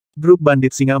Grup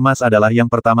bandit singa emas adalah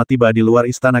yang pertama tiba di luar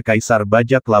istana Kaisar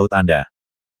Bajak Laut Anda.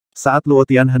 Saat Luo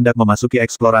Tian hendak memasuki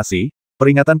eksplorasi,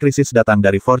 peringatan krisis datang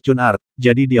dari Fortune Art,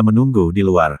 jadi dia menunggu di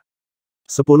luar.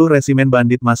 10 resimen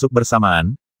bandit masuk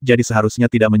bersamaan, jadi seharusnya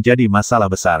tidak menjadi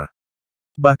masalah besar.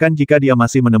 Bahkan jika dia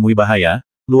masih menemui bahaya,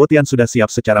 Luo Tian sudah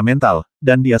siap secara mental,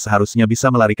 dan dia seharusnya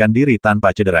bisa melarikan diri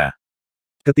tanpa cedera.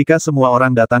 Ketika semua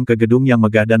orang datang ke gedung yang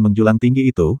megah dan menjulang tinggi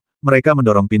itu, mereka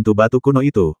mendorong pintu batu kuno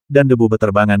itu, dan debu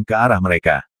beterbangan ke arah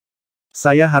mereka.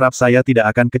 Saya harap saya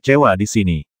tidak akan kecewa di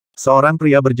sini. Seorang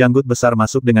pria berjanggut besar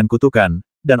masuk dengan kutukan,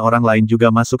 dan orang lain juga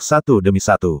masuk satu demi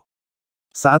satu.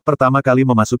 Saat pertama kali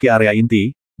memasuki area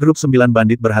inti, grup 9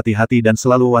 bandit berhati-hati dan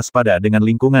selalu waspada dengan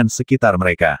lingkungan sekitar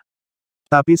mereka.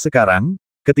 Tapi sekarang,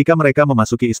 ketika mereka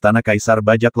memasuki istana Kaisar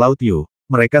Bajak Laut Yu,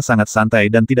 mereka sangat santai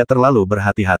dan tidak terlalu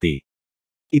berhati-hati.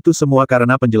 Itu semua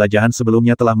karena penjelajahan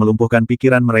sebelumnya telah melumpuhkan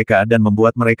pikiran mereka dan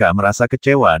membuat mereka merasa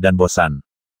kecewa dan bosan.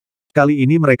 Kali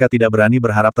ini mereka tidak berani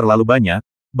berharap terlalu banyak,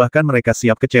 bahkan mereka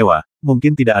siap kecewa,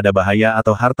 mungkin tidak ada bahaya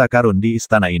atau harta karun di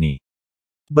istana ini.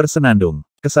 Bersenandung,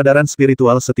 kesadaran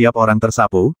spiritual setiap orang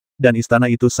tersapu, dan istana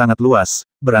itu sangat luas,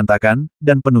 berantakan,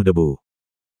 dan penuh debu.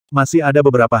 Masih ada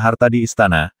beberapa harta di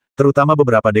istana, terutama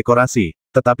beberapa dekorasi,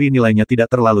 tetapi nilainya tidak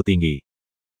terlalu tinggi.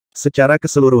 Secara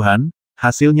keseluruhan,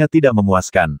 hasilnya tidak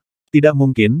memuaskan. Tidak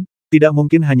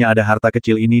mungkin hanya ada harta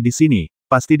kecil ini di sini,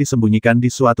 pasti disembunyikan di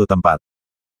suatu tempat.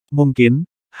 Mungkin,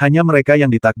 hanya mereka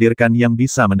yang ditakdirkan yang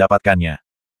bisa mendapatkannya.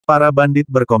 Para bandit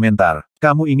berkomentar,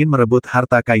 kamu ingin merebut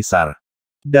harta kaisar.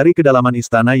 Dari kedalaman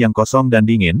istana yang kosong dan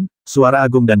dingin, suara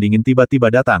agung dan dingin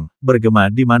tiba-tiba datang, bergema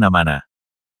di mana-mana.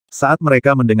 Saat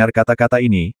mereka mendengar kata-kata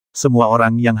ini, semua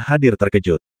orang yang hadir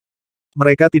terkejut.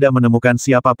 Mereka tidak menemukan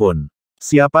siapapun.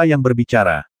 Siapa yang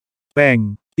berbicara?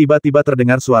 Peng! Tiba-tiba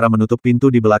terdengar suara menutup pintu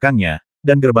di belakangnya,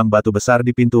 dan gerbang batu besar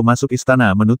di pintu masuk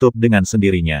istana menutup dengan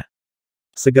sendirinya.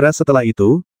 Segera setelah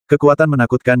itu, kekuatan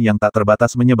menakutkan yang tak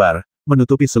terbatas menyebar,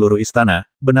 menutupi seluruh istana,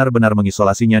 benar-benar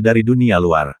mengisolasinya dari dunia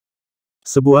luar.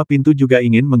 Sebuah pintu juga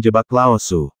ingin menjebak Lao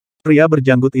Su. Pria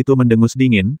berjanggut itu mendengus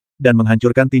dingin, dan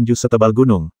menghancurkan tinju setebal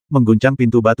gunung, mengguncang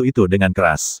pintu batu itu dengan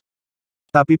keras.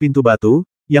 Tapi pintu batu,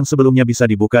 yang sebelumnya bisa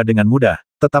dibuka dengan mudah,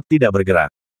 tetap tidak bergerak.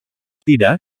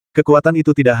 Tidak, kekuatan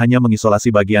itu tidak hanya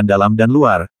mengisolasi bagian dalam dan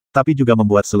luar, tapi juga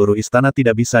membuat seluruh istana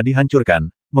tidak bisa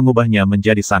dihancurkan, mengubahnya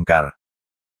menjadi sangkar.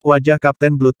 Wajah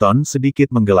Kapten Bluton sedikit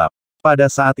menggelap. Pada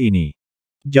saat ini,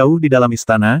 jauh di dalam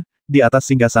istana, di atas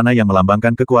singgasana yang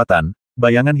melambangkan kekuatan,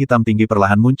 bayangan hitam tinggi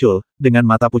perlahan muncul, dengan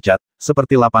mata pucat,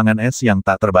 seperti lapangan es yang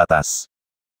tak terbatas.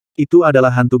 Itu adalah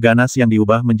hantu ganas yang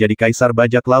diubah menjadi Kaisar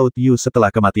Bajak Laut Yu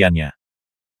setelah kematiannya.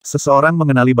 Seseorang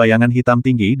mengenali bayangan hitam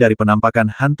tinggi dari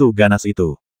penampakan hantu ganas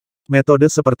itu. Metode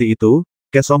seperti itu,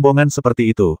 kesombongan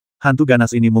seperti itu, hantu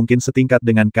ganas ini mungkin setingkat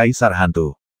dengan Kaisar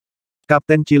Hantu.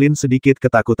 Kapten Cilin sedikit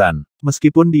ketakutan.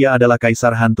 Meskipun dia adalah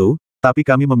Kaisar Hantu, tapi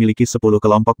kami memiliki 10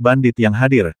 kelompok bandit yang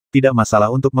hadir, tidak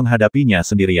masalah untuk menghadapinya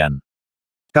sendirian.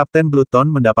 Kapten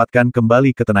Bluton mendapatkan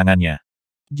kembali ketenangannya.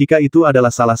 Jika itu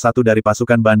adalah salah satu dari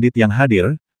pasukan bandit yang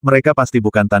hadir, mereka pasti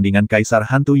bukan tandingan Kaisar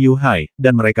Hantu Yu Hai,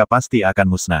 dan mereka pasti akan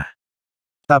musnah.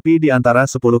 Tapi di antara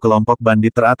 10 kelompok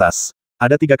bandit teratas,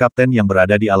 ada 3 kapten yang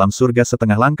berada di alam surga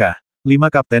setengah langkah,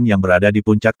 5 kapten yang berada di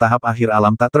puncak tahap akhir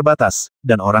alam tak terbatas,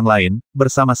 dan orang lain,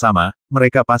 bersama-sama,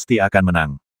 mereka pasti akan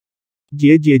menang.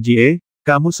 Jie,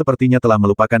 kamu sepertinya telah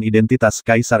melupakan identitas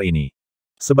Kaisar ini.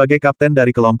 Sebagai kapten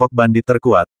dari kelompok bandit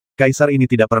terkuat, Kaisar ini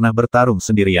tidak pernah bertarung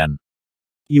sendirian.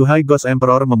 Yu Hai Ghost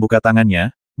Emperor membuka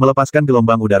tangannya, melepaskan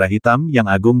gelombang udara hitam yang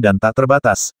agung dan tak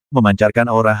terbatas, memancarkan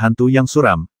aura hantu yang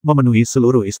suram, memenuhi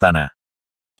seluruh istana.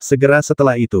 Segera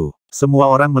setelah itu, semua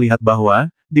orang melihat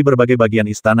bahwa, di berbagai bagian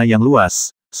istana yang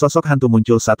luas, sosok hantu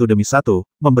muncul satu demi satu,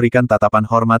 memberikan tatapan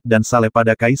hormat dan saleh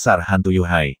pada Kaisar Hantu Yu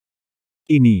Hai.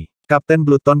 Ini, Kapten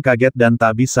Bluton kaget dan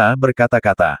tak bisa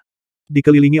berkata-kata.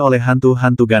 Dikelilingi oleh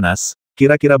hantu-hantu ganas,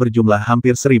 kira-kira berjumlah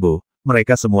hampir 1000,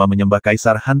 mereka semua menyembah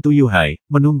Kaisar Hantu Yu Hai,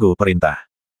 menunggu perintah.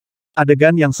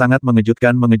 Adegan yang sangat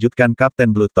mengejutkan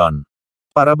Kapten Bluton.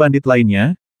 Para bandit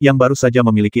lainnya, yang baru saja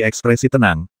memiliki ekspresi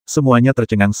tenang, semuanya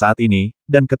tercengang saat ini,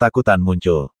 dan ketakutan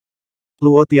muncul.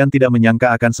 Luo Tian tidak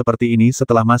menyangka akan seperti ini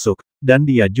setelah masuk, dan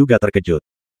dia juga terkejut.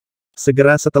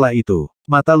 Segera setelah itu,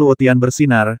 mata Luo Tian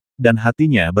bersinar, dan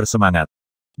hatinya bersemangat.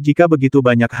 Jika begitu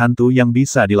banyak hantu yang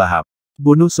bisa dilahap,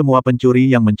 bunuh semua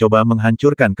pencuri yang mencoba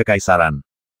menghancurkan kekaisaran.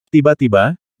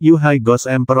 Tiba-tiba, Yu Hai Ghost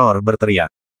Emperor berteriak.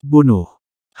 Bunuh!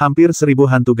 Hampir 1000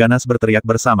 hantu ganas berteriak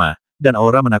bersama, dan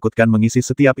aura menakutkan mengisi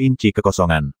setiap inci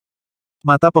kekosongan.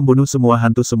 Mata pembunuh semua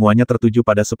hantu semuanya tertuju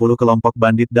pada 10 kelompok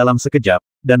bandit dalam sekejap,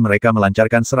 dan mereka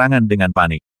melancarkan serangan dengan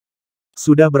panik.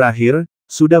 Sudah berakhir,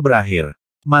 sudah berakhir.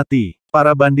 Mati.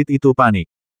 Para bandit itu panik.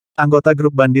 Anggota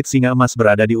grup bandit singa emas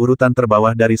berada di urutan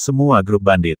terbawah dari semua grup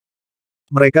bandit.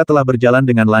 Mereka telah berjalan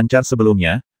dengan lancar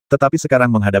sebelumnya, tetapi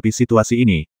sekarang menghadapi situasi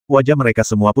ini, wajah mereka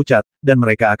semua pucat, dan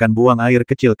mereka akan buang air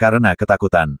kecil karena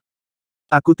ketakutan.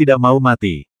 Aku tidak mau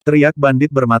mati, teriak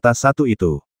bandit bermata satu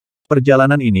itu.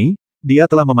 Perjalanan ini, dia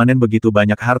telah memanen begitu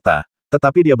banyak harta,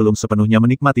 tetapi dia belum sepenuhnya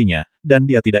menikmatinya, dan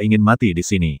dia tidak ingin mati di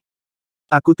sini.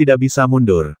 Aku tidak bisa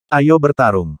mundur. Ayo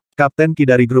bertarung. Kapten Ki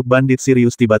dari grup bandit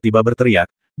Sirius tiba-tiba berteriak,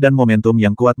 dan momentum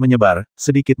yang kuat menyebar,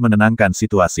 sedikit menenangkan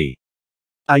situasi.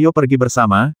 Ayo pergi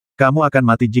bersama, kamu akan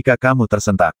mati jika kamu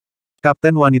tersentak.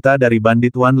 Kapten wanita dari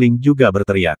bandit Wanling juga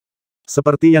berteriak.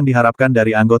 Seperti yang diharapkan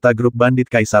dari anggota grup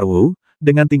bandit Kaisar Wu,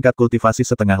 dengan tingkat kultivasi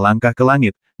setengah langkah ke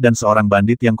langit, dan seorang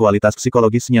bandit yang kualitas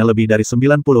psikologisnya lebih dari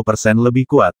 90% lebih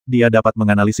kuat, dia dapat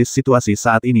menganalisis situasi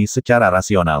saat ini secara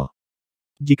rasional.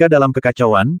 Jika dalam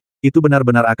kekacauan, itu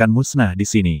benar-benar akan musnah di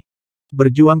sini.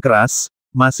 Berjuang keras,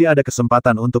 masih ada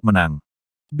kesempatan untuk menang.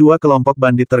 Dua kelompok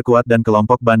bandit terkuat dan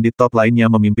kelompok bandit top lainnya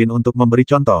memimpin untuk memberi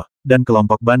contoh, dan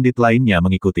kelompok bandit lainnya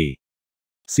mengikuti.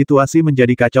 Situasi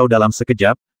menjadi kacau dalam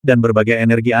sekejap, dan berbagai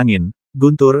energi angin,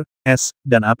 guntur, es,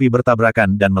 dan api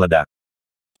bertabrakan dan meledak.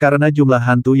 Karena jumlah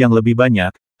hantu yang lebih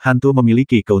banyak, hantu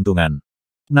memiliki keuntungan.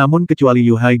 Namun kecuali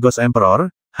Yuhai Ghost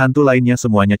Emperor, hantu lainnya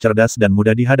semuanya cerdas dan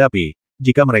mudah dihadapi.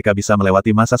 Jika mereka bisa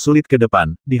melewati masa sulit ke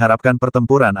depan, diharapkan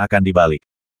pertempuran akan dibalik.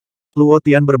 Luo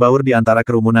Tian berbaur di antara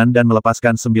kerumunan dan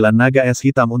melepaskan 9 naga es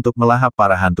hitam untuk melahap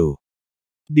para hantu.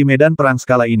 Di medan perang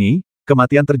skala ini,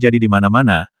 kematian terjadi di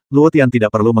mana-mana. Luo Tian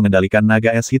tidak perlu mengendalikan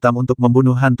naga es hitam untuk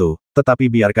membunuh hantu,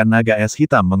 tetapi biarkan naga es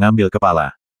hitam mengambil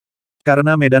kepala.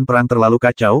 Karena medan perang terlalu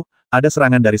kacau, ada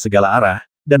serangan dari segala arah,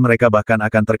 dan mereka bahkan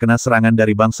akan terkena serangan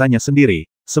dari bangsanya sendiri.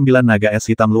 9 naga es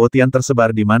hitam Luo Tian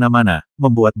tersebar di mana-mana,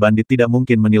 membuat bandit tidak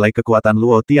mungkin menilai kekuatan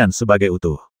Luo Tian sebagai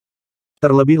utuh.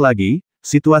 Terlebih lagi,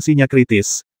 situasinya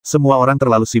kritis, semua orang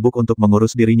terlalu sibuk untuk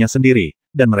mengurus dirinya sendiri,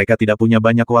 dan mereka tidak punya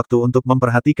banyak waktu untuk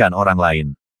memperhatikan orang lain.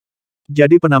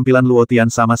 Jadi penampilan Luo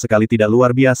Tian sama sekali tidak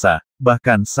luar biasa,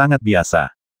 bahkan sangat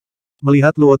biasa.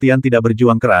 Melihat Luo Tian tidak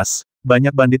berjuang keras,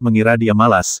 banyak bandit mengira dia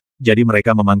malas, jadi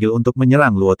mereka memanggil untuk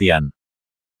menyerang Luo Tian.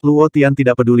 Luo Tian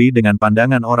tidak peduli dengan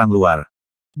pandangan orang luar.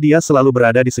 Dia selalu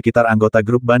berada di sekitar anggota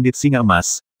grup bandit singa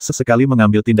emas, sesekali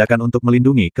mengambil tindakan untuk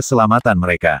melindungi keselamatan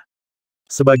mereka.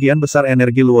 Sebagian besar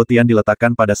energi Luo Tian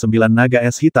diletakkan pada 9 naga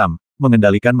es hitam,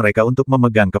 mengendalikan mereka untuk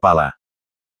memegang kepala.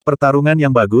 Pertarungan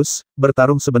yang bagus,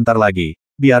 bertarung sebentar lagi,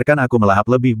 biarkan aku melahap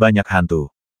lebih banyak hantu.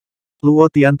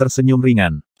 Luo Tian tersenyum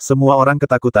ringan. Semua orang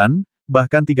ketakutan,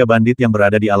 bahkan 3 bandit yang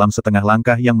berada di alam setengah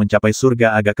langkah yang mencapai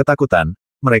surga agak ketakutan,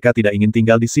 mereka tidak ingin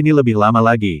tinggal di sini lebih lama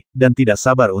lagi, dan tidak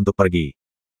sabar untuk pergi.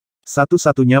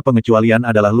 Satu-satunya pengecualian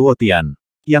adalah Luo Tian,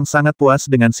 yang sangat puas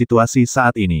dengan situasi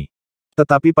saat ini.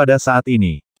 Tetapi pada saat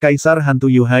ini, Kaisar Hantu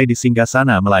Yuhai di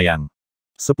singgasana melayang.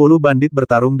 10 bandit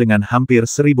bertarung dengan hampir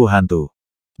 1000 hantu.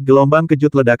 Gelombang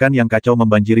kejut ledakan yang kacau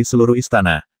membanjiri seluruh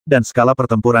istana, dan skala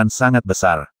pertempuran sangat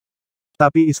besar.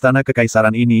 Tapi istana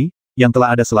kekaisaran ini, yang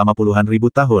telah ada selama puluhan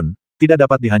ribu tahun, tidak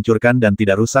dapat dihancurkan dan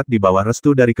tidak rusak di bawah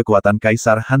restu dari kekuatan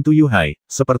Kaisar Hantu Yuhai,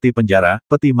 seperti penjara,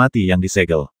 peti mati yang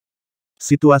disegel.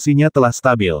 Situasinya telah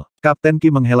stabil. Kapten Ki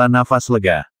menghela nafas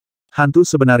lega. Hantu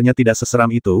sebenarnya tidak seseram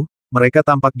itu, mereka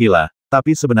tampak gila,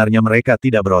 tapi sebenarnya mereka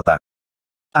tidak berotak.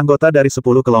 Anggota dari 10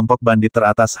 kelompok bandit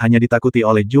teratas hanya ditakuti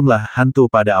oleh jumlah hantu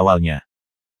pada awalnya.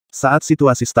 Saat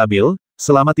situasi stabil,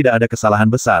 selama tidak ada kesalahan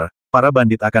besar, para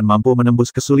bandit akan mampu menembus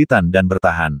kesulitan dan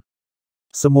bertahan.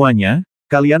 Semuanya,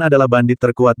 kalian adalah bandit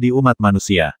terkuat di umat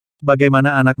manusia.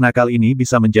 Bagaimana anak nakal ini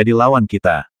bisa menjadi lawan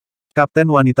kita?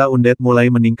 Kapten wanita undead mulai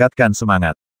meningkatkan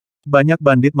semangat. Banyak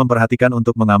bandit memperhatikan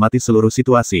untuk mengamati seluruh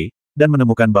situasi, dan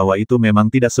menemukan bahwa itu memang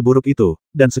tidak seburuk itu,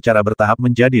 dan secara bertahap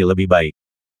menjadi lebih baik.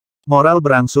 Moral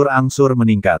berangsur-angsur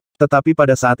meningkat. Tetapi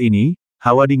pada saat ini,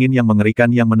 hawa dingin yang mengerikan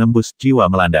yang menembus jiwa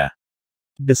melanda.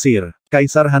 Desir,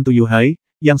 Kaisar Hantu Yuhai,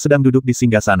 yang sedang duduk di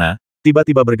singgasana,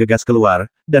 tiba-tiba bergegas keluar,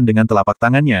 dan dengan telapak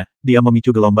tangannya, dia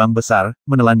memicu gelombang besar,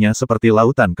 menelannya seperti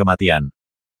lautan kematian.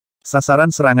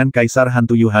 Sasaran serangan Kaisar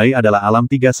Hantu Yuhai adalah alam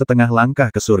 3,5 langkah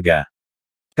ke surga.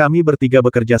 Kami bertiga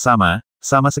bekerja sama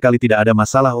sekali tidak ada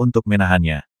masalah untuk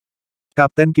menahannya.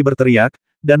 Kapten Ki berteriak,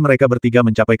 dan mereka bertiga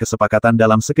mencapai kesepakatan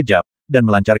dalam sekejap, dan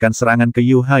melancarkan serangan ke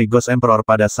Yuhai Ghost Emperor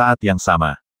pada saat yang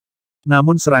sama.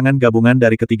 Namun serangan gabungan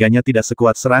dari ketiganya tidak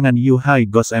sekuat serangan Yuhai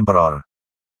Ghost Emperor.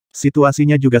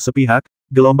 Situasinya juga sepihak,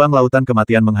 gelombang lautan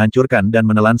kematian menghancurkan dan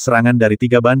menelan serangan dari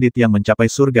 3 bandit yang mencapai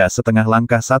surga setengah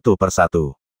langkah satu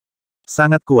persatu.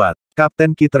 Sangat kuat.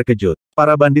 Kapten Ki terkejut.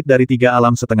 Para bandit dari 3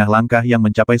 alam setengah langkah yang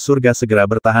mencapai surga segera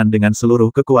bertahan dengan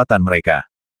seluruh kekuatan mereka.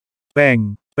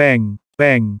 Peng, peng,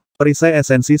 peng. Perisai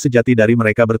esensi sejati dari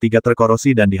mereka bertiga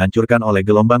terkorosi dan dihancurkan oleh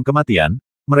gelombang kematian,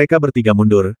 Mereka bertiga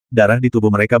mundur, darah di tubuh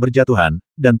mereka berjatuhan,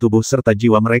 dan tubuh serta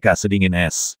jiwa mereka sedingin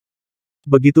es.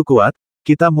 Begitu kuat,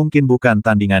 kita mungkin bukan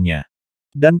tandingannya.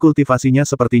 Dan kultivasinya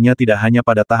sepertinya tidak hanya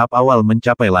pada tahap awal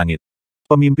mencapai langit.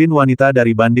 Pemimpin wanita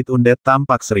dari bandit undead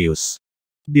tampak serius.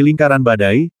 Di lingkaran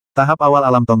badai, tahap awal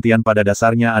alam Tong Tian pada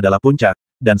dasarnya adalah puncak,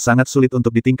 dan sangat sulit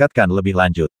untuk ditingkatkan lebih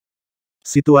lanjut.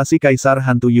 Situasi Kaisar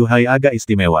Hantu Yuhai agak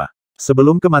istimewa.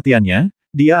 Sebelum kematiannya,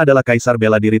 dia adalah kaisar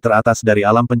bela diri teratas dari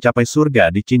alam pencapai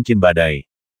surga di cincin badai.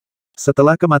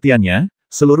 Setelah kematiannya,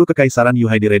 seluruh kekaisaran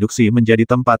Yuhai direduksi menjadi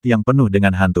tempat yang penuh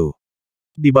dengan hantu.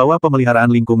 Di bawah pemeliharaan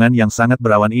lingkungan yang sangat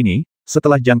berawan ini,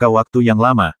 setelah jangka waktu yang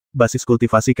lama, basis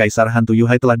kultivasi Kaisar Hantu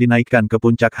Yuhai telah dinaikkan ke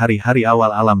puncak hari-hari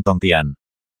awal alam Tong Tian.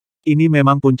 Ini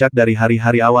memang puncak dari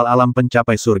hari-hari awal alam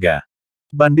pencapai surga.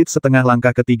 Bandit setengah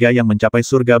langkah ketiga yang mencapai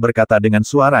surga berkata dengan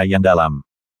suara yang dalam.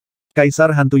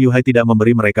 Kaisar Hantu Yuhai tidak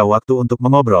memberi mereka waktu untuk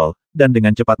mengobrol, dan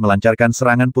dengan cepat melancarkan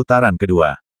serangan putaran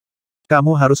kedua.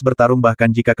 Kamu harus bertarung bahkan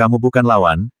jika kamu bukan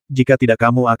lawan, jika tidak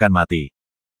kamu akan mati.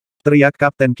 Teriak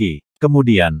Kapten Qi.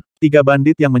 Kemudian, tiga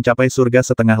bandit yang mencapai surga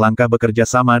setengah langkah bekerja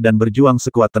sama dan berjuang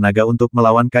sekuat tenaga untuk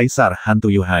melawan Kaisar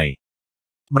Hantu Yuhai.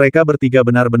 Mereka bertiga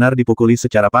benar-benar dipukuli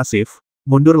secara pasif,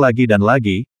 mundur lagi dan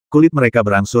lagi, kulit mereka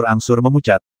berangsur-angsur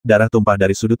memucat, darah tumpah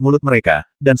dari sudut mulut mereka,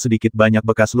 dan sedikit banyak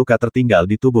bekas luka tertinggal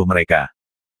di tubuh mereka.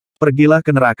 Pergilah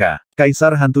ke neraka.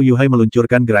 Kaisar Hantu Yuhai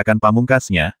meluncurkan gerakan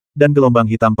pamungkasnya, dan gelombang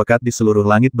hitam pekat di seluruh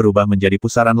langit berubah menjadi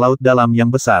pusaran laut dalam yang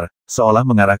besar, seolah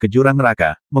mengarah ke jurang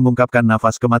neraka, mengungkapkan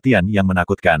nafas kematian yang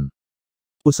menakutkan.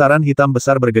 Pusaran hitam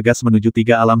besar bergegas menuju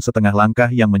tiga alam setengah langkah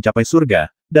yang mencapai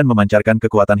surga, dan memancarkan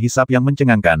kekuatan hisap yang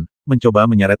mencengangkan, mencoba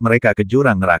menyeret mereka ke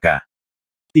jurang neraka.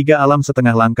 Tiga alam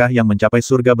setengah langkah yang mencapai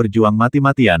surga berjuang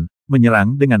mati-matian,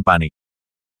 menyerang dengan panik.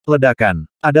 Ledakan.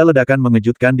 Ada ledakan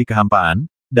mengejutkan di kehampaan,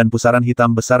 dan pusaran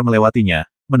hitam besar melewatinya,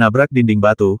 menabrak dinding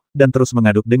batu, dan terus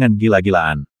mengaduk dengan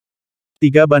gila-gilaan.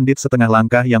 Tiga bandit setengah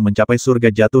langkah yang mencapai surga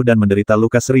jatuh dan menderita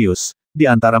luka serius. Di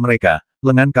antara mereka,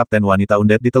 lengan kapten wanita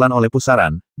undead ditelan oleh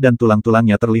pusaran, dan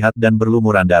tulang-tulangnya terlihat dan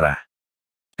berlumuran darah.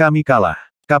 Kami kalah.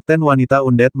 Kapten wanita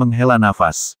undead menghela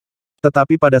nafas.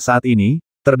 Tetapi pada saat ini,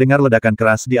 terdengar ledakan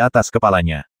keras di atas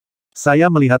kepalanya. Saya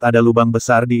melihat ada lubang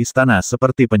besar di istana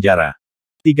seperti penjara.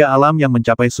 Tiga alam yang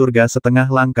mencapai surga setengah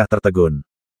langkah tertegun.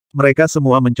 Mereka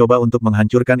semua mencoba untuk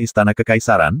menghancurkan istana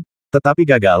kekaisaran, tetapi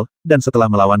gagal, dan setelah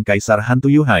melawan Kaisar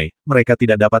Hantu Yuhai, mereka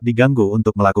tidak dapat diganggu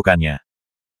untuk melakukannya.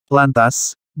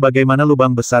 Lantas, bagaimana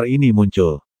lubang besar ini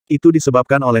muncul? Itu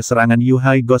disebabkan oleh serangan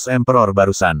Yuhai Ghost Emperor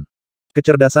barusan.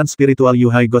 Kecerdasan spiritual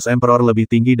Yuhai Ghost Emperor lebih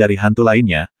tinggi dari hantu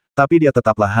lainnya, tapi dia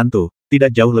tetaplah hantu,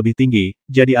 tidak jauh lebih tinggi,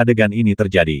 jadi adegan ini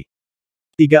terjadi.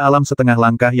 Tiga alam setengah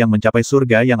langkah yang mencapai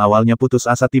surga yang awalnya putus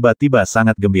asa tiba-tiba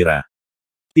sangat gembira.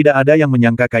 Tidak ada yang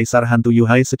menyangka Kaisar Hantu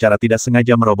Yuhai secara tidak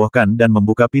sengaja merobohkan dan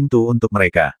membuka pintu untuk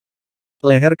mereka.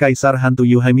 Leher Kaisar Hantu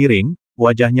Yuhai miring,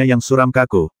 wajahnya yang suram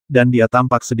kaku, dan dia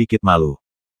tampak sedikit malu.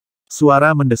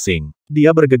 Suara mendesing.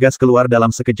 Dia bergegas keluar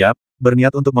dalam sekejap,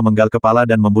 berniat untuk memenggal kepala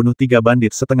dan membunuh tiga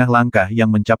bandit setengah langkah yang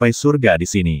mencapai surga di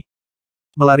sini.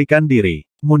 Melarikan diri.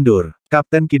 Mundur.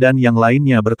 Kapten Qi dan yang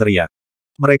lainnya berteriak.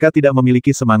 Mereka tidak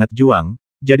memiliki semangat juang,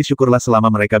 jadi syukurlah selama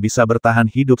mereka bisa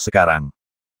bertahan hidup sekarang.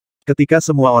 Ketika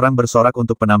semua orang bersorak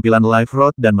untuk penampilan live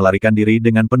road dan melarikan diri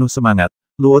dengan penuh semangat,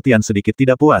 Luo Tian sedikit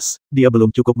tidak puas, dia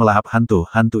belum cukup melahap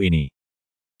hantu-hantu ini.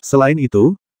 Selain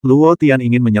itu, Luo Tian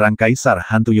ingin menyerang Kaisar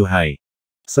Hantu Yuhai.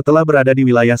 Setelah berada di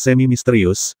wilayah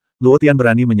semi-misterius, Luo Tian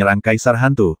berani menyerang Kaisar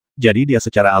Hantu, jadi dia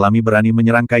secara alami berani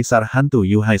menyerang Kaisar Hantu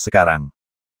Yuhai sekarang.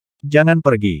 Jangan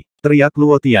pergi, teriak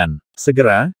Luo Tian.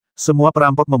 Segera, semua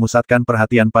perampok memusatkan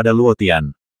perhatian pada Luo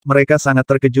Tian. Mereka sangat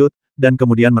terkejut, dan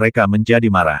kemudian mereka menjadi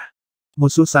marah.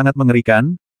 Musuh sangat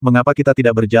mengerikan, mengapa kita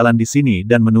tidak berjalan di sini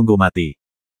dan menunggu mati?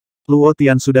 Luo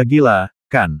Tian sudah gila,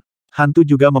 kan? Hantu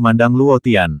juga memandang Luo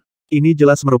Tian. Ini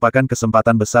jelas merupakan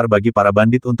kesempatan besar bagi para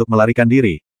bandit untuk melarikan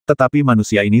diri, tetapi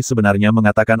manusia ini sebenarnya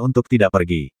mengatakan untuk tidak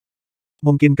pergi.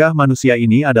 Mungkinkah manusia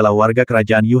ini adalah warga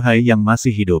kerajaan Yuhai yang masih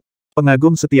hidup?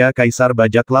 Pengagum setia Kaisar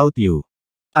Bajak Laut Yu.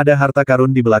 Ada harta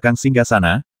karun di belakang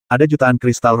singgasana, ada jutaan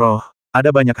kristal roh,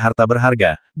 ada banyak harta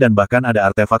berharga, dan bahkan ada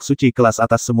artefak suci kelas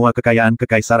atas semua kekayaan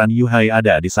kekaisaran Yuhai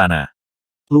ada di sana.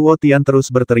 Luo Tian terus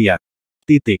berteriak.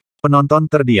 Penonton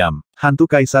terdiam. Hantu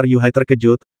Kaisar Yuhai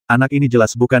terkejut, anak ini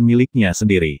jelas bukan miliknya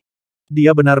sendiri.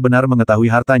 Dia benar-benar mengetahui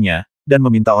hartanya, dan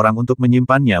meminta orang untuk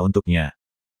menyimpannya untuknya.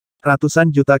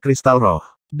 Ratusan juta kristal roh,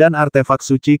 dan artefak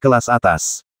suci kelas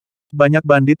atas. Banyak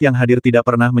bandit yang hadir tidak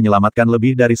pernah menyelamatkan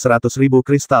lebih dari 100.000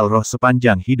 kristal roh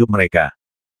sepanjang hidup mereka.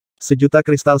 Sejuta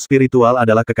kristal spiritual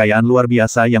adalah kekayaan luar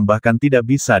biasa yang bahkan tidak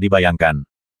bisa dibayangkan.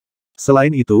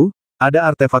 Selain itu, ada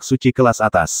artefak suci kelas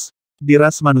atas. Di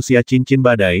ras manusia cincin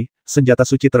badai, senjata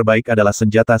suci terbaik adalah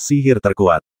senjata sihir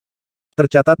terkuat.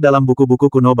 Tercatat dalam buku-buku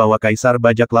kuno bahwa Kaisar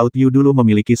Bajak Laut Yu dulu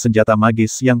memiliki senjata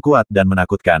magis yang kuat dan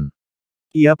menakutkan.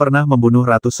 Ia pernah membunuh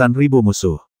ratusan ribu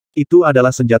musuh. Itu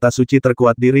adalah senjata suci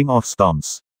terkuat di Ring of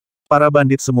Storms. Para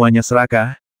bandit semuanya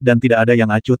serakah, dan tidak ada yang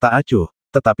acuh tak acuh,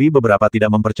 tetapi beberapa tidak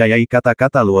mempercayai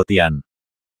kata-kata Luo Tian.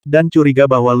 Dan curiga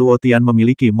bahwa Luo Tian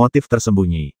memiliki motif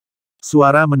tersembunyi.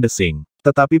 Suara mendesing.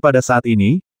 Tetapi pada saat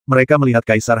ini, mereka melihat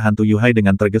Kaisar Hantu Yuhai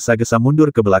dengan tergesa-gesa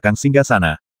mundur ke belakang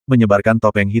singgasana, menyebarkan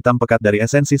topeng hitam pekat dari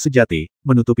esensi sejati,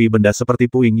 menutupi benda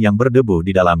seperti puing yang berdebu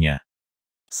di dalamnya.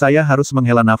 Saya harus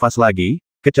menghela nafas lagi,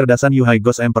 kecerdasan Yuhai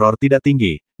Ghost Emperor tidak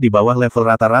tinggi, di bawah level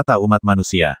rata-rata umat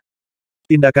manusia.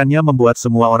 Tindakannya membuat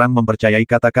semua orang mempercayai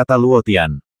kata-kata Luo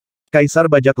Tian. Kaisar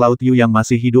Bajak Laut Yu yang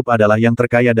masih hidup adalah yang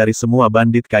terkaya dari semua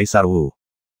bandit Kaisar Wu.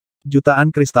 Jutaan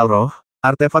kristal roh,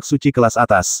 artefak suci kelas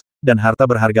atas, dan harta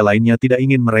berharga lainnya tidak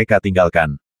ingin mereka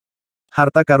tinggalkan.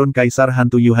 Harta karun Kaisar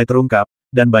Hantu Yuhai terungkap,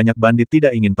 dan banyak bandit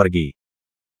tidak ingin pergi.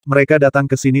 Mereka datang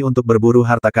ke sini untuk berburu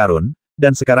harta karun,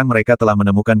 dan sekarang mereka telah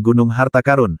menemukan gunung harta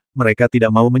karun, mereka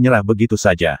tidak mau menyerah begitu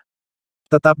saja.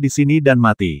 Tetap di sini dan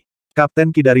mati.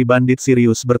 Kapten Ki dari bandit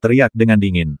Sirius berteriak dengan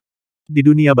dingin. Di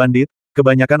dunia bandit,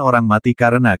 kebanyakan orang mati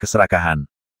karena keserakahan.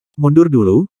 Mundur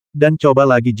dulu, dan coba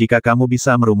lagi jika kamu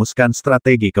bisa merumuskan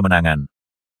strategi kemenangan.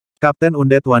 Kapten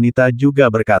Undead wanita juga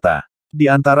berkata. Di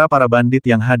antara para bandit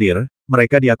yang hadir,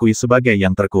 mereka diakui sebagai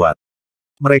yang terkuat.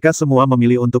 Mereka semua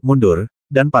memilih untuk mundur,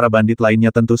 dan para bandit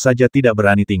lainnya tentu saja tidak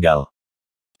berani tinggal.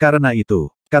 Karena itu,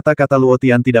 kata-kata Luo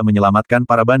Tian tidak menyelamatkan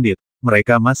para bandit,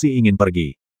 mereka masih ingin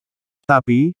pergi.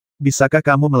 Tapi, bisakah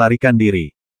kamu melarikan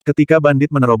diri? Ketika bandit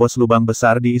menerobos lubang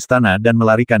besar di istana dan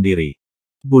melarikan diri.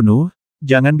 Bunuh,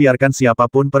 jangan biarkan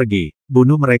siapapun pergi,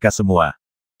 bunuh mereka semua.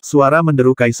 Suara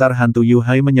menderu Kaisar Hantu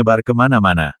Yuhai menyebar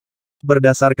kemana-mana.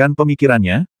 Berdasarkan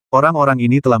pemikirannya, orang-orang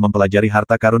ini telah mempelajari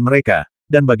harta karun mereka,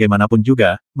 dan bagaimanapun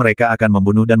juga, mereka akan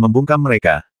membunuh dan membungkam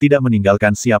mereka, tidak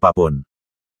meninggalkan siapapun.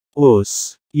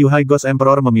 Yuhai Ghost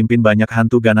Emperor memimpin banyak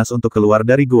hantu ganas untuk keluar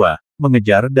dari gua,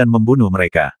 mengejar dan membunuh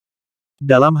mereka.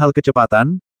 Dalam hal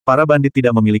kecepatan, para bandit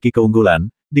tidak memiliki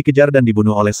keunggulan, dikejar dan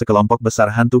dibunuh oleh sekelompok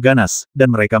besar hantu ganas, dan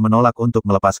mereka menolak untuk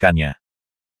melepaskannya.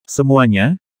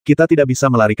 Semuanya, kita tidak bisa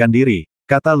melarikan diri,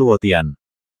 kata Luo Tian.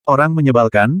 Orang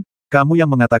menyebalkan, kamu yang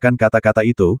mengatakan kata-kata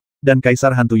itu, dan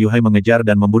Kaisar Hantu Yuhai mengejar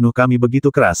dan membunuh kami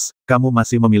begitu keras, kamu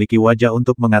masih memiliki wajah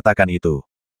untuk mengatakan itu.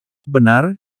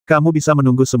 Benar, kamu bisa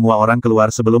menunggu semua orang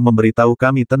keluar sebelum memberitahu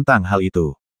kami tentang hal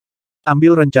itu.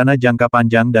 Ambil rencana jangka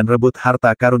panjang dan rebut harta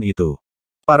karun itu.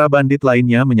 Para bandit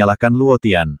lainnya menyalahkan Luo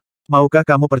Tian. Maukah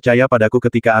kamu percaya padaku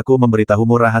ketika aku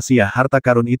memberitahumu rahasia harta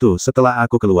karun itu setelah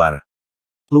aku keluar?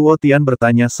 Luo Tian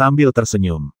bertanya sambil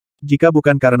tersenyum. Jika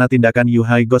bukan karena tindakan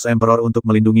Yuhai Ghost Emperor untuk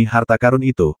melindungi harta karun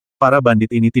itu, para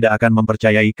bandit ini tidak akan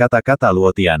mempercayai kata-kata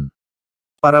Luo Tian.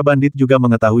 Para bandit juga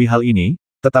mengetahui hal ini,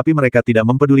 tetapi mereka tidak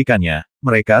mempedulikannya,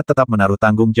 mereka tetap menaruh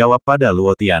tanggung jawab pada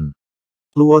Luo Tian.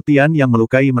 Luo Tian yang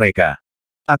melukai mereka.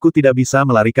 Aku tidak bisa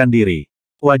melarikan diri.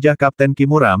 Wajah Kapten Ki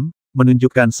muram,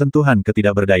 menunjukkan sentuhan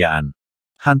ketidakberdayaan.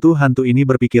 Hantu-hantu ini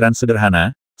berpikiran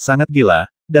sederhana, sangat gila,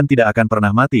 dan tidak akan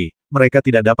pernah mati, mereka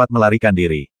tidak dapat melarikan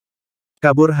diri.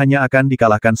 Kabur hanya akan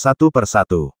dikalahkan satu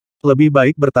persatu. Lebih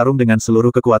baik bertarung dengan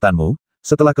seluruh kekuatanmu,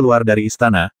 setelah keluar dari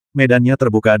istana, medannya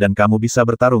terbuka dan kamu bisa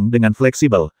bertarung dengan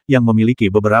fleksibel, yang memiliki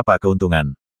beberapa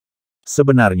keuntungan.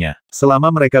 Sebenarnya, selama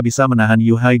mereka bisa menahan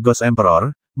Yuhai Ghost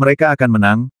Emperor, mereka akan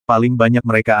menang, paling banyak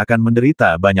mereka akan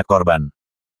menderita banyak korban.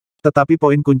 Tetapi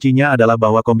poin kuncinya adalah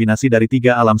bahwa kombinasi dari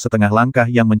 3 alam setengah langkah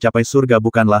yang mencapai surga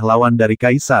bukanlah lawan dari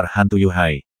Kaisar Hantu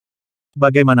Yuhai.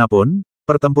 Bagaimanapun,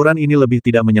 pertempuran ini lebih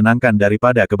tidak menyenangkan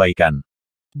daripada kebaikan.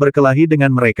 Berkelahi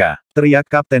dengan mereka, teriak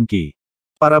Kapten Ki.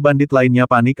 Para bandit lainnya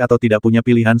panik atau tidak punya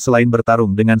pilihan selain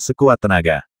bertarung dengan sekuat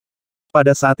tenaga.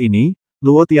 Pada saat ini,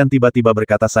 Luo Tian tiba-tiba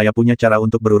berkata saya punya cara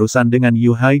untuk berurusan dengan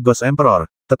Yuhai Ghost Emperor,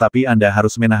 tetapi Anda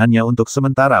harus menahannya untuk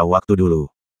sementara waktu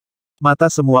dulu.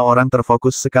 Mata semua orang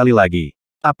terfokus sekali lagi.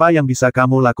 Apa yang bisa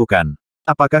kamu lakukan?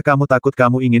 Apakah kamu takut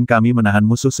kamu ingin kami menahan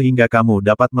musuh sehingga kamu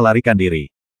dapat melarikan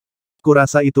diri?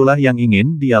 Kurasa itulah yang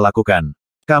ingin dia lakukan.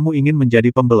 Kamu ingin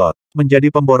menjadi pembelot, menjadi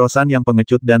pemborosan yang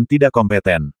pengecut dan tidak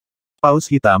kompeten. Paus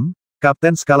hitam,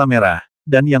 Kapten Skala Merah,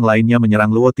 dan yang lainnya menyerang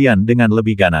Luo Tian dengan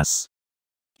lebih ganas.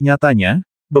 Nyatanya,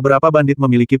 beberapa bandit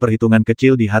memiliki perhitungan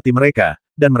kecil di hati mereka,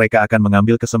 dan mereka akan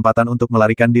mengambil kesempatan untuk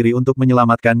melarikan diri untuk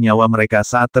menyelamatkan nyawa mereka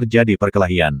saat terjadi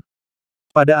perkelahian.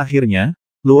 Pada akhirnya,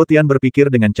 Luo Tian berpikir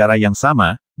dengan cara yang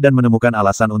sama, dan menemukan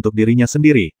alasan untuk dirinya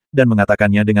sendiri, dan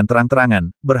mengatakannya dengan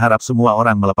terang-terangan, berharap semua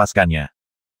orang melepaskannya.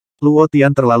 Luo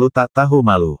Tian terlalu tak tahu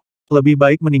malu. Lebih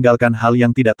baik meninggalkan hal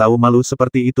yang tidak tahu malu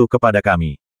seperti itu kepada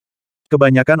kami.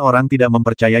 Kebanyakan orang tidak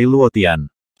mempercayai Luo Tian.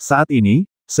 Saat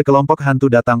ini, sekelompok hantu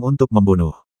datang untuk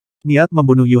membunuh. Niat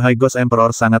membunuh Yuhai Ghost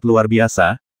Emperor sangat luar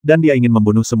biasa, dan dia ingin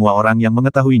membunuh semua orang yang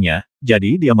mengetahuinya,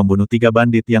 jadi dia membunuh 3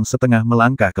 bandit yang setengah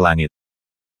melangkah ke langit.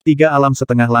 3 alam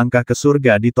setengah langkah ke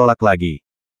surga ditolak lagi.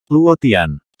 Luo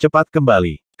Tian, cepat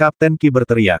kembali. Kapten Qi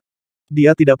berteriak.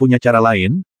 Dia tidak punya cara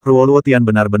lain, Luo Tian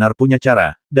benar-benar punya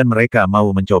cara, dan mereka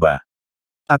mau mencoba.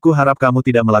 Aku harap kamu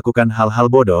tidak melakukan hal-hal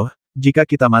bodoh, jika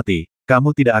kita mati,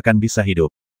 kamu tidak akan bisa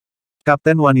hidup.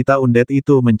 Kapten wanita undead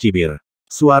itu mencibir.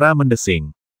 Suara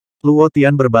mendesing. Luo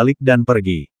Tian berbalik dan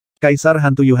pergi. Kaisar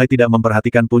hantu Yuhai tidak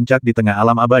memperhatikan puncak di tengah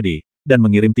alam abadi, dan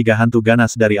mengirim 3 hantu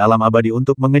ganas dari alam abadi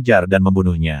untuk mengejar dan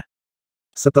membunuhnya.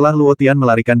 Setelah Luo Tian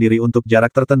melarikan diri untuk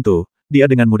jarak tertentu, dia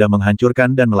dengan mudah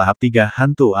menghancurkan dan melahap 3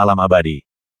 hantu alam abadi.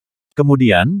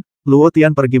 Kemudian, Luo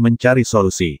Tian pergi mencari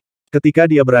solusi. Ketika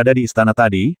dia berada di istana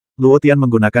tadi, Luo Tian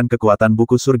menggunakan kekuatan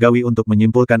buku surgawi untuk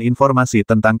menyimpulkan informasi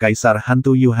tentang Kaisar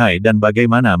Hantu Yuhai dan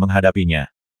bagaimana menghadapinya.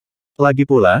 Lagi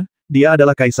pula, dia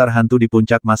adalah Kaisar Hantu di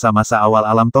puncak masa-masa awal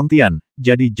alam Tongtian,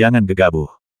 jadi jangan gegabah.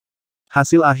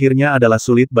 Hasil akhirnya adalah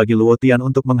sulit bagi Luo Tian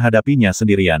untuk menghadapinya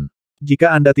sendirian.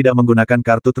 Jika Anda tidak menggunakan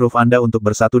kartu truf Anda untuk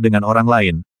bersatu dengan orang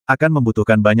lain, akan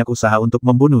membutuhkan banyak usaha untuk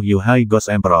membunuh Yuhai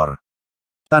Ghost Emperor.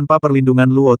 Tanpa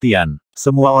perlindungan Luo Tian,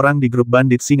 semua orang di grup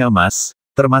bandit singa emas,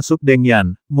 termasuk Deng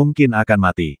Yan, mungkin akan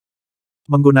mati.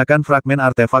 Menggunakan fragmen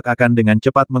artefak akan dengan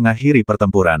cepat mengakhiri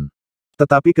pertempuran.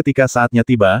 Tetapi ketika saatnya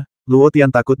tiba, Luo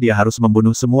Tian takut dia harus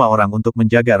membunuh semua orang untuk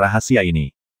menjaga rahasia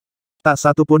ini. Tak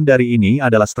satu pun dari ini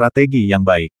adalah strategi yang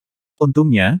baik.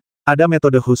 Untungnya, ada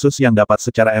metode khusus yang dapat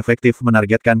secara efektif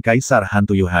menargetkan Kaisar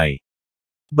Hantu Yuhai.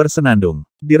 Bersenandung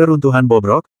di reruntuhan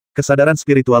bobrok, kesadaran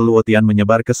spiritual Luo Tian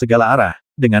menyebar ke segala arah,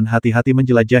 dengan hati-hati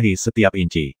menjelajahi setiap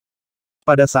inci.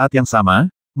 Pada saat yang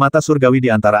sama, mata surgawi di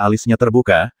antara alisnya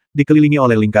terbuka, dikelilingi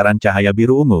oleh lingkaran cahaya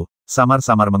biru ungu,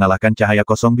 samar-samar mengalahkan cahaya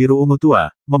kosong biru ungu tua,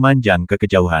 memanjang ke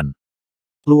kejauhan.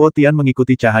 Luo Tian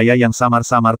mengikuti cahaya yang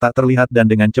samar-samar tak terlihat dan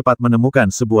dengan cepat menemukan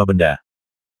sebuah benda.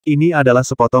 Ini adalah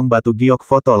sepotong batu giok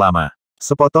foto lama.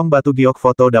 Sepotong batu giok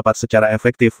foto dapat secara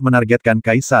efektif menargetkan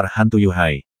Kaisar Hantu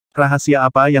Yuhai. Rahasia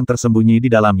apa yang tersembunyi di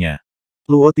dalamnya?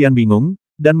 Luo Tian bingung,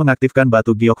 dan mengaktifkan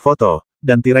batu giok foto,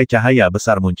 dan tirai cahaya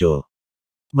besar muncul.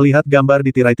 Melihat gambar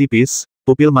di tirai tipis,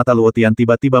 pupil mata Luo Tian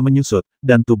tiba-tiba menyusut,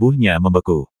 dan tubuhnya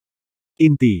membeku.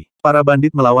 Inti, para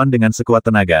bandit melawan dengan sekuat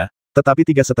tenaga, tetapi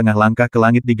 3,5 langkah ke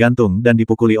langit digantung dan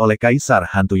dipukuli oleh Kaisar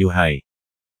Hantu Yuhai.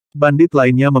 Bandit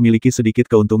lainnya memiliki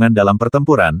sedikit keuntungan dalam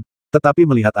pertempuran, tetapi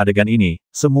melihat adegan ini,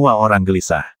 semua orang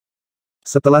gelisah.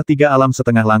 Setelah 3 alam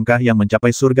setengah langkah yang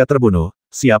mencapai surga terbunuh,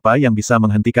 siapa yang bisa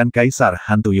menghentikan Kaisar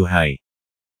Hantu Yuhai?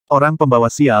 Orang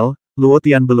pembawa sial, Luo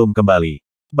Tian belum kembali.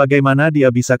 Bagaimana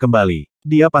dia bisa kembali?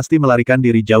 Dia pasti melarikan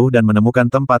diri jauh dan menemukan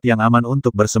tempat yang aman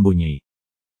untuk bersembunyi.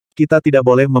 Kita tidak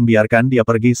boleh membiarkan dia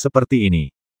pergi seperti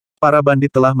ini. Para bandit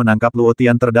telah menangkap Luo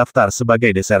Tian terdaftar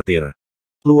sebagai desertir.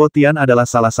 Luo Tian adalah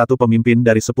salah satu pemimpin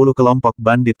dari 10 kelompok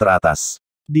bandit teratas.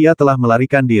 Dia telah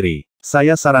melarikan diri.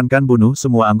 Saya sarankan bunuh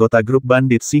semua anggota grup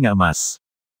bandit singa emas.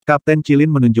 Kapten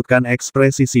Cilin menunjukkan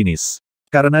ekspresi sinis.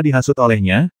 Karena dihasut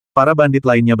olehnya, para bandit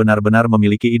lainnya benar-benar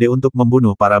memiliki ide untuk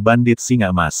membunuh para bandit singa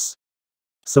emas.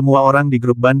 Semua orang di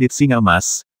grup bandit singa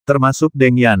emas, termasuk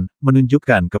Deng Yan,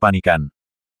 menunjukkan kepanikan.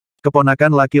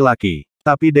 Keponakan laki-laki.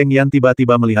 Tapi Deng Yan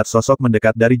tiba-tiba melihat sosok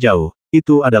mendekat dari jauh,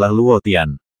 itu adalah Luo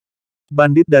Tian.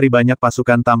 Bandit dari banyak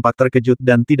pasukan tampak terkejut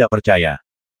dan tidak percaya.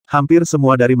 Hampir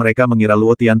semua dari mereka mengira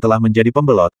Luo Tian telah menjadi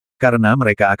pembelot, karena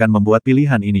mereka akan membuat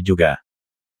pilihan ini juga.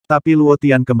 Tapi Luo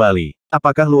Tian kembali.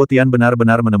 Apakah Luo Tian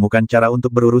benar-benar menemukan cara untuk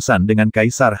berurusan dengan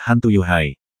Kaisar Hantu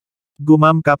Yuhai?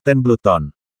 Gumam Kapten Bluton.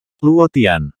 Luo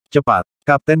Tian, cepat.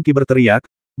 Kapten Qi berteriak,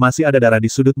 masih ada darah di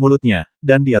sudut mulutnya,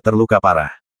 dan dia terluka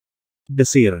parah.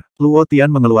 Desir, Luo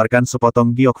Tian mengeluarkan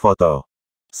sepotong giok foto.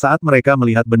 Saat mereka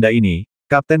melihat benda ini,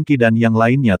 Kapten Qi dan yang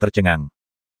lainnya tercengang.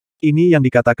 Ini yang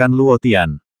dikatakan Luo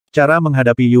Tian. Cara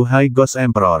menghadapi Yuhai Ghost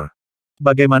Emperor.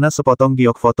 Bagaimana sepotong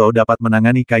giok foto dapat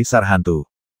menangani Kaisar Hantu?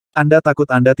 Anda takut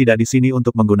Anda tidak di sini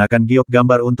untuk menggunakan giok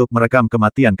gambar untuk merekam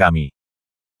kematian kami.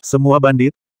 Semua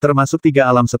bandit, termasuk 3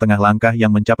 alam setengah langkah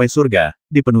yang mencapai surga,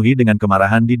 dipenuhi dengan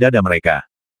kemarahan di dada mereka.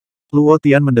 Luo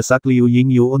Tian mendesak Liu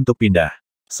Yingyu untuk pindah.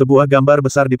 Sebuah gambar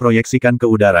besar diproyeksikan ke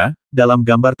udara, dalam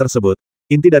gambar tersebut,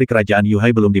 inti dari kerajaan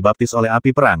Yuhai belum dibaptis oleh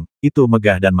api perang, itu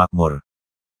megah dan makmur.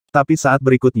 Tapi saat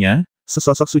berikutnya,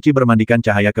 sesosok suci bermandikan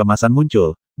cahaya keemasan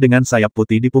muncul, dengan sayap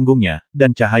putih di punggungnya,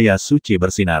 dan cahaya suci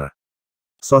bersinar.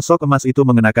 Sosok emas itu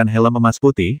mengenakan helm emas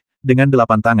putih, dengan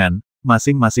 8 tangan,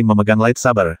 masing-masing memegang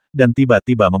lightsaber, dan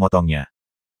tiba-tiba memotongnya.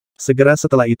 Segera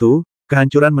setelah itu,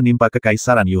 kehancuran menimpa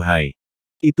kekaisaran Yuhai.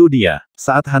 Itu dia.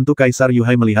 Saat hantu Kaisar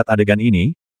Yuhai melihat adegan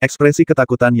ini, Ekspresi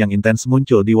ketakutan yang intens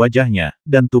muncul di wajahnya,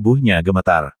 dan tubuhnya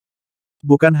gemetar.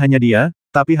 Bukan hanya dia,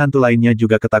 tapi hantu lainnya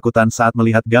juga ketakutan saat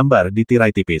melihat gambar di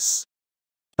tirai tipis.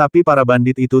 Tapi para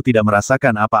bandit itu tidak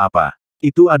merasakan apa-apa.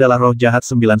 Itu adalah roh jahat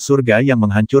 9 surga yang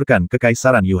menghancurkan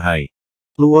kekaisaran Yuhai.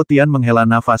 Luo Tian menghela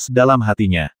nafas dalam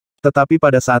hatinya. Tetapi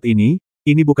pada saat ini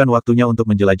bukan waktunya untuk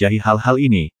menjelajahi hal-hal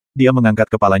ini. Dia mengangkat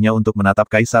kepalanya untuk menatap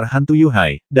kaisar hantu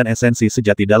Yuhai, dan esensi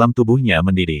sejati dalam tubuhnya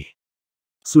mendidih.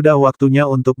 Sudah waktunya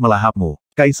untuk melahapmu.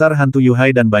 Kaisar hantu Yuhai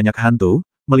dan banyak hantu,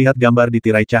 melihat gambar di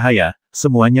tirai cahaya,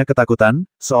 semuanya ketakutan,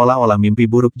 seolah-olah mimpi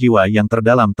buruk jiwa yang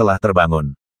terdalam telah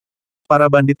terbangun. Para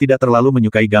bandit tidak terlalu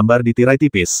menyukai gambar di tirai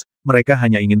tipis, mereka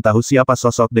hanya ingin tahu siapa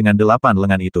sosok dengan 8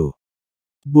 lengan itu.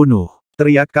 Bunuh!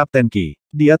 Teriak Kapten Qi.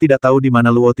 Dia tidak tahu di mana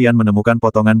Luo Tian menemukan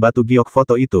potongan batu giok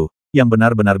foto itu, yang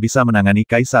benar-benar bisa menangani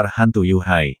kaisar hantu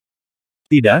Yuhai.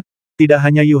 Tidak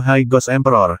hanya Yuhai Ghost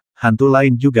Emperor, hantu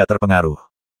lain juga terpengaruh.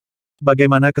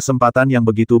 Bagaimana kesempatan yang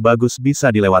begitu bagus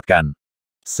bisa dilewatkan?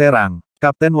 Serang!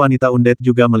 Kapten wanita undead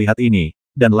juga melihat ini,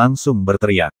 dan langsung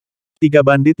berteriak. 3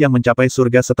 bandit yang mencapai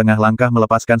surga setengah langkah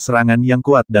melepaskan serangan yang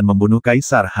kuat dan membunuh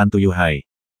kaisar hantu Yuhai.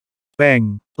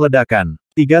 Peng! Ledakan!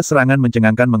 3 serangan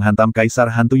mencengangkan menghantam kaisar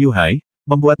hantu Yuhai,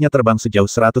 membuatnya terbang sejauh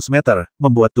 100 meter,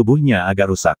 membuat tubuhnya agak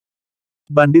rusak.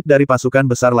 Bandit dari pasukan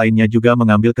besar lainnya juga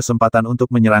mengambil kesempatan untuk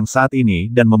menyerang saat ini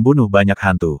dan membunuh banyak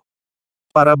hantu.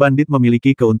 Para bandit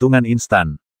memiliki keuntungan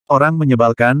instan. Orang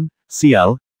menyebalkan,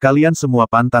 sial, kalian semua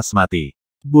pantas mati.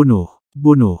 Bunuh,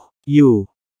 bunuh,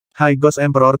 Yuhai Ghost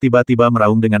Emperor tiba-tiba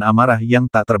meraung dengan amarah yang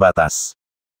tak terbatas.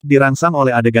 Dirangsang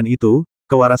oleh adegan itu,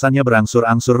 kewarasannya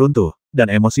berangsur-angsur runtuh,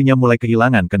 dan emosinya mulai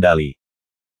kehilangan kendali.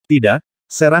 Tidak,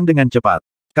 serang dengan cepat.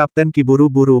 Kapten Qi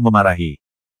buru-buru memarahi.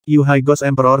 Yuhai Ghost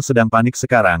Emperor sedang panik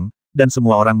sekarang, dan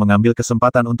semua orang mengambil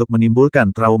kesempatan untuk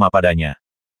menimbulkan trauma padanya.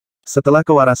 Setelah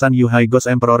kewarasan Yuhai Ghost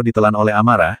Emperor ditelan oleh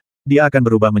amarah, dia akan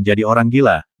berubah menjadi orang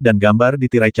gila, dan gambar di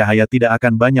tirai cahaya tidak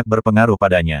akan banyak berpengaruh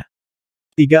padanya.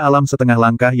 3 alam setengah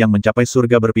langkah yang mencapai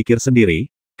surga berpikir sendiri,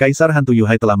 Kaisar hantu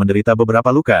Yuhai telah menderita beberapa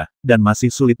luka, dan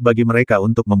masih sulit bagi mereka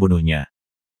untuk membunuhnya.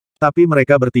 Tapi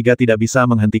mereka bertiga tidak bisa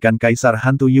menghentikan Kaisar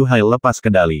hantu Yuhai lepas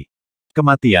kendali.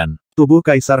 Kematian. Tubuh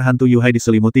Kaisar hantu Yuhai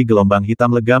diselimuti gelombang hitam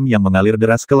legam yang mengalir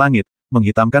deras ke langit,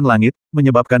 menghitamkan langit,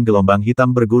 menyebabkan gelombang hitam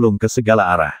bergulung ke segala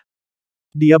arah.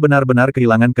 Dia benar-benar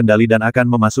kehilangan kendali dan akan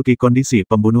memasuki kondisi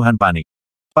pembunuhan panik.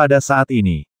 Pada saat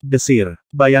ini, desir,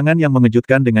 bayangan yang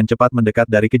mengejutkan dengan cepat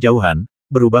mendekat dari kejauhan,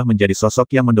 berubah menjadi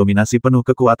sosok yang mendominasi penuh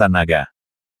kekuatan naga.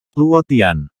 Luo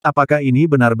Tian, apakah ini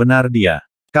benar-benar dia?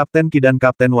 Kapten Qi dan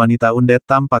Kapten wanita undead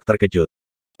tampak terkejut.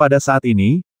 Pada saat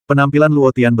ini, penampilan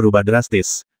Luo Tian berubah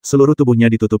drastis, seluruh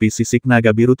tubuhnya ditutupi sisik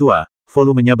naga biru tua,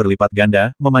 volumenya berlipat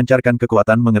ganda, memancarkan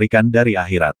kekuatan mengerikan dari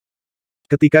akhirat.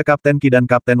 Ketika Kapten Qi dan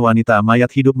Kapten wanita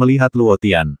mayat hidup melihat Luo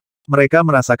Tian, mereka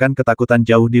merasakan ketakutan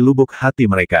jauh di lubuk hati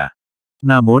mereka.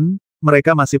 Namun,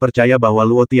 mereka masih percaya bahwa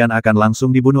Luo Tian akan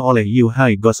langsung dibunuh oleh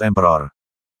Yuhai Ghost Emperor.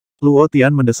 Luo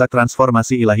Tian mendesak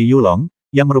transformasi ilahi Yulong,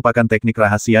 yang merupakan teknik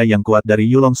rahasia yang kuat dari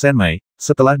Yulong Senmai.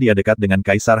 Setelah dia dekat dengan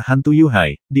Kaisar hantu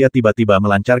Yuhai, dia tiba-tiba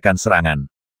melancarkan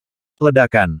serangan.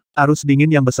 Ledakan, arus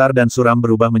dingin yang besar dan suram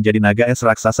berubah menjadi naga es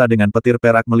raksasa dengan petir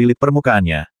perak melilit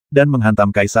permukaannya, dan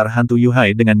menghantam Kaisar hantu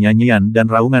Yuhai dengan nyanyian dan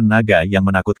raungan naga yang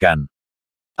menakutkan.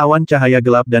 Awan cahaya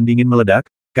gelap dan dingin meledak,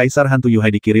 Kaisar hantu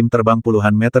Yuhai dikirim terbang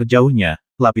puluhan meter jauhnya,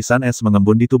 lapisan es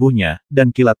mengembun di tubuhnya,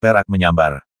 dan kilat perak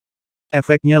menyambar.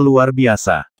 Efeknya luar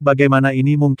biasa. Bagaimana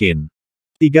ini mungkin?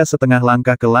 3,5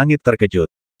 langkah ke langit terkejut.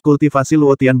 Kultivasi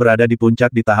Luo Tian berada di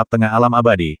puncak di tahap tengah alam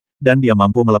abadi, dan dia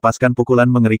mampu melepaskan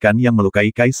pukulan mengerikan yang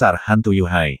melukai Kaisar hantu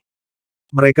Yuhai.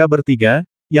 Mereka bertiga,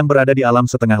 yang berada di alam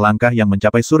setengah langkah yang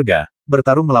mencapai surga,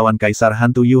 bertarung melawan Kaisar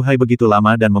hantu Yuhai begitu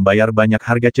lama dan membayar banyak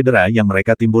harga cedera yang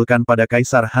mereka timbulkan pada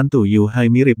Kaisar hantu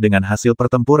Yuhai mirip dengan hasil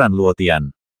pertempuran Luo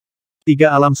Tian. 3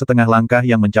 alam setengah langkah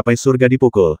yang mencapai surga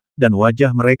dipukul, dan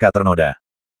wajah mereka ternoda.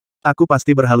 Aku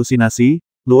pasti berhalusinasi,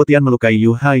 Luo Tian melukai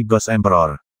Yuhai Ghost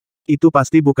Emperor. Itu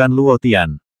pasti bukan Luo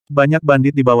Tian. Banyak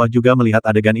bandit di bawah juga melihat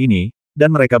adegan ini, dan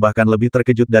mereka bahkan lebih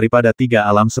terkejut daripada 3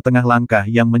 alam setengah langkah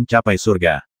yang mencapai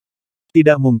surga.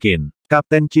 Tidak mungkin.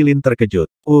 Kapten Cilin terkejut.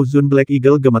 Zun Black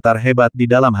Eagle gemetar hebat di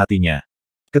dalam hatinya.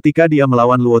 Ketika dia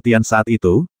melawan Luo Tian saat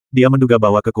itu, dia menduga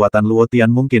bahwa kekuatan Luo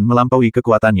Tian mungkin melampaui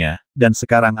kekuatannya, dan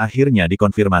sekarang akhirnya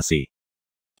dikonfirmasi.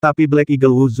 Tapi Black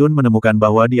Eagle Zun menemukan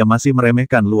bahwa dia masih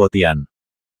meremehkan Luo Tian.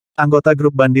 Anggota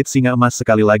grup bandit singa emas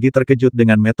sekali lagi terkejut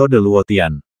dengan metode Luo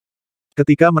Tian.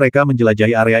 Ketika mereka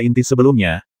menjelajahi area inti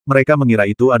sebelumnya, mereka mengira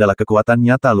itu adalah kekuatan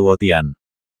nyata Luo Tian.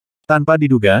 Tanpa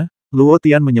diduga, Luo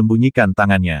Tian menyembunyikan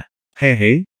tangannya.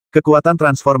 Hehe, kekuatan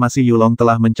transformasi Yulong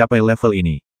telah mencapai level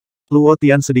ini. Luo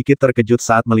Tian sedikit terkejut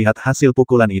saat melihat hasil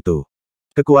pukulan itu.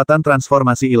 Kekuatan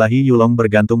transformasi ilahi Yulong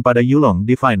bergantung pada Yulong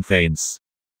Divine Veins.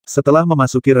 Setelah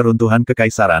memasuki reruntuhan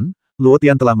kekaisaran, Luo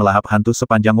Tian telah melahap hantu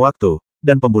sepanjang waktu,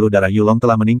 dan pembuluh darah Yulong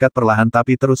telah meningkat perlahan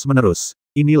tapi terus-menerus.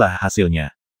 Inilah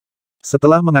hasilnya.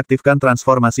 Setelah mengaktifkan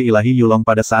transformasi ilahi Yulong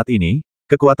pada saat ini,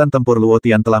 kekuatan tempur Luo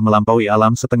Tian telah melampaui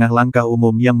alam setengah langkah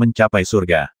umum yang mencapai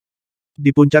surga.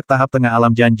 Di puncak tahap tengah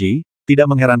alam janji,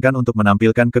 tidak mengherankan untuk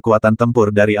menampilkan kekuatan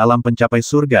tempur dari alam pencapai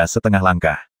surga setengah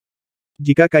langkah.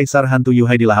 Jika Kaisar Hantu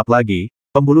Yuhai dilahap lagi,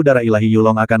 pembuluh darah ilahi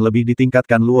Yulong akan lebih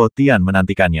ditingkatkan. Luo Tian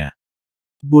menantikannya.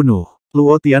 Bunuh!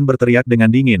 Luo Tian berteriak dengan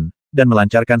dingin, dan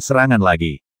melancarkan serangan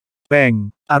lagi.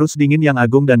 Peng! Arus dingin yang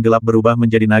agung dan gelap berubah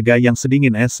menjadi naga yang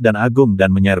sedingin es dan agung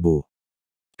dan menyerbu.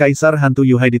 Kaisar Hantu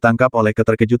Yuhai ditangkap oleh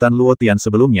keterkejutan Luo Tian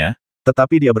sebelumnya,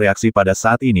 tetapi dia bereaksi pada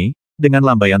saat ini, dengan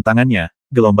lambaian tangannya,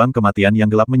 gelombang kematian yang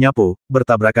gelap menyapu,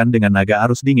 bertabrakan dengan naga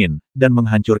arus dingin, dan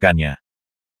menghancurkannya.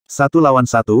 1 lawan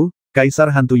 1,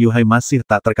 Kaisar Hantu Yuhai masih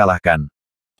tak terkalahkan.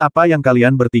 Apa yang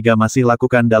kalian bertiga masih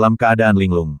lakukan dalam keadaan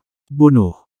linglung?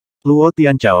 Bunuh! Luo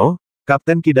Tian Chao,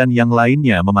 Kapten Qi dan yang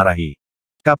lainnya memarahi.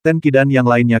 Kapten Qi dan yang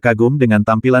lainnya kagum dengan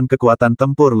tampilan kekuatan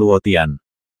tempur Luo Tian.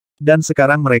 Dan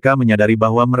sekarang mereka menyadari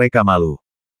bahwa mereka malu.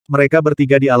 Mereka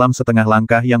bertiga di alam setengah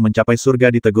langkah yang mencapai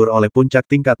surga ditegur oleh puncak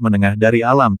tingkat menengah dari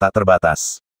alam tak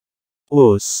terbatas.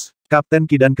 Kapten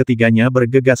Qi dan ketiganya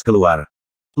bergegas keluar.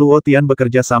 Luo Tian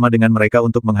bekerja sama dengan mereka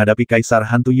untuk menghadapi Kaisar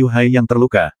Hantu Yuhai yang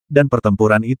terluka, dan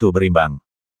pertempuran itu berimbang.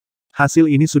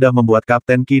 Hasil ini sudah membuat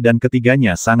Kapten Qi dan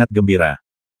ketiganya sangat gembira.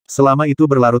 Selama itu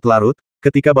berlarut-larut,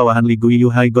 ketika bawahan Li Gui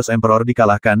Yuhai Ghost Emperor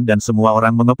dikalahkan dan semua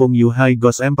orang mengepung Yuhai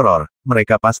Ghost Emperor,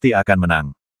 mereka pasti akan menang.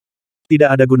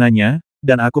 Tidak ada gunanya,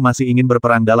 dan aku masih ingin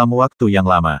berperang dalam waktu yang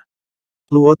lama.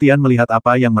 Luo Tian melihat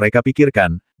apa yang mereka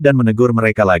pikirkan, dan menegur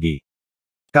mereka lagi.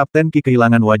 Kapten Qi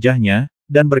kehilangan wajahnya,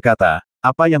 dan berkata,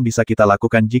 apa yang bisa kita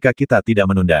lakukan jika kita tidak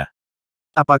menunda?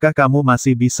 Apakah kamu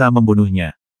masih bisa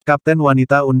membunuhnya? Kapten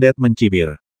wanita undead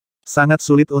mencibir. Sangat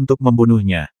sulit untuk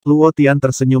membunuhnya. Luo Tian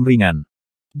tersenyum ringan.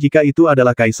 Jika itu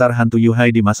adalah Kaisar Hantu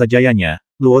Yuhai di masa jayanya,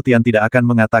 Luo Tian tidak akan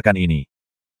mengatakan ini.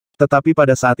 Tetapi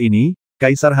pada saat ini,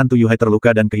 Kaisar Hantu Yuhai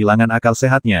terluka dan kehilangan akal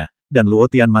sehatnya, dan Luo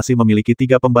Tian masih memiliki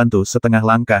 3 pembantu setengah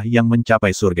langkah yang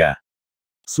mencapai surga.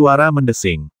 Suara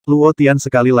mendesing. Luo Tian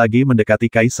sekali lagi mendekati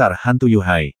Kaisar Hantu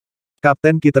Yuhai.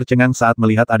 Kapten Qi tercengang saat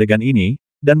melihat adegan ini,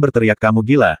 dan berteriak, kamu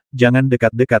gila, jangan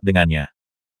dekat-dekat dengannya.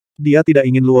 Dia tidak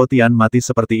ingin Luo Tian mati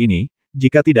seperti ini,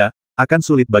 jika tidak, akan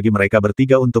sulit bagi mereka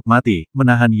bertiga untuk mati,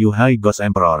 menahan Yuhai Ghost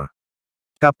Emperor.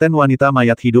 Kapten wanita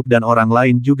mayat hidup dan orang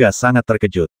lain juga sangat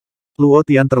terkejut. Luo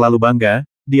Tian terlalu bangga,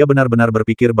 dia benar-benar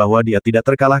berpikir bahwa dia tidak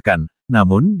terkalahkan,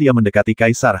 namun dia mendekati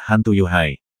Kaisar Hantu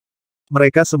Yuhai.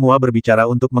 Mereka semua berbicara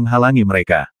untuk menghalangi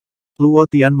mereka. Luo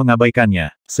Tian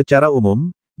mengabaikannya. Secara umum,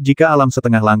 jika alam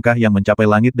setengah langkah yang mencapai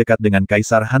langit dekat dengan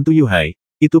Kaisar Hantu Yuhai,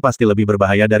 itu pasti lebih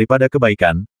berbahaya daripada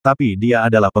kebaikan, tapi dia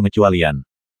adalah pengecualian.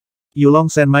 Yulong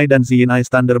Senmai dan Ziyin Ice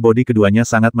Thunder Body keduanya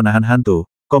sangat menahan hantu,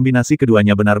 kombinasi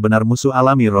keduanya benar-benar musuh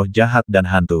alami roh jahat dan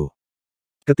hantu.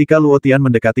 Ketika Luo Tian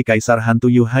mendekati Kaisar Hantu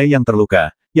Yuhai yang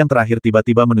terluka, yang terakhir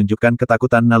tiba-tiba menunjukkan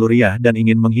ketakutan naluriah dan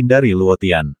ingin menghindari Luo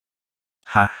Tian.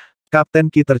 Hah!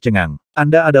 Kapten Qi tercengang.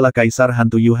 Anda adalah Kaisar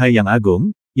Hantu Yuhai yang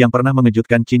agung, yang pernah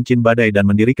mengejutkan cincin badai dan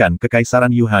mendirikan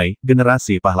Kekaisaran Yuhai,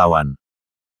 generasi pahlawan.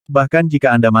 Bahkan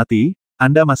jika Anda mati,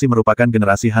 Anda masih merupakan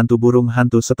generasi hantu burung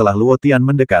hantu. Setelah Luo Tian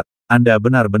mendekat, Anda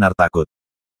benar-benar takut.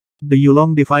 The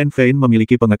Yulong Divine Vein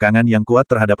memiliki pengekangan yang kuat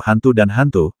terhadap hantu dan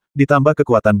hantu, ditambah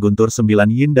kekuatan guntur 9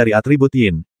 yin dari atribut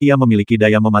yin, ia memiliki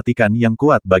daya mematikan yang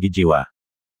kuat bagi jiwa.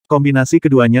 Kombinasi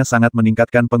keduanya sangat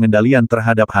meningkatkan pengendalian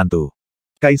terhadap hantu.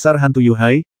 Kaisar Hantu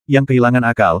Yuhai, yang kehilangan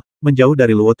akal, menjauh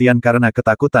dari Luo Tian karena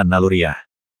ketakutan naluriah.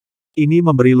 Ini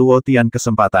memberi Luo Tian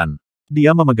kesempatan.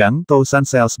 Dia memegang Thousand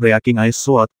Cells Breaking Ice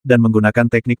Sword, dan menggunakan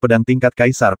teknik pedang tingkat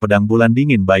Kaisar Pedang Bulan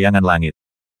Dingin Bayangan Langit.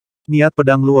 Niat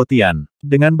pedang Luo Tian,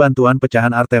 dengan bantuan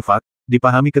pecahan artefak,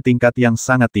 dipahami ke tingkat yang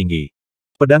sangat tinggi.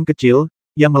 Pedang kecil,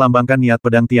 yang melambangkan niat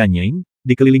pedang Tianying,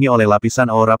 dikelilingi oleh lapisan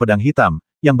aura pedang hitam,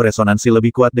 yang beresonansi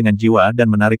lebih kuat dengan jiwa dan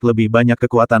menarik lebih banyak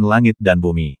kekuatan langit dan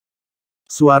bumi.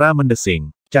 Suara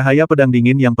mendesing. Cahaya pedang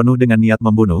dingin yang penuh dengan niat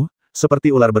membunuh,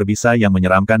 seperti ular berbisa yang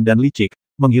menyeramkan dan licik,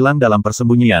 menghilang dalam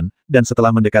persembunyian, dan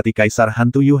setelah mendekati Kaisar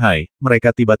Hantu Yuhai,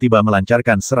 mereka tiba-tiba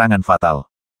melancarkan serangan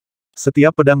fatal.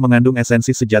 Setiap pedang mengandung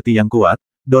esensi sejati yang kuat,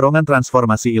 dorongan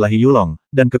transformasi ilahi Yulong,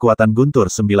 dan kekuatan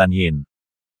guntur 9 yin.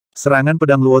 Serangan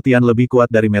pedang Luo Tian lebih kuat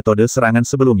dari metode serangan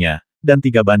sebelumnya, dan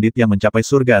 3 bandit yang mencapai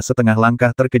surga setengah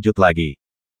langkah terkejut lagi.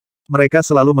 Mereka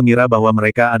selalu mengira bahwa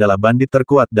mereka adalah bandit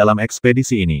terkuat dalam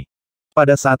ekspedisi ini.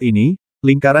 Pada saat ini,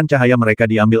 lingkaran cahaya mereka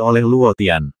diambil oleh Luo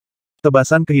Tian.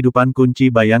 Tebasan kehidupan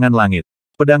kunci bayangan langit.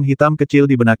 Pedang hitam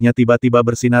kecil di benaknya tiba-tiba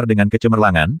bersinar dengan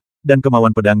kecemerlangan, dan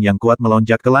kemauan pedang yang kuat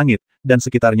melonjak ke langit, dan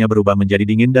sekitarnya berubah menjadi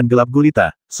dingin dan gelap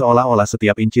gulita, seolah-olah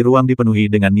setiap inci ruang dipenuhi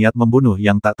dengan niat membunuh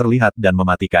yang tak terlihat dan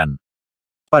mematikan.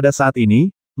 Pada saat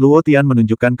ini, Luo Tian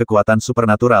menunjukkan kekuatan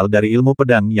supernatural dari ilmu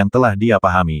pedang yang telah dia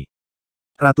pahami.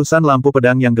 Ratusan lampu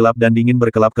pedang yang gelap dan dingin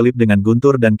berkelap-kelip dengan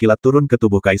guntur dan kilat turun ke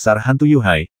tubuh Kaisar Hantu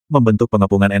Yuhai, membentuk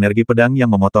pengepungan energi pedang yang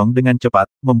memotong dengan cepat,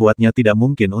 membuatnya tidak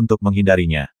mungkin untuk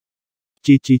menghindarinya.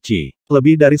 Cici.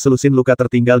 Lebih dari selusin luka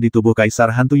tertinggal di tubuh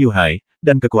Kaisar Hantu Yuhai,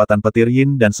 dan kekuatan petir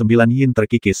yin dan 9 yin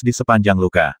terkikis di sepanjang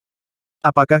luka.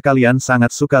 Apakah kalian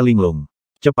sangat suka linglung?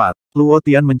 Cepat, Luo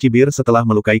Tian mencibir setelah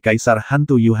melukai Kaisar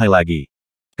Hantu Yuhai lagi.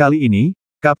 Kali ini,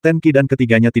 Kapten Qi dan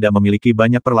ketiganya tidak memiliki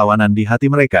banyak perlawanan di hati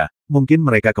mereka, mungkin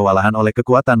mereka kewalahan oleh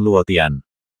kekuatan Luo Tian.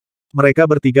 Mereka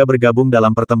bertiga bergabung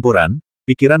dalam pertempuran,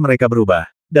 pikiran mereka berubah,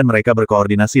 dan mereka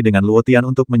berkoordinasi dengan Luo Tian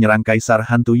untuk menyerang Kaisar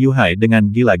Hantu Yuhai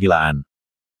dengan gila-gilaan.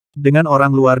 Dengan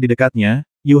orang luar di dekatnya,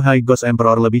 Yuhai Ghost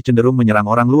Emperor lebih cenderung menyerang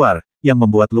orang luar, yang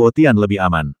membuat Luo Tian lebih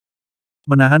aman.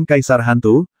 Menahan Kaisar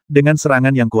Hantu, dengan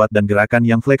serangan yang kuat dan gerakan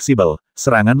yang fleksibel,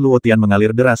 serangan Luo Tian mengalir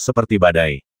deras seperti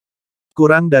badai.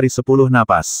 Kurang dari 10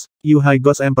 napas, Yuhai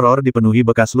Ghost Emperor dipenuhi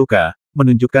bekas luka,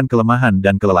 menunjukkan kelemahan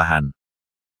dan kelelahan.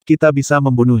 Kita bisa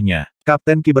membunuhnya.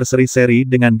 Kapten Qi berseri-seri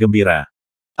dengan gembira.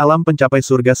 Alam pencapai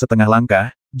surga setengah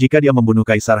langkah, jika dia membunuh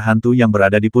Kaisar Hantu yang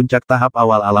berada di puncak tahap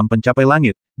awal alam pencapai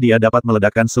langit, dia dapat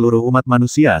meledakkan seluruh umat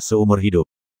manusia seumur hidup.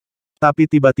 Tapi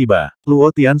tiba-tiba,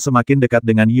 Luo Tian semakin dekat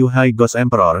dengan Yuhai Ghost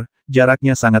Emperor,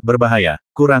 jaraknya sangat berbahaya,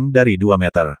 kurang dari 2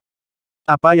 meter.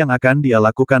 Apa yang akan dia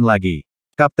lakukan lagi?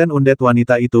 Kapten Undead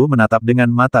wanita itu menatap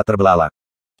dengan mata terbelalak.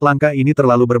 Langkah ini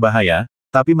terlalu berbahaya,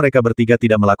 tapi mereka bertiga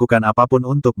tidak melakukan apapun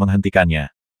untuk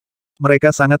menghentikannya.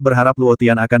 Mereka sangat berharap Luo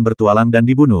Tian akan bertualang dan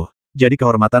dibunuh, jadi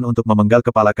kehormatan untuk memenggal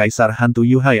kepala Kaisar Hantu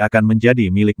Yuhai akan menjadi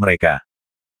milik mereka.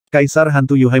 Kaisar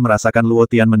Hantu Yuhai merasakan Luo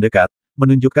Tian mendekat,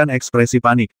 menunjukkan ekspresi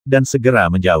panik, dan segera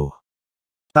menjauh.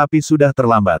 Tapi sudah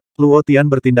terlambat. Luo Tian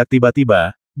bertindak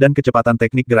tiba-tiba, dan kecepatan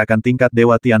teknik gerakan tingkat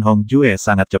Dewa Tianhong Jue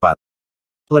sangat cepat.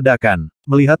 Ledakan.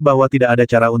 Melihat bahwa tidak ada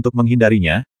cara untuk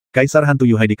menghindarinya, Kaisar Hantu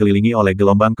Yuhai dikelilingi oleh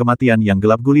gelombang kematian yang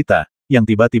gelap gulita, yang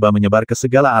tiba-tiba menyebar ke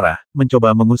segala arah,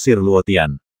 mencoba mengusir Luo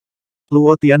Tian.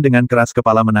 Luo Tian dengan keras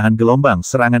kepala menahan gelombang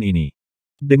serangan ini.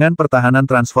 Dengan pertahanan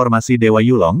transformasi Dewa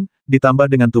Yulong,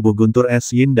 ditambah dengan tubuh guntur es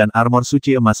yin dan armor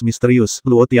suci emas misterius,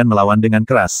 Luo Tian melawan dengan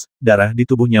keras, darah di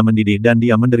tubuhnya mendidih dan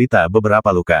dia menderita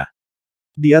beberapa luka.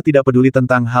 Dia tidak peduli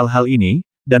tentang hal-hal ini,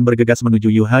 dan bergegas menuju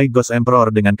Yuhai Ghost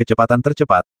Emperor dengan kecepatan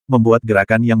tercepat, membuat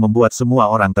gerakan yang membuat semua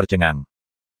orang tercengang.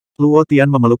 Luo Tian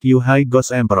memeluk Yuhai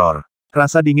Ghost Emperor.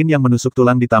 Rasa dingin yang menusuk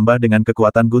tulang ditambah dengan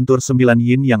kekuatan guntur 9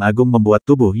 yin yang agung membuat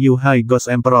tubuh Yuhai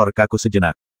Ghost Emperor kaku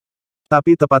sejenak.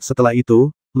 Tapi tepat setelah itu,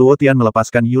 Luo Tian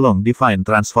melepaskan Yulong Divine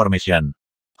Transformation.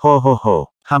 Ho.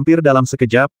 Hampir dalam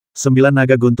sekejap, 9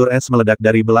 naga guntur es meledak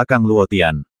dari belakang Luo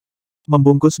Tian.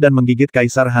 Membungkus dan menggigit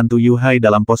Kaisar Hantu Yuhai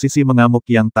dalam posisi mengamuk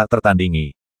yang tak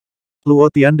tertandingi. Luo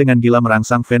Tian dengan gila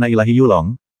merangsang vena ilahi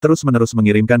Yulong, terus-menerus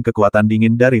mengirimkan kekuatan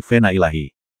dingin dari vena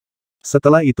ilahi.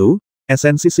 Setelah itu,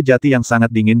 esensi sejati yang sangat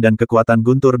dingin dan kekuatan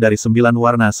guntur dari 9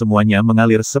 warna semuanya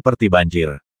mengalir seperti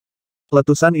banjir.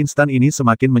 Letusan instan ini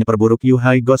semakin memperburuk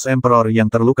Yuhai Ghost Emperor yang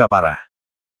terluka parah.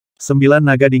 9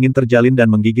 naga dingin terjalin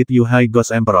dan menggigit Yuhai Ghost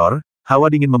Emperor.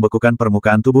 Hawa dingin membekukan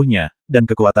permukaan tubuhnya, dan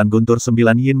kekuatan guntur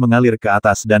 9 yin mengalir ke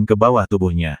atas dan ke bawah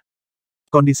tubuhnya.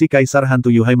 Kondisi Kaisar Hantu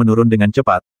Yuhai menurun dengan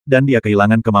cepat, dan dia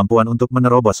kehilangan kemampuan untuk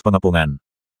menerobos pengepungan.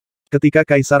 Ketika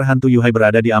Kaisar Hantu Yuhai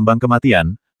berada di ambang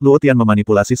kematian, Luo Tian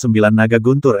memanipulasi 9 naga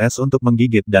guntur es untuk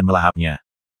menggigit dan melahapnya.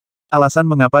 Alasan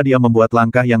mengapa dia membuat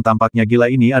langkah yang tampaknya gila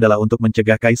ini adalah untuk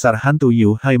mencegah Kaisar Hantu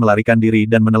Yuhai melarikan diri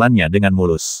dan menelannya dengan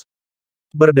mulus.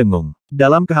 Berdengung.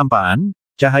 Dalam kehampaan,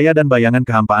 cahaya dan bayangan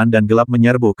kehampaan dan gelap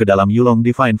menyerbu ke dalam Yulong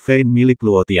Divine Vein milik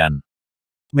Luo Tian.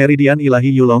 Meridian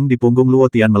ilahi Yulong di punggung Luo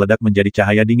Tian meledak menjadi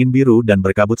cahaya dingin biru dan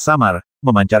berkabut samar,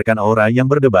 memancarkan aura yang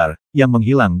berdebar, yang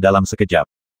menghilang dalam sekejap.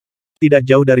 Tidak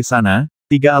jauh dari sana,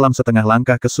 3 alam setengah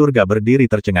langkah ke surga berdiri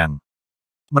tercengang.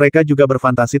 Mereka juga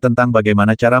berfantasi tentang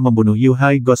bagaimana cara membunuh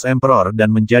Yuhai Ghost Emperor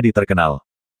dan menjadi terkenal.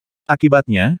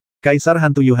 Akibatnya, Kaisar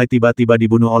Hantu Yuhai tiba-tiba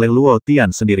dibunuh oleh Luo Tian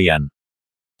sendirian.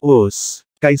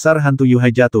 Kaisar Hantu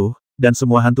Yuhai jatuh, dan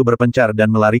semua hantu berpencar dan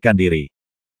melarikan diri.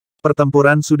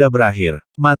 Pertempuran sudah berakhir.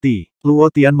 Mati. Luo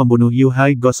Tian membunuh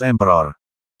Yuhai Ghost Emperor.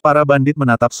 Para bandit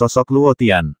menatap sosok Luo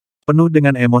Tian, penuh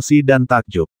dengan emosi dan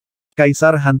takjub.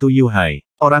 Kaisar Hantu Yuhai,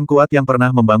 orang kuat yang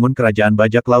pernah membangun kerajaan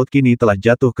bajak laut kini telah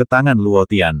jatuh ke tangan Luo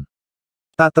Tian.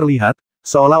 Tak terlihat,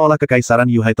 seolah-olah kekaisaran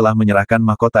Yuhai telah menyerahkan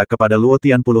mahkota kepada Luo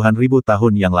Tian puluhan ribu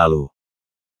tahun yang lalu.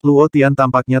 Luo Tian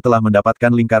tampaknya telah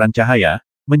mendapatkan lingkaran cahaya,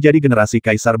 menjadi generasi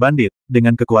kaisar bandit,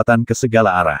 dengan kekuatan ke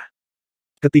segala arah.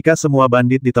 Ketika semua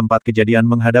bandit di tempat kejadian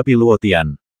menghadapi Luo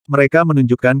Tian, mereka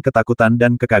menunjukkan ketakutan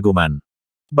dan kekaguman.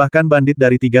 Bahkan bandit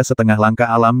dari 3,5 langkah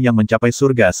alam yang mencapai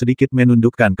surga sedikit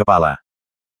menundukkan kepala.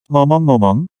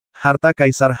 Ngomong-ngomong, harta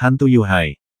Kaisar Hantu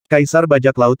Yuhai. Kaisar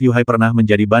Bajak Laut Yuhai pernah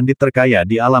menjadi bandit terkaya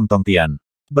di alam Tongtian.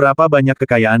 Berapa banyak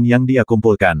kekayaan yang dia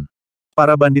kumpulkan?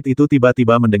 Para bandit itu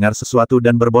tiba-tiba mendengar sesuatu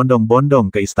dan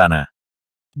berbondong-bondong ke istana.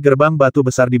 Gerbang batu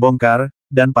besar dibongkar,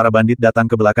 dan para bandit datang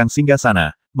ke belakang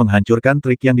singgasana, menghancurkan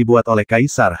trik yang dibuat oleh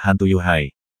Kaisar Hantu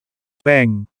Yuhai.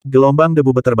 Peng! Gelombang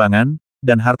debu beterbangan,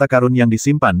 dan harta karun yang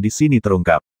disimpan di sini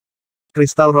terungkap.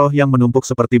 Kristal roh yang menumpuk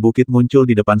seperti bukit muncul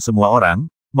di depan semua orang,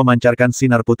 memancarkan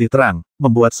sinar putih terang,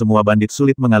 membuat semua bandit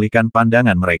sulit mengalihkan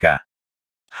pandangan mereka.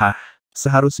 Hah!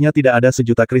 Seharusnya tidak ada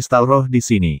sejuta kristal roh di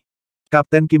sini.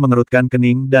 Kapten Qi mengerutkan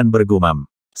kening dan bergumam.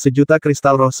 Sejuta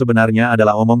kristal roh sebenarnya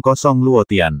adalah omong kosong Luo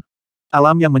Tian.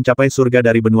 Alam yang mencapai surga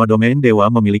dari benua domain dewa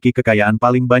memiliki kekayaan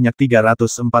paling banyak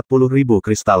 340.000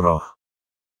 kristal roh.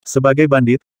 Sebagai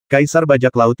bandit, Kaisar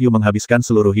Bajak Laut Yu menghabiskan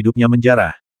seluruh hidupnya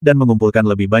menjarah, dan mengumpulkan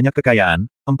lebih banyak kekayaan,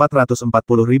 440.000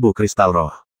 kristal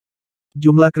roh.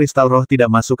 Jumlah kristal roh tidak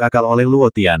masuk akal oleh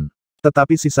Luo Tian.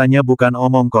 Tetapi sisanya bukan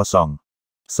omong kosong.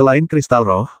 Selain kristal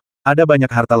roh, ada banyak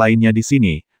harta lainnya di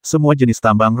sini, semua jenis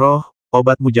tambang roh,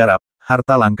 obat mujarab,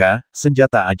 harta langka,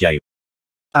 senjata ajaib.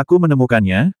 Aku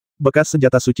menemukannya, bekas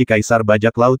senjata suci Kaisar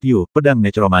Bajak Laut Yu, pedang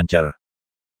necromancer.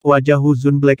 Wajah Hu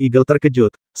Zun Black Eagle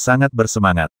terkejut, sangat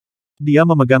bersemangat. Dia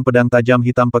memegang pedang tajam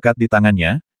hitam pekat di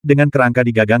tangannya, dengan kerangka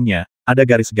di gagangnya, ada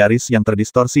garis-garis yang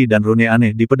terdistorsi dan rune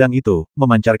aneh di pedang itu,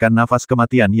 memancarkan nafas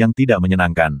kematian yang tidak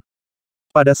menyenangkan.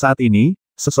 Pada saat ini,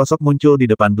 sesosok muncul di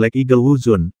depan Black Eagle Wu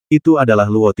Zun, itu adalah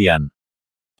Luo Tian.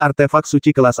 Artefak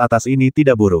suci kelas atas ini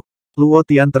tidak buruk. Luo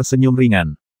Tian tersenyum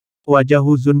ringan. Wajah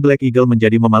Hu Zun Black Eagle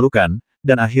menjadi memalukan,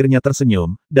 dan akhirnya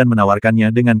tersenyum, dan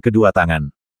menawarkannya dengan kedua tangan.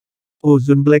 Hu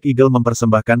Zun Black Eagle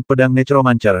mempersembahkan pedang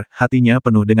necromancer, hatinya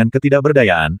penuh dengan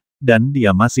ketidakberdayaan, dan dia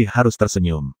masih harus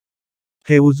tersenyum.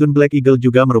 Hu Zun Black Eagle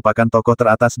juga merupakan tokoh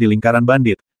teratas di lingkaran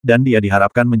bandit, dan dia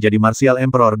diharapkan menjadi Martial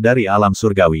Emperor dari alam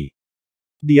surgawi.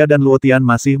 Dia dan Luo Tian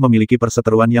masih memiliki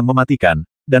perseteruan yang mematikan,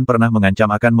 dan pernah mengancam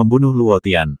akan membunuh Luo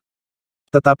Tian.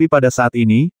 Tetapi pada saat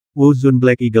ini, Wu Zun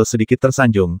Black Eagle sedikit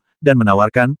tersanjung, dan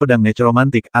menawarkan pedang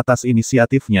necromantik atas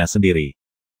inisiatifnya sendiri.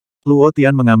 Luo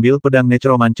Tian mengambil pedang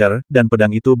necromancer, dan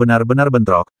pedang itu benar-benar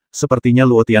bentrok, sepertinya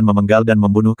Luo Tian memenggal dan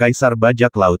membunuh Kaisar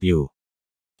Bajak Laut Yu.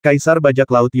 Kaisar Bajak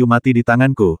Laut Yu mati di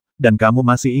tanganku, dan kamu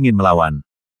masih ingin melawan.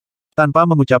 Tanpa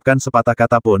mengucapkan sepatah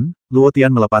kata pun, Luo Tian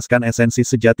melepaskan esensi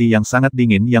sejati yang sangat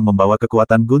dingin yang membawa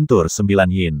kekuatan guntur 9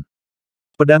 yin.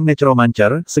 Pedang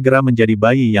necromancer segera menjadi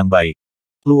bayi yang baik.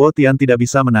 Luo Tian tidak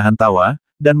bisa menahan tawa,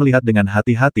 dan melihat dengan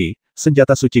hati-hati,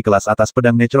 senjata suci kelas atas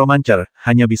pedang necromancer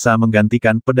hanya bisa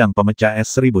menggantikan pedang pemecah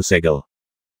es 1000 segel.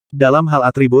 Dalam hal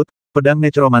atribut, pedang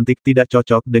necromantik tidak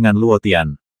cocok dengan Luo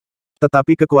Tian.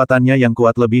 Tetapi kekuatannya yang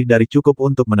kuat lebih dari cukup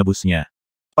untuk menebusnya.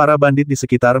 Para bandit di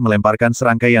sekitar melemparkan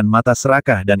serangkaian mata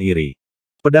serakah dan iri.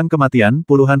 Pedang kematian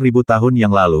puluhan ribu tahun yang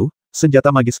lalu,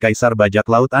 senjata magis Kaisar Bajak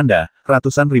Laut Anda,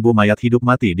 ratusan ribu mayat hidup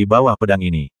mati di bawah pedang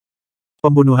ini.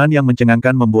 Pembunuhan yang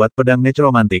mencengangkan membuat pedang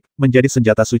necromantik menjadi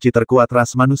senjata suci terkuat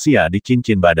ras manusia di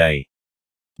cincin badai.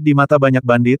 Di mata banyak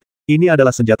bandit, ini adalah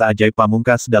senjata ajaib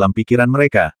pamungkas dalam pikiran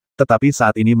mereka, tetapi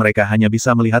saat ini mereka hanya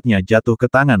bisa melihatnya jatuh ke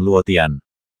tangan Luo Tian.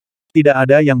 Tidak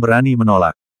ada yang berani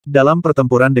menolak. Dalam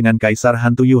pertempuran dengan Kaisar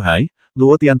Hantu Yuhai,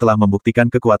 Luo Tian telah membuktikan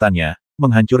kekuatannya,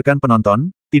 menghancurkan penonton,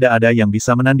 tidak ada yang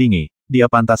bisa menandingi, dia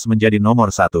pantas menjadi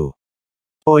nomor 1.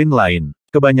 Poin lain,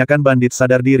 kebanyakan bandit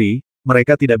sadar diri,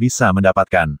 mereka tidak bisa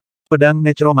mendapatkan pedang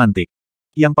necromantik.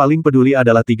 Yang paling peduli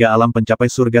adalah 3 alam pencapai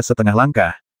surga setengah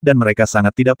langkah, dan mereka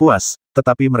sangat tidak puas,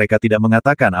 tetapi mereka tidak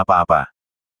mengatakan apa-apa.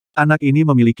 Anak ini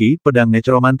memiliki pedang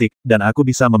necromantik, dan aku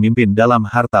bisa memimpin dalam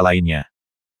harta lainnya.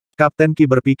 Kapten Qi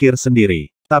berpikir sendiri,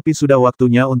 tapi sudah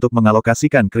waktunya untuk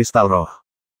mengalokasikan kristal roh.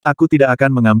 Aku tidak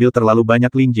akan mengambil terlalu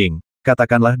banyak linjing,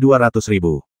 katakanlah 200.000.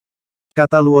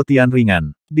 Kata Luo Tian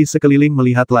ringan, di sekeliling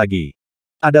melihat lagi.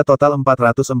 Ada total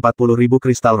 440.000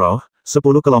 kristal roh,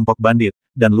 10 kelompok bandit,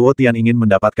 dan Luo Tian ingin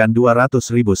mendapatkan 200.000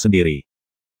 sendiri.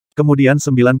 Kemudian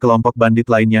 9 kelompok bandit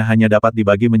lainnya hanya dapat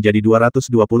dibagi menjadi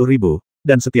 220.000,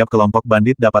 dan setiap kelompok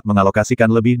bandit dapat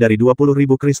mengalokasikan lebih dari 20.000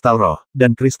 kristal roh,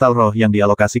 dan kristal roh yang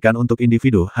dialokasikan untuk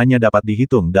individu hanya dapat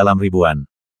dihitung dalam ribuan.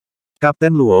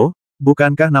 Kapten Luo,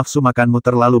 bukankah nafsu makanmu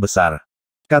terlalu besar?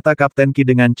 Kata Kapten Qi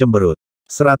dengan cemberut.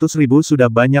 100.000 sudah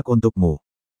banyak untukmu.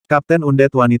 Kapten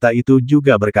undet wanita itu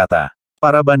juga berkata.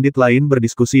 Para bandit lain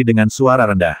berdiskusi dengan suara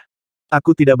rendah.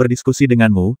 Aku tidak berdiskusi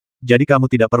denganmu, jadi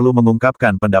kamu tidak perlu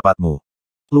mengungkapkan pendapatmu.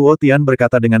 Luo Tian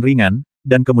berkata dengan ringan,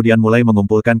 dan kemudian mulai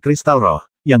mengumpulkan kristal roh,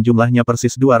 yang jumlahnya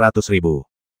persis 200.000.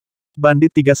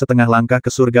 Bandit 3,5 langkah ke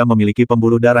surga memiliki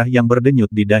pembuluh darah yang berdenyut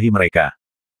di dahi mereka.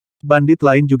 Bandit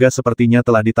lain juga sepertinya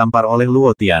telah ditampar oleh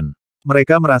Luo Tian.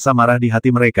 Mereka merasa marah di hati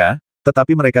mereka,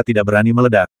 tetapi mereka tidak berani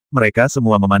meledak. Mereka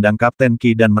semua memandang Kapten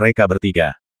Qi dan mereka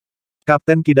bertiga.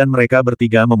 Kapten Qi dan mereka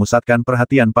bertiga memusatkan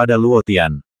perhatian pada Luo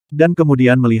Tian. Dan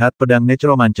kemudian melihat pedang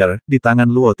Necromancer di tangan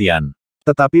Luo Tian.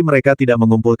 Tetapi mereka tidak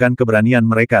mengumpulkan keberanian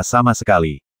mereka sama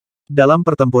sekali. Dalam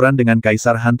pertempuran dengan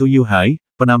Kaisar Hantu Yuhai,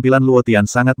 penampilan Luo Tian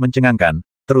sangat mencengangkan,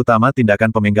 terutama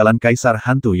tindakan pemenggalan Kaisar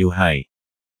Hantu Yuhai.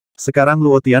 Sekarang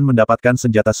Luo Tian mendapatkan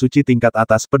senjata suci tingkat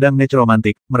atas pedang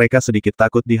necromantik, mereka sedikit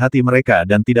takut di hati mereka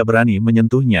dan tidak berani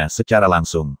menyentuhnya secara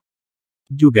langsung.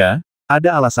 Juga,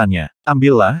 ada alasannya.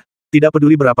 Ambillah, tidak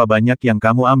peduli berapa banyak yang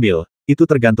kamu ambil, itu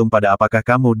tergantung pada apakah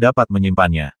kamu dapat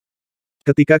menyimpannya.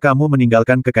 Ketika kamu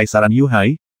meninggalkan Kekaisaran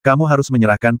Yuhai, kamu harus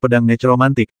menyerahkan pedang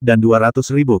necromantik, dan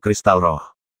 200.000 kristal roh.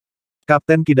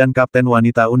 Kapten Qi dan Kapten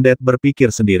Wanita Undead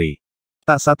berpikir sendiri.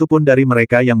 Tak satu pun dari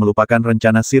mereka yang melupakan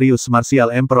rencana Sirius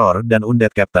Martial Emperor dan Undead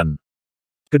Captain.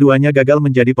 Keduanya gagal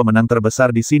menjadi pemenang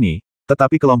terbesar di sini,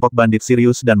 tetapi kelompok bandit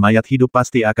Sirius dan mayat hidup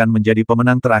pasti akan menjadi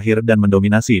pemenang terakhir dan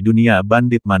mendominasi dunia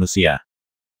bandit manusia.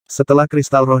 Setelah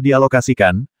kristal roh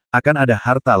dialokasikan, akan ada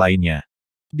harta lainnya.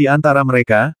 Di antara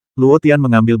mereka, Luo Tian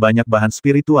mengambil banyak bahan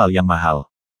spiritual yang mahal.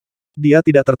 Dia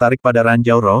tidak tertarik pada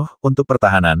ranjau roh. Untuk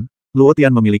pertahanan, Luo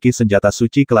Tian memiliki senjata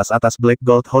suci kelas atas Black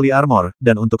Gold Holy Armor,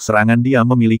 dan untuk serangan dia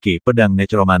memiliki pedang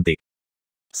necromantik.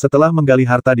 Setelah menggali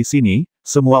harta di sini,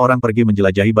 semua orang pergi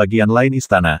menjelajahi bagian lain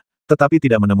istana, tetapi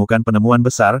tidak menemukan penemuan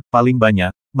besar. Paling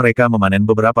banyak, mereka memanen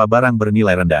beberapa barang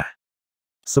bernilai rendah.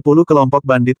 10 kelompok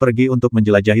bandit pergi untuk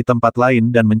menjelajahi tempat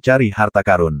lain dan mencari harta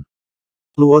karun.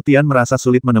 Luo Tian merasa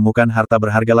sulit menemukan harta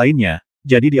berharga lainnya,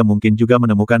 jadi dia mungkin juga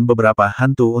menemukan beberapa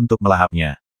hantu untuk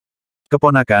melahapnya.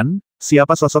 Keponakan,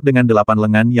 siapa sosok dengan 8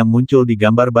 lengan yang muncul di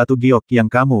gambar batu giok yang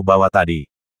kamu bawa tadi?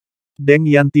 Deng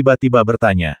Yan tiba-tiba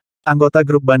bertanya. Anggota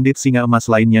grup bandit singa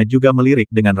emas lainnya juga melirik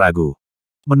dengan ragu.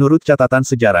 Menurut catatan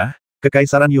sejarah,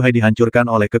 Kekaisaran Yuhai dihancurkan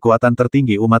oleh kekuatan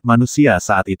tertinggi umat manusia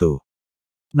saat itu.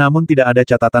 Namun tidak ada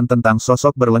catatan tentang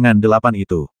sosok berlengan 8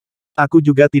 itu. Aku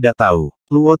juga tidak tahu.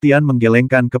 Luo Tian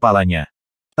menggelengkan kepalanya.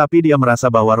 Tapi dia merasa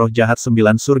bahwa roh jahat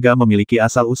 9 surga memiliki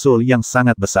asal-usul yang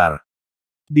sangat besar.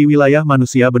 Di wilayah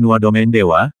manusia benua domain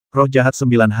dewa, roh jahat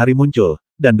 9 hari muncul,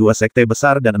 dan 2 sekte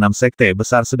besar dan 6 sekte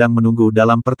besar sedang menunggu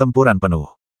dalam pertempuran penuh.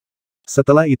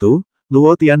 Setelah itu,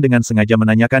 Luo Tian dengan sengaja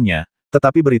menanyakannya,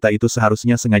 tetapi berita itu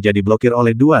seharusnya sengaja diblokir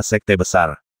oleh 2 sekte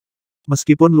besar.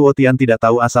 Meskipun Luo Tian tidak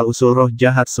tahu asal-usul roh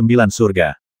jahat 9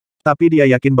 surga. Tapi dia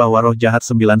yakin bahwa roh jahat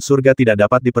 9 surga tidak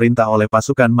dapat diperintah oleh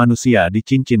pasukan manusia di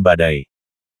cincin badai.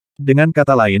 Dengan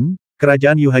kata lain,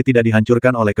 kerajaan Yuhai tidak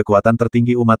dihancurkan oleh kekuatan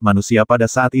tertinggi umat manusia pada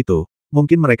saat itu.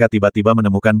 Mungkin mereka tiba-tiba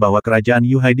menemukan bahwa kerajaan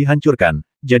Yuhai dihancurkan,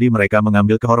 jadi mereka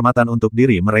mengambil kehormatan untuk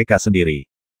diri mereka sendiri.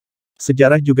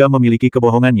 Sejarah juga memiliki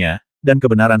kebohongannya, dan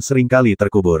kebenaran seringkali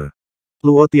terkubur.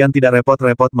 Luo Tian tidak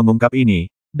repot-repot mengungkap ini,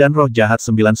 dan roh jahat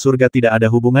 9 surga tidak ada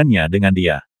hubungannya dengan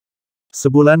dia.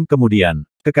 Sebulan kemudian,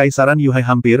 Kekaisaran Yuhai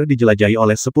hampir dijelajahi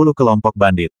oleh 10 kelompok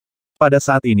bandit. Pada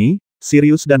saat ini,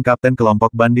 Sirius dan Kapten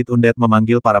kelompok bandit Undead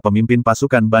memanggil para pemimpin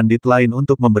pasukan bandit lain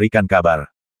untuk memberikan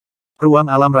kabar. Ruang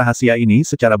alam rahasia ini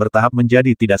secara bertahap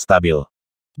menjadi tidak stabil.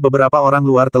 Beberapa orang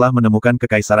luar telah menemukan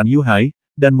Kekaisaran Yuhai,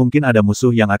 dan mungkin ada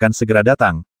musuh yang akan segera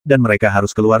datang, dan mereka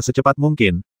harus keluar secepat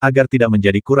mungkin, agar tidak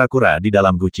menjadi kura-kura di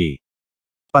dalam guci.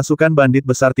 Pasukan bandit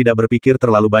besar tidak berpikir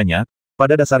terlalu banyak,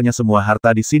 pada dasarnya semua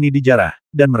harta di sini dijarah,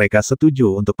 dan mereka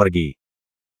setuju untuk pergi.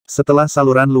 Setelah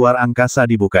saluran luar angkasa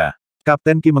dibuka,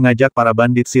 Kapten Qi mengajak para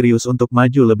bandit Sirius untuk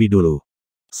maju lebih dulu.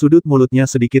 Sudut mulutnya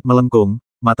sedikit melengkung,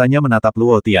 matanya menatap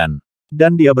Luo Tian.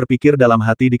 Dan dia berpikir dalam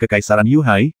hati di Kekaisaran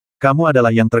Yuhai, kamu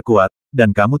adalah yang terkuat,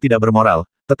 dan kamu tidak bermoral,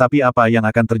 tetapi apa yang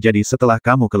akan terjadi setelah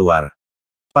kamu keluar?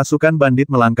 Pasukan bandit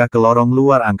melangkah ke lorong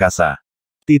luar angkasa.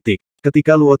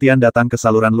 Ketika Luo Tian datang ke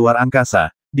saluran luar angkasa,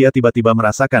 dia tiba-tiba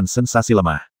merasakan sensasi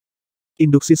lemah.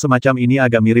 Induksi semacam ini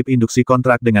agak mirip induksi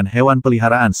kontrak dengan hewan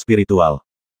peliharaan spiritual.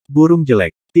 Burung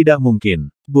jelek. Tidak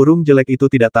mungkin. Burung jelek itu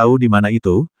tidak tahu di mana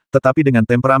itu, tetapi dengan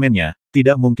temperamennya,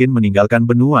 tidak mungkin meninggalkan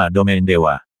benua domain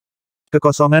dewa.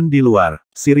 Kekosongan di luar.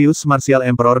 Sirius Martial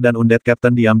Emperor dan Undead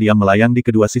Captain diam-diam melayang di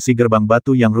kedua sisi gerbang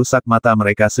batu yang rusak. Mata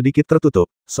mereka sedikit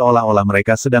tertutup, seolah-olah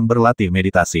mereka sedang berlatih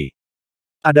meditasi.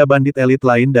 Ada bandit elit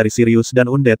lain dari Sirius dan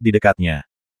Undead di dekatnya.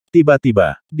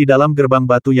 Tiba-tiba, di dalam gerbang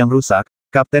batu yang rusak,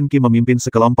 Kapten Qi memimpin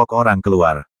sekelompok orang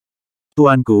keluar.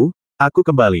 Tuanku, aku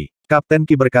kembali. Kapten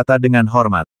Qi berkata dengan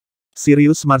hormat.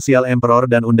 Sirius Martial Emperor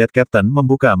dan Undead Captain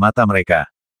membuka mata mereka.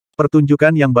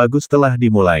 Pertunjukan yang bagus telah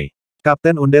dimulai.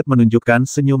 Kapten Undead menunjukkan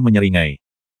senyum menyeringai.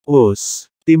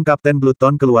 Tim Kapten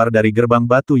Bluton keluar dari gerbang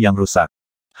batu yang rusak.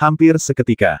 Hampir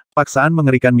seketika, paksaan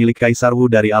mengerikan milik Kaisar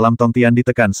Wu dari alam Tongtian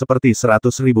ditekan seperti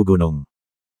 100.000 gunung.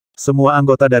 Semua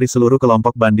anggota dari seluruh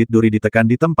kelompok bandit duri ditekan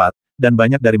di tempat, dan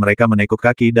banyak dari mereka menekuk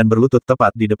kaki dan berlutut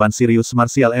tepat di depan Sirius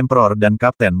Martial Emperor dan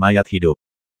Kapten Mayat Hidup.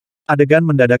 Adegan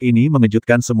mendadak ini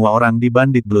mengejutkan semua orang di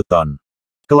Bandit Bluton.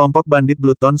 Kelompok Bandit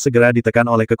Bluton segera ditekan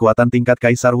oleh kekuatan tingkat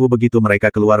Kaisar Wu. Begitu mereka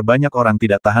keluar, banyak orang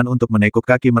tidak tahan untuk menekuk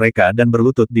kaki mereka dan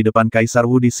berlutut di depan Kaisar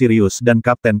Wu di Sirius dan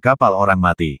Kapten Kapal Orang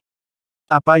Mati.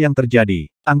 Apa yang terjadi?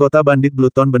 Anggota Bandit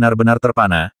Bluton benar-benar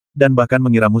terpana, dan bahkan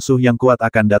mengira musuh yang kuat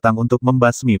akan datang untuk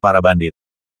membasmi para bandit.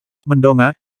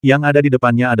 Mendongak, yang ada di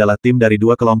depannya adalah tim dari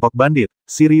dua kelompok bandit,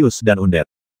 Sirius dan Undead.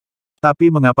 Tapi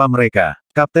mengapa mereka?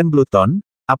 Kapten Bluton,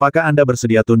 apakah Anda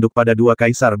bersedia tunduk pada dua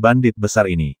kaisar bandit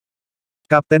besar ini?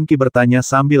 Kapten Ki bertanya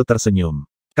sambil tersenyum.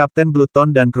 Kapten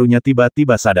Bluton dan krunya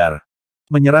tiba-tiba sadar.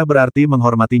 Menyerah berarti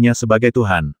menghormatinya sebagai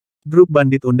Tuhan. Grup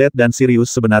bandit Undead dan Sirius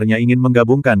sebenarnya ingin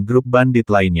menggabungkan grup bandit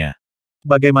lainnya.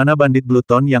 Bagaimana bandit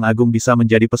Bluton yang agung bisa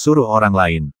menjadi pesuruh orang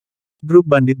lain? Grup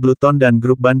bandit Bluton dan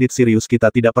grup bandit Sirius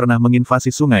kita tidak pernah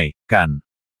menginvasi sungai, kan?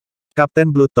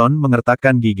 Kapten Bluton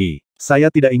mengertakkan gigi. Saya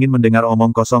tidak ingin mendengar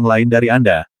omong kosong lain dari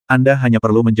Anda hanya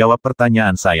perlu menjawab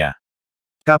pertanyaan saya.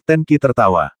 Kapten Ki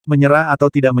tertawa. Menyerah atau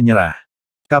tidak menyerah?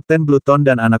 Kapten Bluton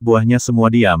dan anak buahnya semua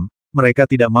diam, mereka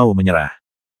tidak mau menyerah.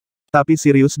 Tapi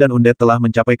Sirius dan Undead telah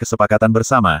mencapai kesepakatan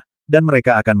bersama, dan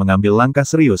mereka akan mengambil langkah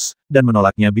serius, dan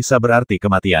menolaknya bisa berarti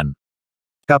kematian.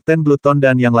 Kapten Bluton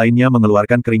dan yang lainnya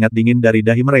mengeluarkan keringat dingin dari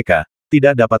dahi mereka,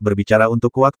 tidak dapat berbicara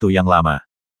untuk waktu yang lama.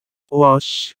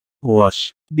 Wosh,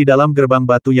 wosh. Di dalam gerbang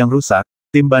batu yang rusak,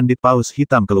 tim bandit paus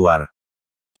hitam keluar.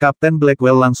 Kapten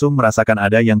Blackwell langsung merasakan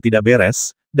ada yang tidak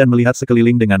beres, dan melihat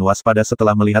sekeliling dengan waspada.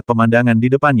 Setelah melihat pemandangan di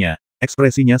depannya,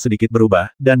 ekspresinya sedikit berubah,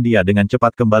 dan dia dengan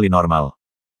cepat kembali normal.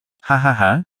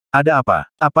 Hahaha, ada apa?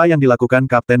 Apa yang dilakukan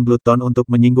Kapten Bluton untuk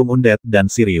menyinggung Undead dan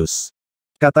Sirius?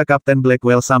 Kata Kapten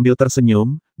Blackwell sambil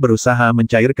tersenyum, berusaha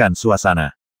mencairkan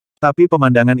suasana. Tapi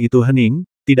pemandangan itu hening,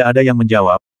 tidak ada yang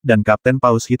menjawab, dan Kapten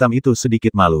Paus Hitam itu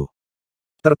sedikit malu.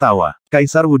 Tertawa,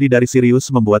 Kaisar Wudi dari Sirius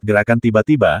membuat gerakan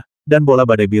tiba-tiba, dan bola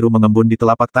badai biru mengembun di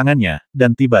telapak tangannya,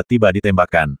 dan tiba-tiba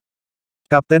ditembakkan.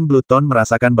 Kapten Bluton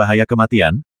merasakan bahaya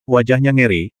kematian, wajahnya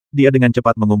ngeri, dia dengan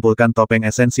cepat mengumpulkan topeng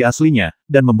esensi aslinya,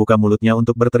 dan membuka mulutnya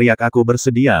untuk berteriak, "Aku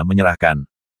bersedia menyerahkan."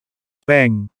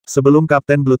 Peng! Sebelum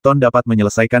Kapten Bluton dapat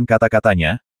menyelesaikan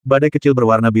kata-katanya, badai kecil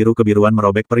berwarna biru kebiruan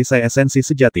merobek perisai esensi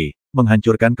sejati,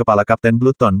 menghancurkan kepala Kapten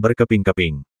Bluton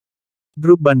berkeping-keping.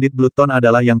 Grup bandit Bluton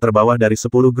adalah yang terbawah dari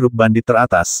 10 grup bandit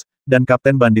teratas, dan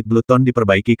Kapten Bandit Bluton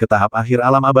diperbaiki ke tahap akhir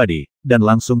alam abadi, dan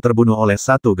langsung terbunuh oleh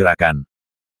satu gerakan.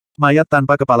 Mayat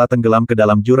tanpa kepala tenggelam ke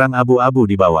dalam jurang abu-abu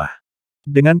di bawah.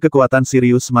 Dengan kekuatan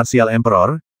Sirius Martial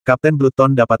Emperor, Kapten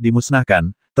Bluton dapat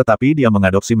dimusnahkan, tetapi dia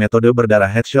mengadopsi metode berdarah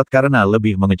headshot karena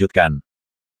lebih mengejutkan.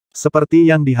 Seperti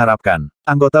yang diharapkan,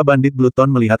 anggota Bandit Bluton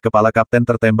melihat kepala Kapten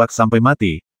tertembak sampai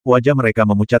mati, wajah mereka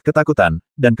memucat ketakutan,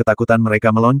 dan ketakutan mereka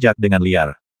melonjak dengan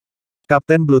liar.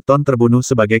 Kapten Bluton terbunuh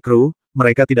sebagai kru,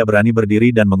 mereka tidak berani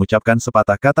berdiri dan mengucapkan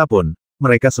sepatah kata pun,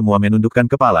 mereka semua menundukkan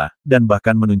kepala, dan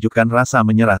bahkan menunjukkan rasa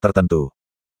menyerah tertentu.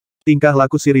 Tingkah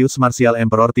laku Sirius Martial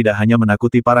Emperor tidak hanya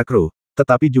menakuti para kru,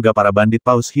 tetapi juga para bandit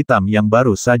paus hitam yang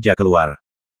baru saja keluar.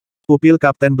 Pupil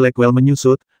Kapten Blackwell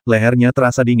menyusut, lehernya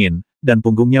terasa dingin, dan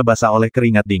punggungnya basah oleh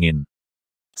keringat dingin.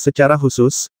 Secara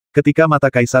khusus, ketika mata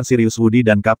Kaisar Sirius Wudi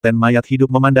dan Kapten Mayat Hidup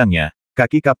memandangnya,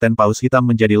 kaki Kapten Paus Hitam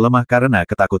menjadi lemah karena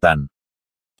ketakutan.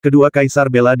 Kedua kaisar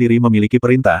bela diri memiliki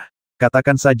perintah,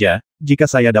 katakan saja, jika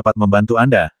saya dapat membantu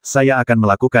Anda, saya akan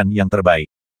melakukan yang terbaik.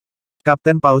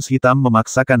 Kapten Paus Hitam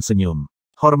memaksakan senyum.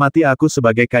 Hormati aku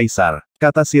sebagai kaisar,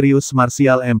 kata Sirius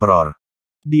Martial Emperor.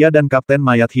 Dia dan Kapten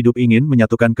Mayat Hidup ingin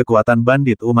menyatukan kekuatan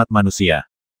bandit umat manusia.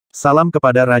 Salam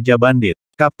kepada Raja Bandit.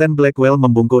 Kapten Blackwell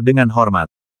membungkuk dengan hormat.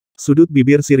 Sudut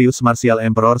bibir Sirius Martial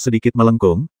Emperor sedikit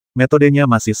melengkung, metodenya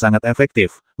masih sangat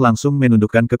efektif, langsung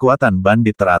menundukkan kekuatan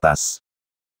bandit teratas.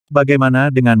 Bagaimana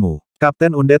denganmu?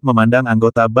 Kapten Undead memandang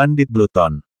anggota Bandit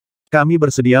Bluton. Kami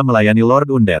bersedia melayani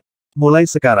Lord Undead. Mulai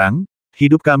sekarang,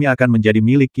 hidup kami akan menjadi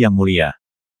milik yang mulia.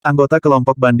 Anggota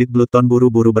kelompok Bandit Bluton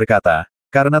buru-buru berkata,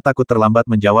 karena takut terlambat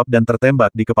menjawab dan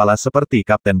tertembak di kepala seperti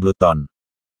Kapten Bluton.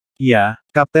 Ya,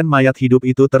 Kapten Mayat Hidup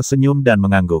itu tersenyum dan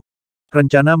mengangguk.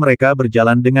 Rencana mereka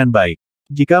berjalan dengan baik.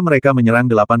 Jika mereka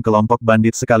menyerang 8 kelompok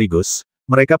bandit sekaligus,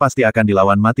 mereka pasti akan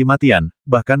dilawan mati-matian,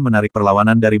 bahkan menarik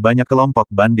perlawanan dari banyak kelompok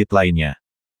bandit lainnya.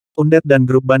 Undead dan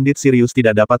grup bandit Sirius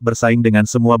tidak dapat bersaing dengan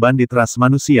semua bandit ras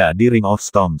manusia di Ring of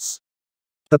Storms.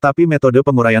 Tetapi metode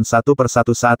penguraian satu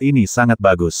persatu saat ini sangat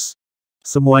bagus.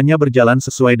 Semuanya berjalan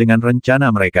sesuai dengan rencana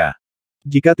mereka.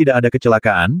 Jika tidak ada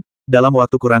kecelakaan, dalam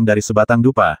waktu kurang dari sebatang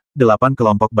dupa, 8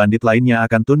 kelompok bandit lainnya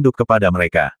akan tunduk kepada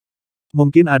mereka.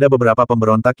 Mungkin ada beberapa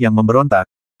pemberontak yang memberontak,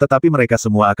 tetapi mereka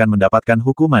semua akan mendapatkan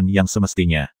hukuman yang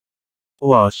semestinya.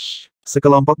 Wosh!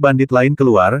 Sekelompok bandit lain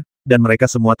keluar, dan mereka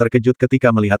semua terkejut ketika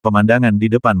melihat pemandangan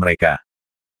di depan mereka.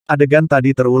 Adegan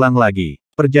tadi terulang lagi.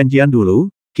 Perjanjian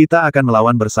dulu, kita akan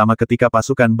melawan bersama ketika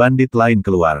pasukan bandit lain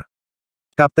keluar.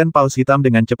 Kapten Paus Hitam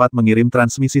dengan cepat mengirim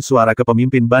transmisi suara ke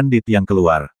pemimpin bandit yang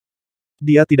keluar.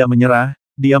 Dia tidak menyerah,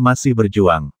 dia masih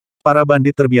berjuang. Para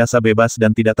bandit terbiasa bebas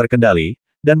dan tidak terkendali,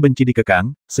 dan benci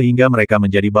dikekang, sehingga mereka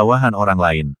menjadi bawahan orang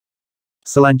lain.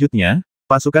 Selanjutnya,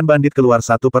 pasukan bandit keluar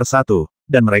satu persatu,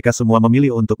 dan mereka semua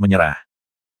memilih untuk menyerah.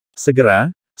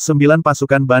 Segera, 9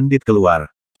 pasukan bandit keluar.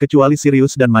 Kecuali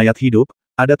Sirius dan mayat hidup,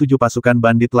 ada 7 pasukan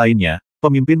bandit lainnya,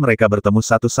 pemimpin mereka bertemu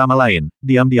satu sama lain,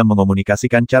 diam-diam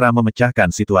mengomunikasikan cara memecahkan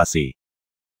situasi.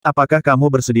 Apakah kamu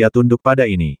bersedia tunduk pada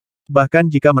ini? Bahkan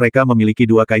jika mereka memiliki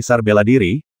 2 kaisar bela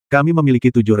diri, kami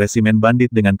memiliki 7 resimen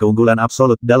bandit dengan keunggulan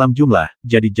absolut dalam jumlah,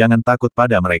 jadi jangan takut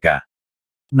pada mereka.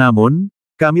 Namun,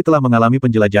 kami telah mengalami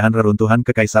penjelajahan reruntuhan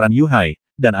kekaisaran Yuhai,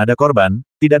 dan ada korban,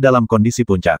 tidak dalam kondisi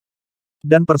puncak.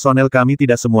 Dan personel kami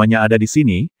tidak semuanya ada di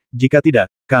sini, jika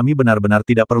tidak, kami benar-benar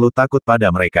tidak perlu takut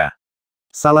pada mereka.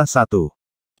 Salah satu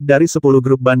dari 10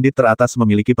 grup bandit teratas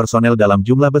memiliki personel dalam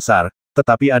jumlah besar,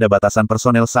 tetapi ada batasan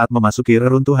personel saat memasuki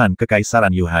reruntuhan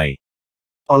kekaisaran Yuhai.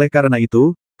 Oleh karena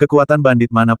itu, kekuatan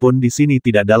bandit manapun di sini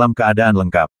tidak dalam keadaan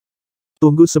lengkap.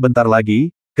 Tunggu sebentar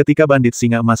lagi, ketika bandit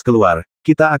singa emas keluar,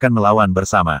 kita akan melawan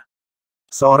bersama.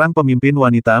 Seorang pemimpin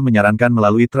wanita menyarankan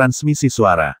melalui transmisi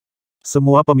suara.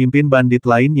 Semua pemimpin bandit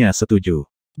lainnya setuju.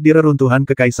 Di reruntuhan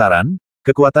kekaisaran,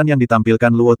 kekuatan yang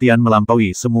ditampilkan Luo Tian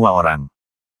melampaui semua orang.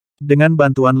 Dengan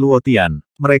bantuan Luo Tian,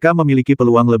 mereka memiliki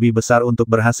peluang lebih besar untuk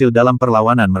berhasil dalam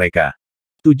perlawanan mereka.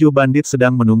 7 bandit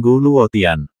sedang menunggu Luo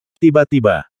Tian.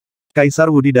 Tiba-tiba,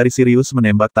 Kaisar Wudi dari Sirius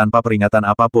menembak tanpa peringatan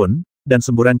apapun, dan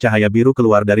semburan cahaya biru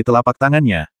keluar dari telapak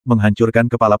tangannya, menghancurkan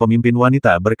kepala pemimpin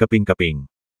wanita berkeping-keping.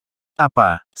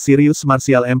 Apa, Sirius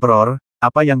Martial Emperor,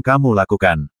 apa yang kamu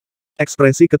lakukan?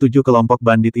 Ekspresi ketujuh kelompok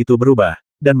bandit itu berubah,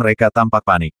 dan mereka tampak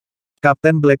panik.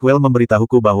 Kapten Blackwell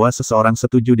memberitahuku bahwa seseorang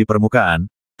setuju di permukaan,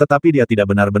 tetapi dia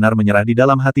tidak benar-benar menyerah di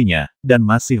dalam hatinya, dan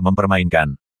masih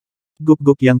mempermainkan.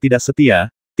 Guk-guk yang tidak setia,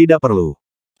 tidak perlu.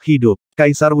 Hidup,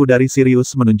 Kaisar Wu dari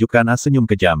Sirius menunjukkan senyum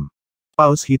kejam.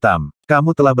 Paus Hitam,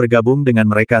 kamu telah bergabung dengan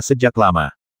mereka sejak lama.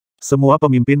 Semua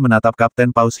pemimpin menatap Kapten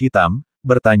Paus Hitam,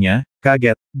 bertanya,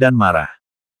 kaget, dan marah.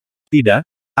 Tidak,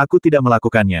 aku tidak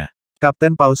melakukannya.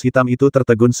 Kapten Paus Hitam itu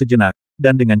tertegun sejenak,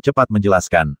 dan dengan cepat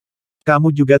menjelaskan.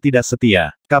 Kamu juga tidak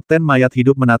setia. Kapten Mayat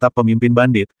Hidup menatap pemimpin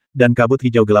bandit, dan kabut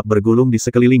hijau gelap bergulung di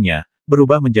sekelilingnya,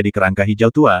 berubah menjadi kerangka hijau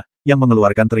tua, yang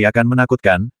mengeluarkan teriakan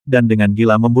menakutkan, dan dengan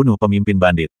gila membunuh pemimpin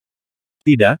bandit.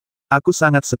 Tidak, aku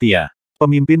sangat setia.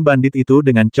 Pemimpin bandit itu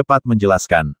dengan cepat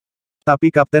menjelaskan.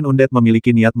 Tapi Kapten Undead memiliki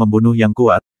niat membunuh yang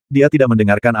kuat, dia tidak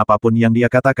mendengarkan apapun yang dia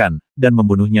katakan, dan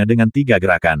membunuhnya dengan 3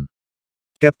 gerakan.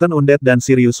 Kapten Undead dan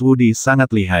Sirius Wudi sangat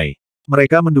lihai.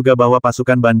 Mereka menduga bahwa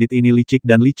pasukan bandit ini licik,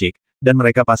 dan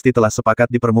mereka pasti telah sepakat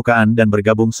di permukaan dan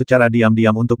bergabung secara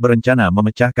diam-diam untuk berencana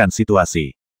memecahkan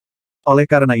situasi. Oleh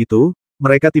karena itu,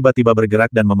 mereka tiba-tiba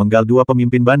bergerak dan memenggal 2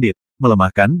 pemimpin bandit,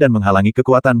 melemahkan dan menghalangi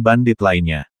kekuatan bandit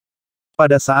lainnya.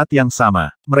 Pada saat yang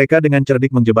sama, mereka dengan cerdik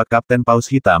menjebak Kapten Paus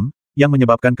Hitam, yang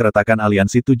menyebabkan keretakan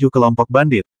aliansi 7 kelompok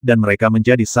bandit, dan mereka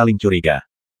menjadi saling curiga.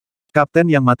 Kapten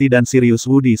yang mati dan Sirius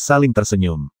Wudi saling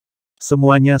tersenyum.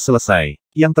 Semuanya selesai.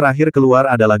 Yang terakhir keluar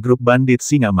adalah grup bandit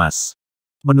singa emas.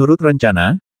 Menurut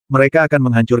rencana, mereka akan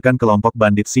menghancurkan kelompok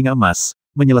bandit singa emas,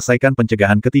 menyelesaikan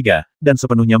pencegahan ketiga, dan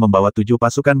sepenuhnya membawa 7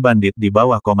 pasukan bandit di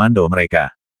bawah komando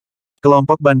mereka.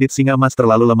 Kelompok bandit singa emas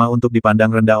terlalu lemah untuk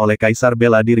dipandang rendah oleh Kaisar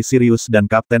Bela Diri Sirius dan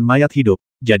Kapten Mayat Hidup,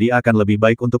 jadi akan lebih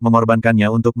baik untuk mengorbankannya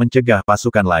untuk mencegah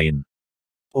pasukan lain.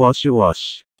 Wosh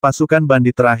wosh. Pasukan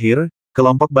bandit terakhir,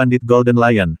 kelompok bandit Golden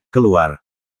Lion, keluar.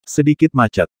 Sedikit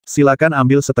macet. Silakan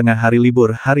ambil setengah hari libur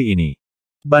hari ini.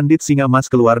 Bandit singa emas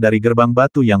keluar dari gerbang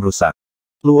batu yang rusak.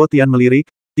 Luo Tian melirik,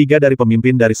 3 dari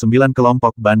pemimpin dari 9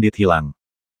 kelompok bandit hilang.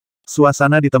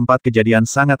 Suasana di tempat kejadian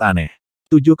sangat aneh.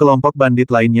 7 kelompok bandit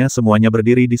lainnya semuanya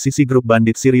berdiri di sisi grup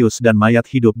bandit Sirius dan Mayat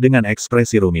Hidup dengan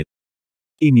ekspresi rumit.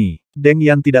 Ini, Deng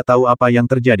Yan tidak tahu apa yang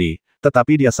terjadi,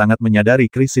 tetapi dia sangat menyadari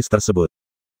krisis tersebut.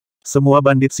 Semua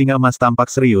bandit singa emas tampak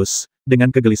serius,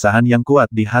 dengan kegelisahan yang kuat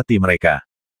di hati mereka.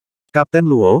 Kapten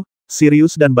Luo,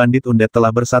 Sirius dan bandit undead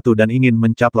telah bersatu dan ingin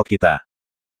mencaplok kita.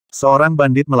 Seorang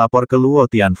bandit melapor ke Luo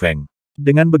Tianfeng.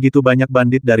 Dengan begitu banyak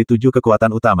bandit dari 7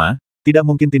 kekuatan utama, tidak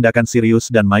mungkin tindakan Sirius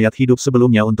dan Mayat Hidup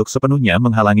sebelumnya untuk sepenuhnya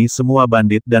menghalangi semua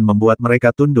bandit dan membuat mereka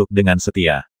tunduk dengan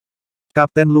setia.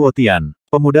 Kapten Luo Tian,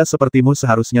 pemuda sepertimu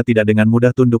seharusnya tidak dengan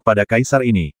mudah tunduk pada kaisar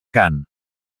ini, kan?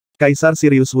 Kaisar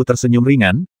Sirius Wu tersenyum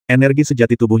ringan, energi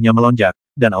sejati tubuhnya melonjak,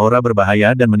 dan aura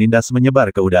berbahaya dan menindas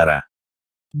menyebar ke udara.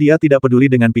 Dia tidak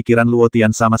peduli dengan pikiran Luo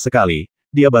Tian sama sekali,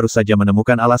 dia baru saja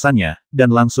menemukan alasannya,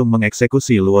 dan langsung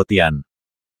mengeksekusi Luo Tian.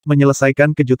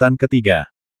 Menyelesaikan kejutan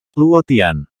ketiga. Luo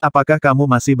Tian, apakah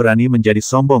kamu masih berani menjadi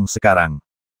sombong sekarang?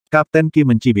 Kapten Qi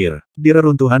mencibir. Di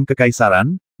reruntuhan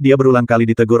kekaisaran, dia berulang kali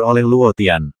ditegur oleh Luo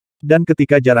Tian. Dan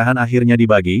ketika jarahan akhirnya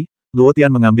dibagi, Luo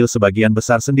Tian mengambil sebagian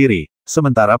besar sendiri,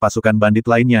 sementara pasukan bandit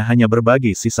lainnya hanya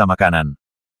berbagi sisa makanan.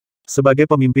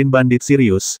 Sebagai pemimpin bandit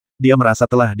Sirius, dia merasa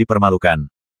telah dipermalukan.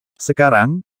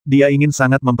 Sekarang, dia ingin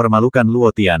sangat mempermalukan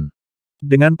Luo Tian.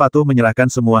 Dengan patuh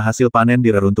menyerahkan semua hasil panen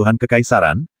di reruntuhan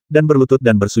kekaisaran, dan berlutut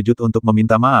dan bersujud untuk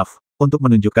meminta maaf, untuk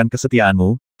menunjukkan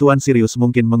kesetiaanmu, Tuan Sirius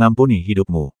mungkin mengampuni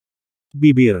hidupmu.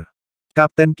 Bibir.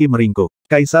 Kapten Qi meringkuk.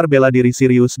 Kaisar bela diri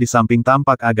Sirius di samping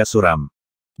tampak agak suram.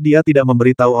 Dia tidak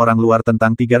memberitahu orang luar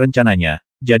tentang 3 rencananya,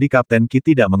 jadi Kapten Qi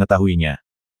tidak mengetahuinya.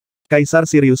 Kaisar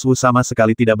Sirius Wu sama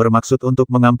sekali tidak bermaksud untuk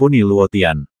mengampuni Luo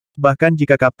Tian. Bahkan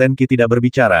jika Kapten Qi tidak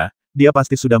berbicara, dia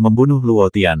pasti sudah membunuh Luo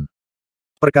Tian.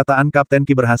 Perkataan Kapten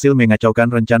Qi berhasil mengacaukan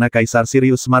rencana Kaisar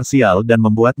Sirius marsial dan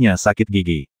membuatnya sakit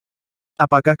gigi.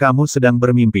 Apakah kamu sedang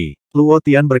bermimpi? Luo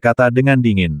Tian berkata dengan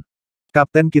dingin.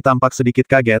 Kapten Qi tampak sedikit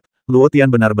kaget, Luo Tian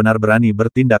benar-benar berani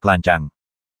bertindak lancang.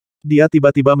 Dia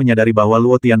tiba-tiba menyadari bahwa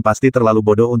Luo Tian pasti terlalu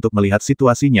bodoh untuk melihat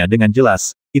situasinya dengan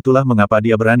jelas, itulah mengapa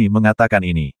dia berani mengatakan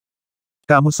ini.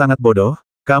 Kamu sangat bodoh,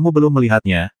 kamu belum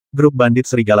melihatnya, grup bandit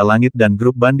Serigala Langit dan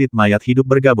grup bandit Mayat Hidup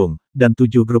bergabung, dan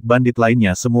 7 grup bandit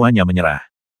lainnya semuanya menyerah.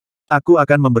 Aku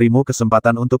akan memberimu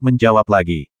kesempatan untuk menjawab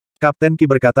lagi. Kapten Qi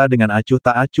berkata dengan acuh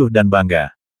tak acuh dan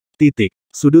bangga. Titik.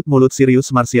 Sudut mulut Sirius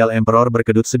Martial Emperor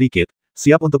berkedut sedikit,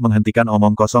 siap untuk menghentikan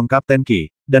omong kosong Kapten Qi,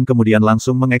 dan kemudian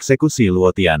langsung mengeksekusi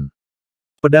Luo Tian.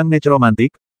 Pedang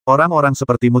necromantik, orang-orang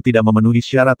sepertimu tidak memenuhi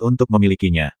syarat untuk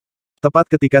memilikinya. Tepat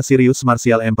ketika Sirius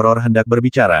Martial Emperor hendak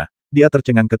berbicara, dia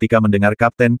tercengang ketika mendengar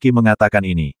Kapten Qi mengatakan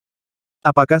ini.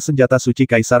 Apakah senjata suci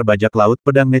Kaisar Bajak Laut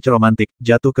pedang necromantik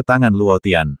jatuh ke tangan Luo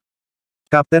Tian?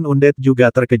 Kapten Undead juga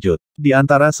terkejut. Di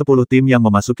antara 10 tim yang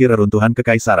memasuki reruntuhan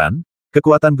kekaisaran,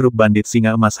 kekuatan grup bandit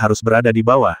singa emas harus berada di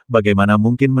bawah, bagaimana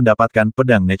mungkin mendapatkan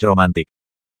pedang necromantik.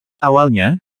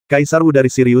 Awalnya, Kaisar Wu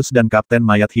dari Sirius dan Kapten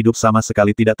Mayat Hidup sama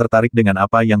sekali tidak tertarik dengan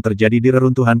apa yang terjadi di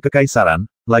reruntuhan kekaisaran,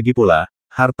 lagi pula,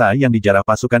 harta yang dijarah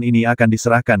pasukan ini akan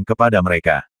diserahkan kepada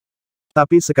mereka.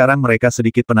 Tapi sekarang mereka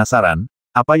sedikit penasaran,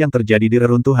 apa yang terjadi di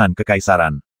reruntuhan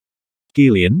kekaisaran.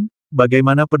 Qilin,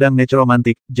 bagaimana pedang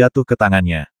necromantik jatuh ke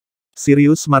tangannya?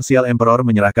 Sirius Martial Emperor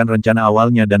menyerahkan rencana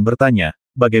awalnya dan bertanya,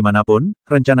 bagaimanapun,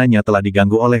 rencananya telah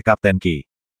diganggu oleh Kapten Qi.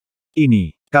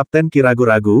 Ini, Kapten Qi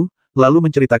ragu-ragu, lalu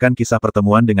menceritakan kisah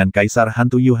pertemuan dengan Kaisar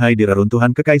Hantu Yuhai di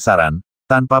reruntuhan kekaisaran,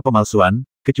 tanpa pemalsuan,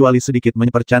 kecuali sedikit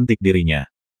mempercantik dirinya.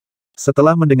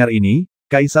 Setelah mendengar ini,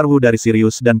 Kaisar Wu dari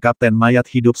Sirius dan Kapten Mayat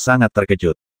Hidup sangat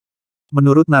terkejut.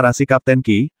 Menurut narasi Kapten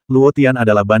Qi, Luo Tian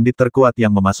adalah bandit terkuat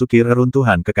yang memasuki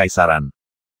reruntuhan kekaisaran.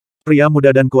 Pria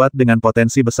muda dan kuat dengan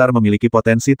potensi besar memiliki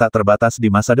potensi tak terbatas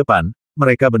di masa depan,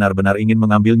 mereka benar-benar ingin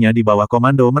mengambilnya di bawah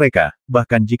komando mereka,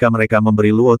 bahkan jika mereka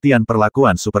memberi Luo Tian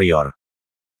perlakuan superior.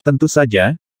 Tentu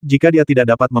saja, jika dia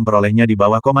tidak dapat memperolehnya di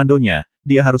bawah komandonya,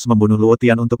 dia harus membunuh Luo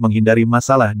Tian untuk menghindari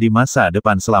masalah di masa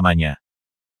depan selamanya.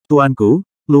 Tuanku,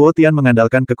 Luo Tian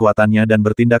mengandalkan kekuatannya dan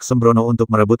bertindak sembrono untuk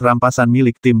merebut rampasan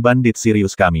milik tim bandit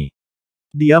Sirius kami.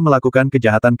 Dia melakukan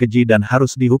kejahatan keji dan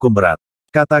harus dihukum berat,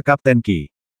 kata Kapten Qi.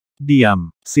 Diam,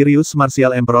 Sirius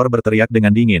Martial Emperor berteriak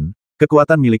dengan dingin,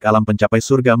 kekuatan milik alam pencapai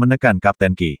surga menekan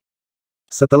Kapten Qi.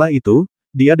 Setelah itu,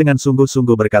 dia dengan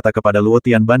sungguh-sungguh berkata kepada Luo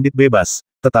Tian bandit bebas,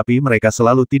 tetapi mereka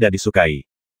selalu tidak disukai.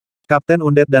 Kapten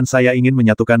Undead dan saya ingin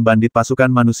menyatukan bandit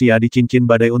pasukan manusia di cincin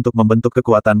badai untuk membentuk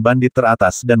kekuatan bandit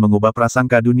teratas dan mengubah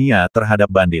prasangka dunia terhadap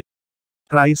bandit.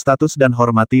 Raih status dan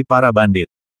hormati para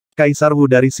bandit. Kaisar Wu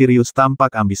dari Sirius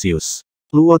tampak ambisius.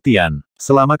 Luo Tian,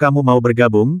 selama kamu mau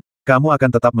bergabung, kamu akan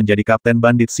tetap menjadi kapten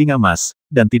bandit singa emas,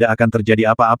 dan tidak akan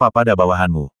terjadi apa-apa pada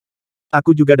bawahanmu.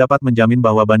 Aku juga dapat menjamin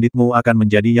bahwa banditmu akan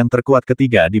menjadi yang terkuat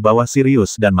ketiga di bawah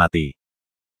Sirius dan mati.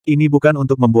 Ini bukan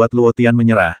untuk membuat Luo Tian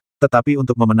menyerah, tetapi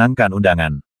untuk memenangkan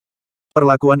undangan.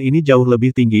 Perlakuan ini jauh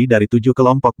lebih tinggi dari 7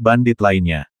 kelompok bandit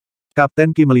lainnya.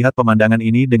 Kapten Qi melihat pemandangan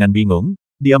ini dengan bingung,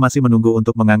 dia masih menunggu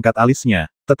untuk mengangkat alisnya,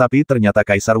 tetapi ternyata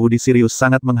Kaisar Wu di Sirius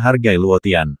sangat menghargai Luo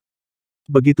Tian.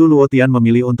 Begitu Luo Tian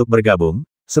memilih untuk bergabung,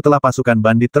 setelah pasukan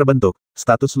bandit terbentuk,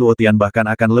 status Luo Tian bahkan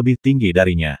akan lebih tinggi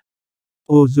darinya.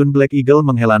 Zun Black Eagle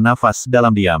menghela nafas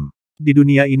dalam diam. Di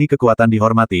dunia ini kekuatan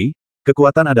dihormati,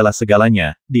 kekuatan adalah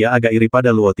segalanya, dia agak iri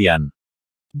pada Luo Tian.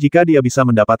 Jika dia bisa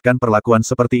mendapatkan perlakuan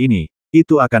seperti ini,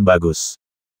 itu akan bagus.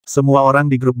 Semua orang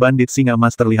di grup bandit singa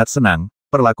emas terlihat senang,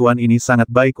 perlakuan ini sangat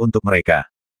baik untuk mereka.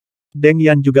 Deng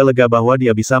Yan juga lega bahwa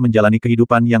dia bisa menjalani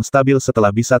kehidupan yang stabil setelah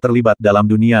bisa terlibat dalam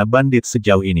dunia bandit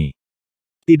sejauh ini.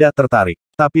 Tidak tertarik.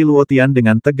 Tapi Luo Tian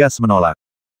dengan tegas menolak.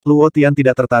 Luo Tian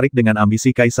tidak tertarik dengan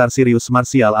ambisi Kaisar Sirius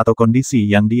marsial atau kondisi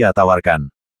yang dia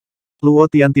tawarkan. Luo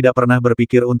Tian tidak pernah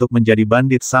berpikir untuk menjadi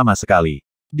bandit sama sekali.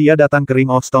 Dia datang ke Ring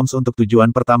of Storms untuk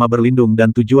tujuan pertama berlindung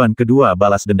dan tujuan kedua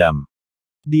balas dendam.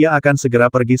 Dia akan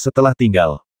segera pergi setelah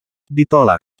tinggal.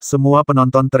 Ditolak. Semua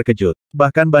penonton terkejut.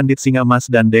 Bahkan bandit singa emas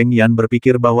dan Deng Yan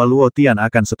berpikir bahwa Luo Tian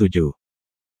akan setuju.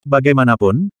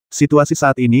 Bagaimanapun, situasi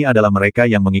saat ini adalah mereka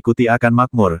yang mengikuti akan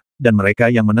makmur, dan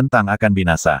mereka yang menentang akan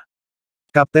binasa.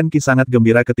 Kapten Qi sangat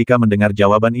gembira ketika mendengar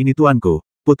jawaban ini tuanku.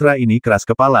 Putra ini keras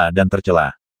kepala dan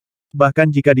tercela.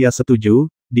 Bahkan jika dia setuju,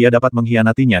 dia dapat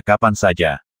mengkhianatinya kapan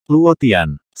saja. Luo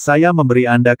Tian, saya memberi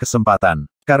Anda kesempatan.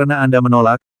 Karena Anda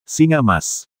menolak, singa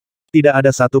emas. Tidak ada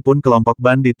satupun kelompok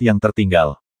bandit yang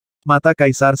tertinggal. Mata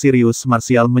Kaisar Sirius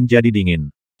marsial menjadi dingin.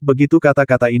 Begitu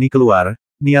kata-kata ini keluar,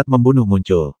 niat membunuh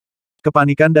muncul.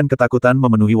 Kepanikan dan ketakutan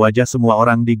memenuhi wajah semua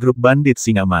orang di grup bandit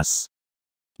singa emas.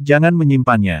 Jangan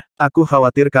menyimpannya. Aku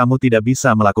khawatir kamu tidak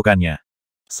bisa melakukannya.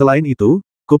 Selain itu,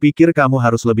 kupikir kamu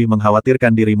harus lebih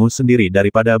mengkhawatirkan dirimu sendiri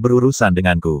daripada berurusan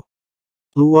denganku.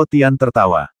 Luo Tian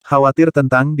tertawa. Khawatir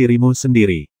tentang dirimu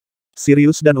sendiri.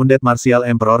 Sirius dan undet martial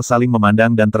Emperor saling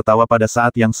memandang dan tertawa pada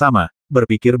saat yang sama,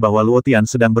 berpikir bahwa Luo Tian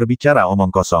sedang berbicara omong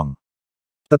kosong.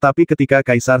 Tetapi ketika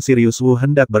Kaisar Sirius Wu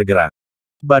hendak bergerak,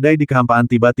 badai di kehampaan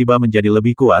tiba-tiba menjadi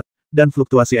lebih kuat, dan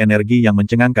fluktuasi energi yang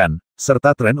mencengangkan,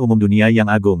 serta tren umum dunia yang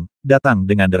agung, datang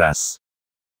dengan deras.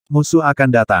 Musuh akan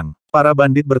datang. Para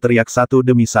bandit berteriak satu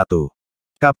demi satu.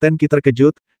 Kapten Qi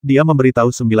terkejut, dia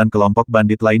memberitahu 9 kelompok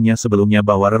bandit lainnya sebelumnya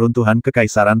bahwa reruntuhan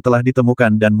kekaisaran telah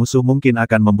ditemukan dan musuh mungkin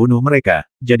akan membunuh mereka,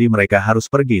 jadi mereka harus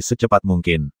pergi secepat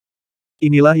mungkin.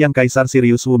 Inilah yang Kaisar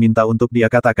Sirius Wu minta untuk dia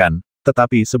katakan,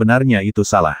 tetapi sebenarnya itu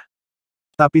salah.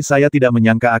 Tapi saya tidak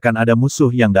menyangka akan ada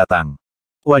musuh yang datang.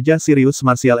 Wajah Sirius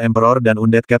Martial Emperor dan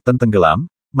Undead Captain tenggelam,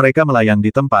 mereka melayang di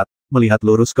tempat, melihat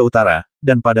lurus ke utara,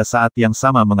 dan pada saat yang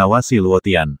sama mengawasi Luo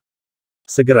Tian.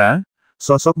 Segera,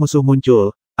 sosok musuh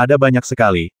muncul, ada banyak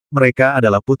sekali, mereka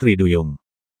adalah Putri Duyung.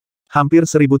 Hampir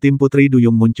 1000 tim Putri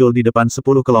Duyung muncul di depan 10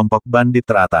 kelompok bandit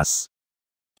teratas.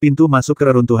 Pintu masuk ke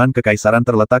reruntuhan kekaisaran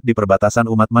terletak di perbatasan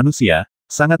umat manusia,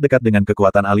 sangat dekat dengan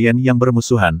kekuatan alien yang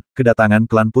bermusuhan, kedatangan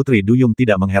klan Putri Duyung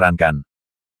tidak mengherankan.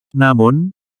 Namun,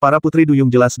 para Putri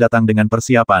Duyung jelas datang dengan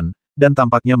persiapan, dan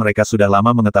tampaknya mereka sudah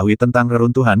lama mengetahui tentang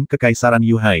reruntuhan kekaisaran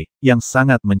Yuhai, yang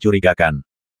sangat mencurigakan.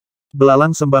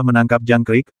 Belalang sembah menangkap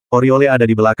jangkrik, Oriole ada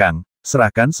di belakang,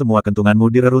 serahkan semua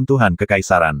kentunganmu di reruntuhan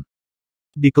kekaisaran.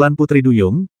 Di klan Putri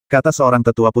Duyung, kata seorang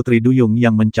tetua Putri Duyung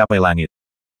yang mencapai langit.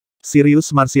 Sirius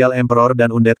Martial Emperor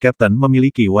dan Undead Captain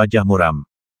memiliki wajah muram.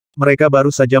 Mereka baru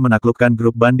saja menaklukkan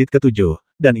grup bandit ke-7,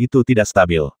 dan itu tidak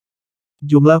stabil.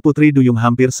 Jumlah Putri Duyung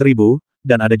hampir 1000,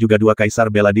 dan ada juga 2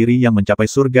 kaisar bela diri yang mencapai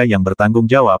surga yang bertanggung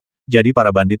jawab, jadi para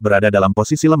bandit berada dalam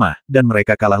posisi lemah, dan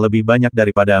mereka kalah lebih banyak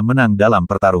daripada menang dalam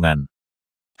pertarungan.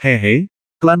 Hehe,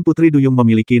 klan Putri Duyung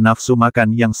memiliki nafsu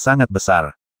makan yang sangat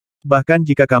besar. Bahkan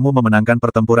jika kamu memenangkan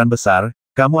pertempuran besar,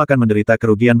 kamu akan menderita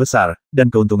kerugian besar, dan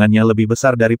keuntungannya lebih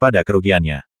besar daripada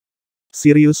kerugiannya.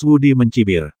 Sirius Wudi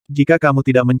mencibir. Jika kamu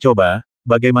tidak mencoba,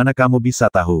 bagaimana kamu bisa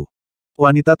tahu?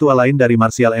 Wanita tua lain dari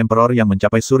Martial Emperor yang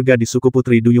mencapai surga di suku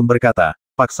Putri Duyung berkata,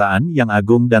 paksaan yang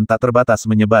agung dan tak terbatas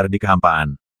menyebar di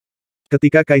kehampaan.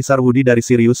 Ketika Kaisar Wudi dari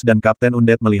Sirius dan Kapten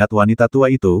Undead melihat wanita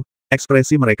tua itu,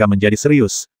 ekspresi mereka menjadi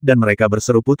serius, dan mereka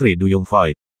berseru Putri Duyung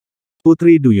Void.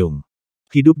 Putri Duyung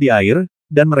hidup di air,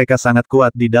 dan mereka sangat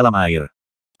kuat di dalam air.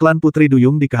 Klan Putri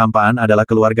Duyung di kehampaan adalah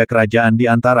keluarga kerajaan di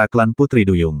antara klan Putri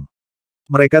Duyung.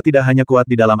 Mereka tidak hanya kuat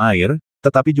di dalam air,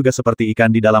 tetapi juga seperti ikan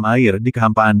di dalam air di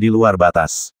kehampaan di luar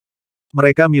batas.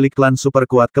 Mereka milik klan super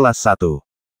kuat kelas 1.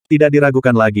 Tidak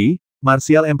diragukan lagi,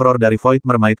 Martial Emperor dari Void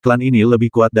Mermaid klan ini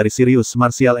lebih kuat dari Sirius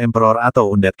Martial Emperor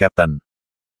atau Undead Captain.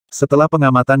 Setelah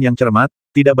pengamatan yang cermat,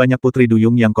 tidak banyak Putri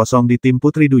Duyung yang kosong di tim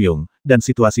Putri Duyung, dan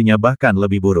situasinya bahkan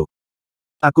lebih buruk.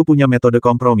 Aku punya metode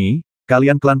kompromi,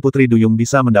 kalian klan Putri Duyung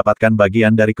bisa mendapatkan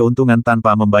bagian dari keuntungan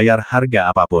tanpa membayar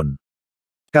harga apapun.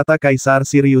 Kata Kaisar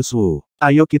Sirius Wu.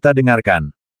 Ayo kita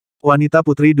dengarkan. Wanita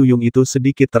Putri Duyung itu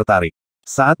sedikit tertarik.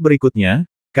 Saat berikutnya,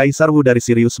 Kaisar Wu dari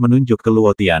Sirius menunjuk ke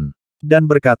Luo Tian. Dan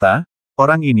berkata,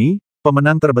 orang ini,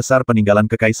 pemenang terbesar peninggalan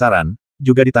kekaisaran,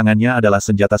 juga di tangannya adalah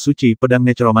senjata suci pedang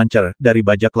Necromancer dari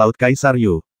bajak laut Kaisar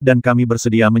Yu, dan kami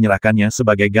bersedia menyerahkannya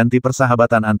sebagai ganti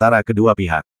persahabatan antara kedua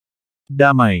pihak.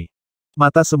 Damai.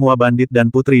 Mata semua bandit dan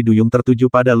Putri Duyung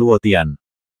tertuju pada Luo Tian.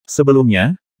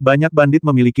 Sebelumnya, banyak bandit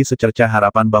memiliki secercah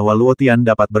harapan bahwa Luo Tian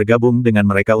dapat bergabung dengan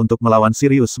mereka untuk melawan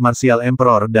Sirius Martial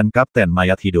Emperor dan Kapten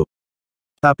Mayat Hidup.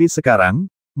 Tapi sekarang,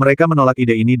 Mereka menolak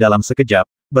ide ini dalam sekejap,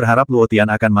 berharap Luo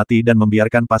Tian akan mati dan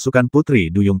membiarkan pasukan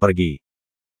Putri Duyung pergi.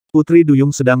 Putri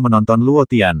Duyung sedang menonton Luo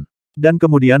Tian. Dan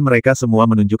kemudian mereka semua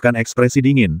menunjukkan ekspresi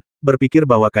dingin, berpikir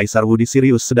bahwa Kaisar Wudi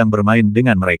serius sedang bermain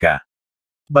dengan mereka.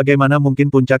 Bagaimana mungkin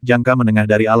puncak jangka menengah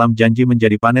dari alam janji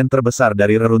menjadi panen terbesar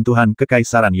dari reruntuhan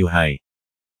Kekaisaran Yuhai?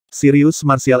 Sirius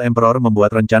Martial Emperor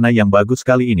membuat rencana yang bagus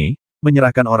kali ini,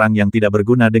 menyerahkan orang yang tidak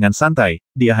berguna dengan santai,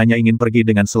 dia hanya ingin pergi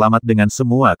dengan selamat dengan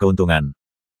semua keuntungan.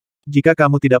 Jika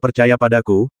kamu tidak percaya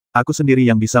padaku, aku sendiri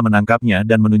yang bisa menangkapnya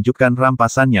dan menunjukkan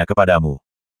rampasannya kepadamu.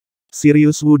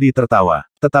 Sirius Wudi tertawa.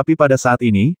 Tetapi pada saat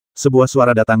ini, sebuah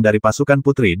suara datang dari pasukan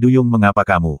Putri Duyung. Mengapa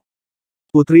kamu?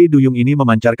 Putri Duyung ini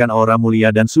memancarkan aura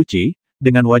mulia dan suci,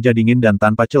 dengan wajah dingin dan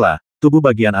tanpa celah, tubuh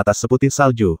bagian atas seputih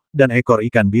salju, dan ekor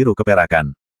ikan biru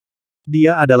keperakan.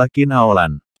 Dia adalah Qin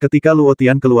Aolan. Ketika Luo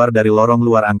Tian keluar dari lorong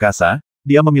luar angkasa,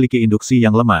 dia memiliki induksi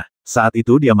yang lemah, saat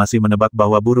itu dia masih menebak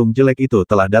bahwa burung jelek itu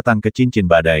telah datang ke cincin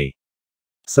badai.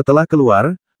 Setelah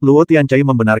keluar, Luo Tianchai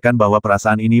membenarkan bahwa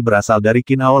perasaan ini berasal dari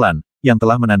Qin Aolan, yang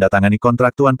telah menandatangani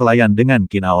kontrak tuan pelayan dengan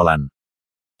Qin Aolan.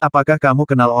 Apakah kamu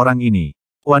kenal orang ini?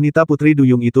 Wanita Putri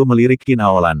Duyung itu melirik Qin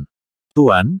Aolan.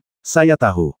 Tuan, saya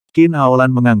tahu. Qin Aolan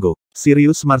mengangguk.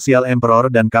 Sirius Martial Emperor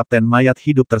dan Kapten Mayat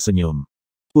Hidup tersenyum.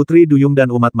 Putri Duyung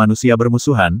dan umat manusia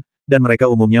bermusuhan, dan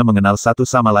mereka umumnya mengenal satu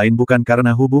sama lain bukan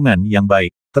karena hubungan yang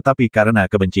baik, tetapi karena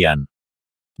kebencian.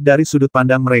 Dari sudut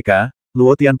pandang mereka,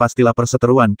 Luo Tian pastilah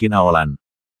perseteruan Qin Aolan.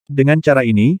 Dengan cara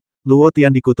ini, Luo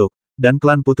Tian dikutuk, dan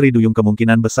klan Putri Duyung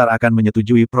kemungkinan besar akan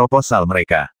menyetujui proposal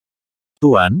mereka.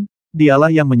 Tuan,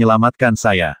 dialah yang menyelamatkan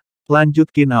saya. Lanjut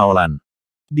Qin Aolan.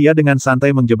 Dia dengan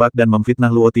santai menjebak dan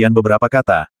memfitnah Luo Tian beberapa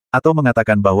kata, atau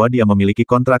mengatakan bahwa dia memiliki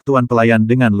kontrak tuan pelayan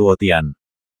dengan Luo Tian.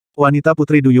 Wanita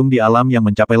Putri Duyung di alam yang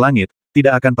mencapai langit,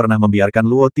 tidak akan pernah membiarkan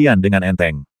Luo Tian dengan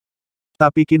enteng.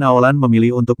 Tapi Qin Aolan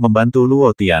memilih untuk membantu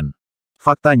Luo Tian.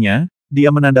 Faktanya,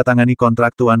 dia menandatangani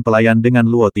kontrak tuan pelayan dengan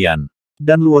Luo Tian.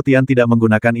 Dan Luo Tian tidak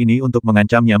menggunakan ini untuk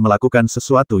mengancamnya melakukan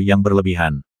sesuatu yang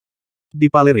berlebihan.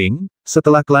 Di Palering,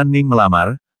 setelah klan Ning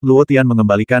melamar, Luo Tian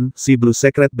mengembalikan si Blue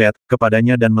Secret Bed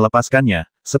kepadanya dan melepaskannya.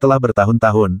 Setelah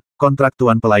bertahun-tahun, kontrak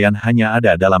tuan pelayan hanya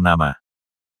ada dalam nama.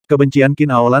 Kebencian Qin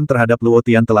Aolan terhadap Luo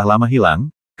Tian telah lama hilang,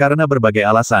 karena berbagai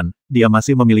alasan, dia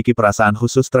masih memiliki perasaan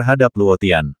khusus terhadap Luo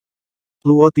Tian.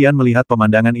 Luo Tian melihat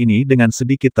pemandangan ini dengan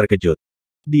sedikit terkejut.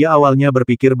 Dia awalnya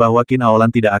berpikir bahwa Qin Aolan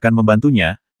tidak akan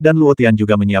membantunya, dan Luo Tian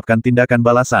juga menyiapkan tindakan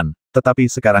balasan, tetapi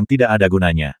sekarang tidak ada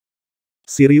gunanya.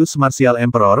 Sirius Martial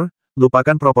Emperor,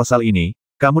 lupakan proposal ini,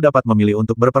 kamu dapat memilih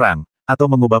untuk berperang,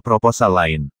 atau mengubah proposal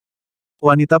lain.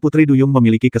 Wanita Putri Duyung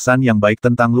memiliki kesan yang baik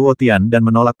tentang Luo Tian dan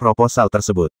menolak proposal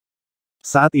tersebut.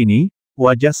 Saat ini,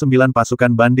 wajah 9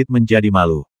 pasukan bandit menjadi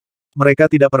malu. Mereka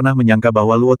tidak pernah menyangka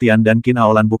bahwa Luo Tian dan Qin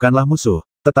Aolan bukanlah musuh,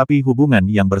 tetapi hubungan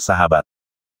yang bersahabat.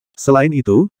 Selain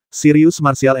itu, Sirius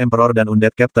Martial Emperor dan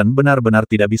Undead Captain benar-benar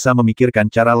tidak bisa memikirkan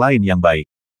cara lain yang baik.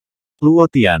 Luo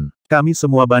Tian, kami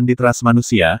semua bandit ras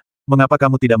manusia, mengapa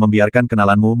kamu tidak membiarkan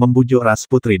kenalanmu membujuk ras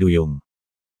Putri Duyung?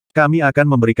 Kami akan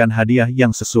memberikan hadiah yang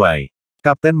sesuai.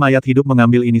 Kapten Mayat Hidup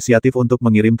mengambil inisiatif untuk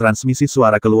mengirim transmisi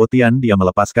suara ke Luo Tian. Dia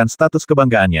melepaskan status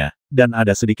kebanggaannya, dan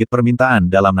ada sedikit permintaan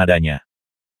dalam nadanya.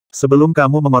 Sebelum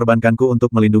kamu mengorbankanku untuk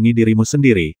melindungi dirimu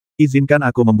sendiri, izinkan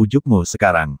aku membujukmu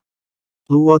sekarang.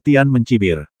 Luo Tian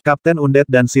mencibir. Kapten Undead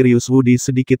dan Sirius Wudi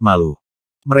sedikit malu.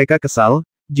 Mereka kesal,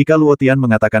 jika Luo Tian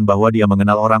mengatakan bahwa dia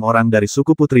mengenal orang-orang dari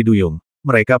suku Putri Duyung,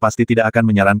 mereka pasti tidak akan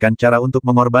menyarankan cara untuk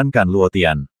mengorbankan Luo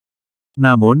Tian.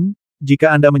 Namun,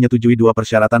 jika Anda menyetujui dua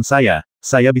persyaratan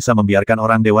saya bisa membiarkan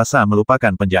orang dewasa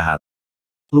melupakan penjahat.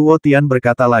 Luo Tian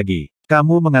berkata lagi,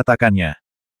 kamu mengatakannya.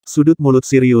 Sudut mulut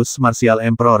Sirius Martial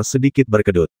Emperor sedikit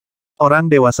berkedut. Orang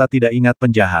dewasa tidak ingat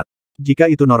penjahat. Jika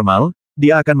itu normal,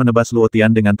 dia akan menebas Luo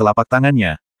Tian dengan telapak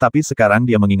tangannya, tapi sekarang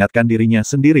dia mengingatkan dirinya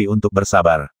sendiri untuk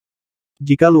bersabar.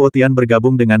 Jika Luo Tian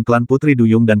bergabung dengan klan Putri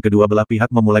Duyung dan kedua belah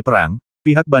pihak memulai perang,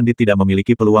 pihak bandit tidak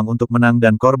memiliki peluang untuk menang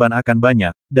dan korban akan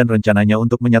banyak, dan rencananya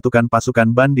untuk menyatukan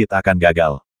pasukan bandit akan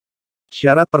gagal.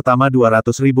 Syarat pertama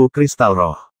 200.000 kristal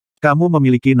roh. Kamu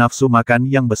memiliki nafsu makan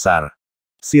yang besar.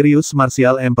 Sirius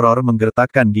Martial Emperor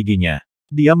menggertakkan giginya.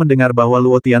 Dia mendengar bahwa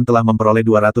Luo Tian telah memperoleh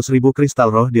 200.000 kristal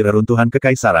roh di reruntuhan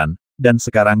kekaisaran, dan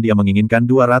sekarang dia menginginkan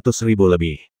 200.000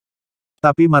 lebih.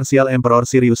 Tapi Martial Emperor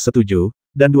Sirius setuju,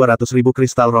 dan 200.000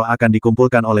 kristal roh akan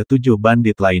dikumpulkan oleh 7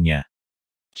 bandit lainnya.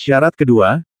 Syarat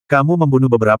kedua, kamu membunuh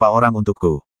beberapa orang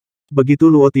untukku. Begitu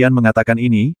Luo Tian mengatakan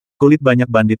ini, kulit banyak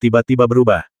bandit tiba-tiba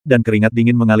berubah, dan keringat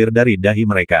dingin mengalir dari dahi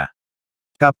mereka.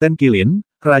 Kapten Kilin,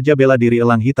 Raja Bela Diri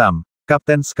Elang Hitam,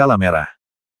 Kapten Skala Merah.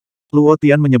 Luo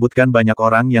Tian menyebutkan banyak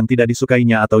orang yang tidak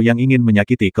disukainya atau yang ingin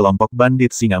menyakiti kelompok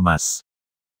bandit singa emas.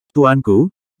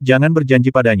 Tuanku, jangan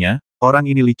berjanji padanya, orang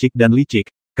ini licik dan licik,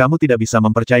 kamu tidak bisa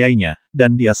mempercayainya,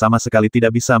 dan dia sama sekali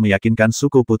tidak bisa meyakinkan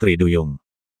suku Putri Duyung.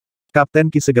 Kapten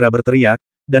Qi segera berteriak,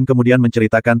 dan kemudian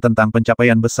menceritakan tentang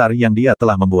pencapaian besar yang dia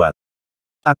telah membuat.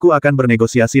 Aku akan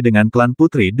bernegosiasi dengan klan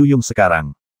Putri Duyung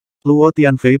sekarang. Luo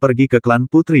Tian pergi ke klan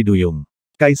Putri Duyung.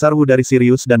 Kaisar Wu dari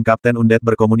Sirius dan Kapten Undead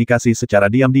berkomunikasi secara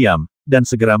diam-diam, dan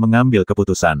segera mengambil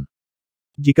keputusan.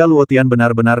 Jika Luo Tian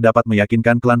benar-benar dapat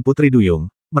meyakinkan klan Putri Duyung,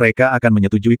 mereka akan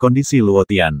menyetujui kondisi Luo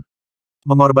Tian.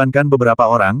 Mengorbankan beberapa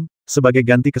orang, sebagai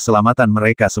ganti keselamatan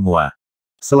mereka semua.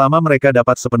 Selama mereka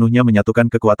dapat sepenuhnya menyatukan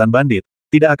kekuatan bandit,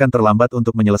 tidak akan terlambat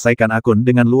untuk menyelesaikan akun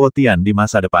dengan Luo Tian di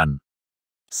masa depan.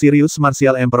 Sirius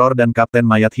Martial Emperor dan Kapten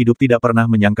Mayat Hidup tidak pernah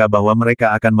menyangka bahwa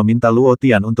mereka akan meminta Luo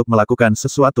Tian untuk melakukan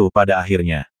sesuatu pada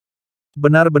akhirnya.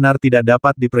 Benar-benar tidak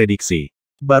dapat diprediksi.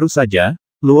 Baru saja,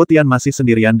 Luo Tian masih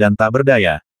sendirian dan tak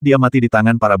berdaya, dia mati di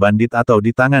tangan para bandit atau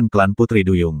di tangan klan Putri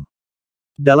Duyung.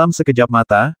 Dalam sekejap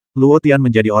mata, Luo Tian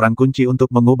menjadi orang kunci untuk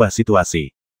mengubah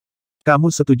situasi. Kamu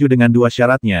setuju dengan dua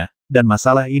syaratnya, dan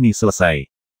masalah ini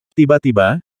selesai.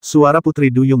 Tiba-tiba, suara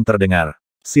Putri Duyung terdengar.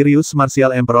 Sirius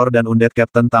Martial Emperor dan Undead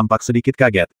Captain tampak sedikit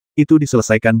kaget, itu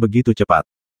diselesaikan begitu cepat.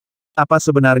 Apa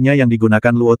sebenarnya yang digunakan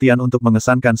Luo Tian untuk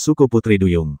mengesankan suku Putri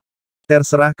Duyung?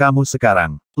 Terserah kamu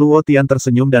sekarang. Luo Tian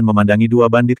tersenyum dan memandangi dua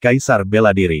bandit kaisar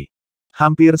bela diri.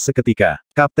 Hampir seketika,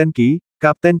 Kapten Qi,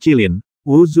 Kapten Qilin,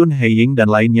 Wu Zun Heiying dan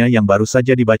lainnya yang baru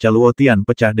saja dibaca Luo Tian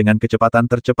pecah dengan kecepatan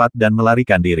tercepat dan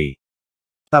melarikan diri.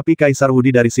 Tapi Kaisar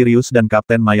Wudi dari Sirius dan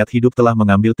Kapten Mayat Hidup telah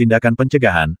mengambil tindakan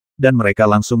pencegahan, dan mereka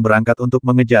langsung berangkat untuk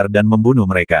mengejar dan membunuh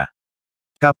mereka.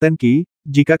 Kapten Qi,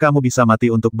 jika kamu bisa mati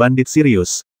untuk bandit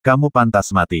Sirius, kamu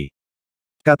pantas mati.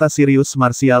 Kata Sirius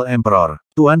Martial Emperor.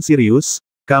 Tuan Sirius,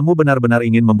 kamu benar-benar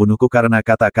ingin membunuhku karena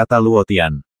kata-kata Luo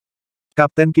Tian.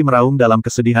 Kapten Qi meraung dalam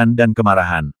kesedihan dan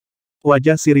kemarahan.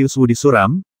 Wajah Sirius Wudi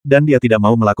suram, dan dia tidak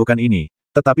mau melakukan ini,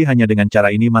 tetapi hanya dengan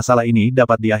cara ini masalah ini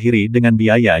dapat diakhiri dengan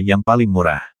biaya yang paling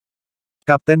murah.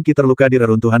 Kapten Qi terluka di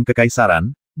reruntuhan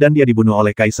kekaisaran, dan dia dibunuh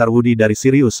oleh Kaisar Wudi dari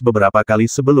Sirius beberapa kali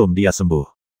sebelum dia sembuh.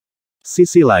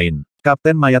 Sisi lain,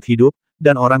 Kapten Mayat Hidup,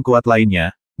 dan orang kuat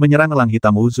lainnya, menyerang Elang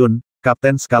Hitam Wuzun,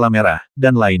 Kapten Skala Merah,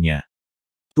 dan lainnya.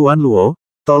 Tuan Luo,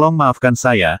 tolong maafkan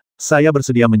saya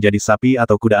bersedia menjadi sapi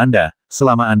atau kuda Anda,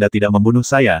 selama Anda tidak membunuh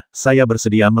saya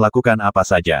bersedia melakukan apa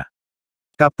saja.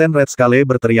 Kapten Red Scale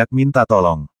berteriak minta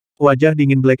tolong. Wajah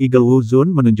dingin Black Eagle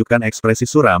Wuzun menunjukkan ekspresi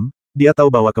suram, dia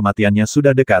tahu bahwa kematiannya sudah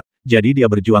dekat, jadi dia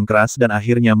berjuang keras dan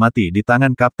akhirnya mati di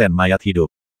tangan Kapten Mayat Hidup.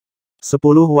 10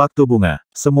 waktu bunga.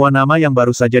 Semua nama yang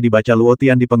baru saja dibaca Luo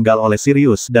Tian dipenggal oleh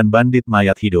Sirius dan bandit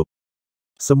Mayat Hidup.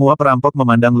 Semua perampok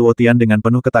memandang Luo Tian dengan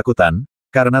penuh ketakutan,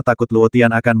 karena takut Luo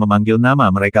Tian akan memanggil nama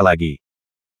mereka lagi.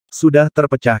 Sudah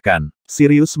terpecahkan.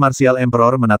 Sirius Martial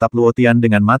Emperor menatap Luo Tian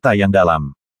dengan mata yang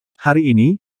dalam. Hari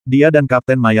ini, dia dan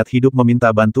Kapten Mayat Hidup meminta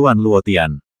bantuan Luo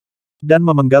Tian. Dan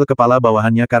memenggal kepala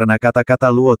bawahannya karena kata-kata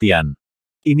Luo Tian.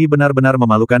 Ini benar-benar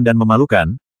memalukan dan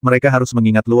memalukan, mereka harus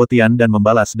mengingat Luo Tian dan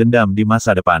membalas dendam di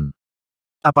masa depan.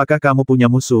 Apakah kamu punya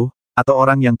musuh, atau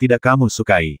orang yang tidak kamu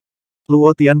sukai?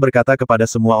 Luo Tian berkata kepada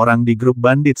semua orang di grup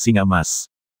bandit singa emas.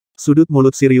 Sudut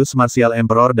mulut Sirius Martial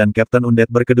Emperor dan Kapten Undead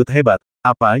berkedut hebat,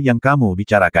 apa yang kamu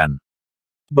bicarakan?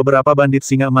 Beberapa bandit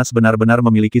singa emas benar-benar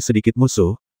memiliki sedikit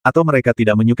musuh, atau mereka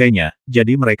tidak menyukainya,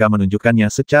 jadi mereka menunjukkannya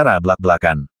secara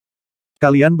belak-belakan.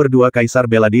 Kalian berdua kaisar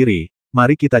bela diri,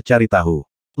 mari kita cari tahu.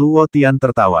 Luo Tian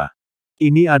tertawa.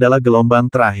 Ini adalah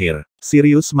gelombang terakhir.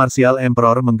 Sirius Martial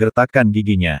Emperor menggertakkan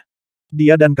giginya.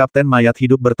 Dia dan Kapten Mayat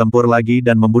Hidup bertempur lagi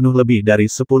dan membunuh lebih dari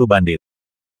 10 bandit.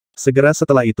 Segera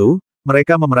setelah itu,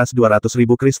 mereka memeras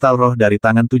 200.000 kristal roh dari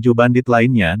tangan 7 bandit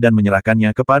lainnya dan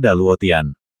menyerahkannya kepada Luo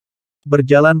Tian.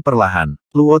 Berjalan perlahan,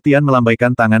 Luo Tian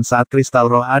melambaikan tangan saat kristal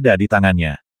roh ada di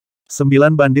tangannya.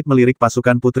 9 bandit melirik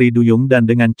pasukan Putri Duyung dan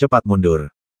dengan cepat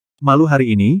mundur. Malu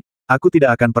hari ini, aku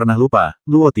tidak akan pernah lupa,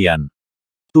 Luo Tian.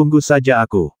 Tunggu saja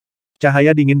aku.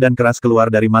 Cahaya dingin dan keras keluar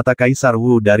dari mata Kaisar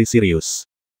Wu dari Sirius.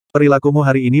 Perilakumu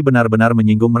hari ini benar-benar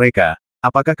menyinggung mereka,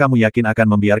 apakah kamu yakin akan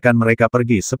membiarkan mereka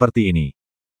pergi seperti ini?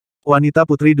 Wanita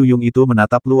Putri Duyung itu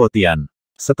menatap Luo Tian.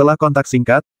 Setelah kontak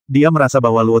singkat, dia merasa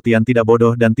bahwa Luo Tian tidak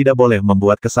bodoh dan tidak boleh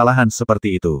membuat kesalahan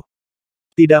seperti itu.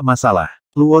 Tidak masalah.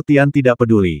 Luo Tian tidak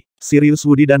peduli. Sirius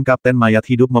Wudi dan Kapten Mayat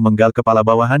Hidup memenggal kepala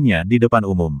bawahannya di depan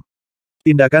umum.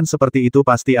 Tindakan seperti itu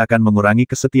pasti akan mengurangi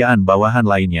kesetiaan bawahan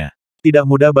lainnya. Tidak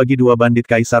mudah bagi dua bandit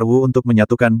Kaisar Wu untuk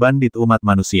menyatukan bandit umat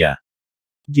manusia.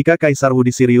 Jika Kaisar Wu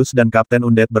di Sirius dan Kapten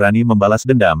Undead berani membalas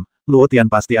dendam, Luo Tian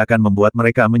pasti akan membuat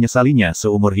mereka menyesalinya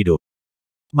seumur hidup.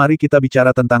 Mari kita bicara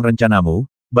tentang rencanamu,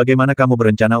 bagaimana kamu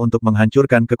berencana untuk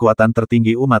menghancurkan kekuatan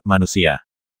tertinggi umat manusia?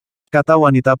 Kata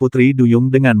wanita Putri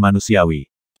Duyung dengan manusiawi.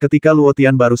 Ketika Luo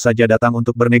Tian baru saja datang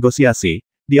untuk bernegosiasi,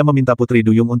 dia meminta Putri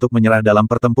Duyung untuk menyerah dalam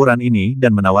pertempuran ini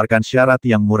dan menawarkan syarat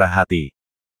yang murah hati.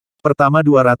 Pertama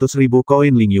 200.000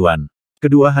 koin Ling Yuan.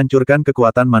 Kedua hancurkan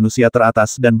kekuatan manusia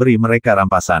teratas dan beri mereka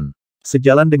rampasan.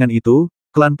 Sejalan dengan itu,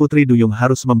 klan Putri Duyung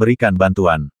harus memberikan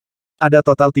bantuan. Ada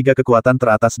total 3 kekuatan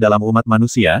teratas dalam umat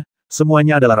manusia,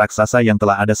 semuanya adalah raksasa yang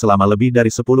telah ada selama lebih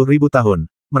dari 10.000 tahun.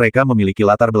 Mereka memiliki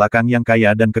latar belakang yang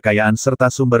kaya dan kekayaan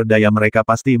serta sumber daya mereka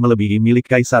pasti melebihi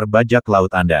milik Kaisar Bajak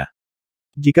Laut Anda.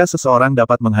 Jika seseorang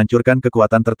dapat menghancurkan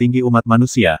kekuatan tertinggi umat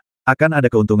manusia, akan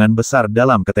ada keuntungan besar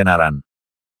dalam ketenaran.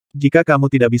 Jika kamu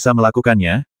tidak bisa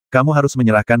melakukannya, kamu harus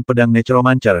menyerahkan pedang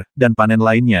necromancer dan panen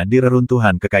lainnya di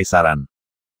reruntuhan kekaisaran.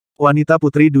 Wanita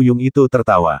Putri Duyung itu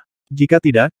tertawa. Jika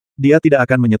tidak, dia tidak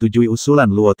akan menyetujui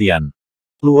usulan Luo Tian.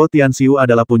 Luo Tian Xiu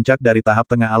adalah puncak dari tahap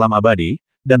tengah alam abadi,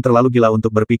 dan terlalu gila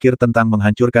untuk berpikir tentang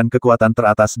menghancurkan kekuatan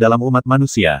teratas dalam umat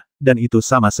manusia, dan itu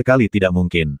sama sekali tidak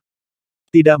mungkin.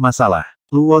 Tidak masalah.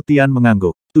 Luo Tian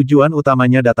mengangguk. Tujuan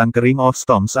utamanya datang ke Ring of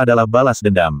Storms adalah balas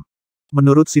dendam.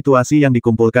 Menurut situasi yang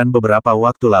dikumpulkan beberapa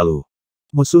waktu lalu,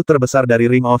 musuh terbesar dari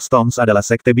Ring of Storms adalah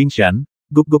Sekte Bingshan,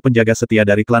 gub-gub penjaga setia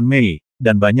dari klan Mei,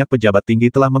 dan banyak pejabat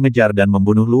tinggi telah mengejar dan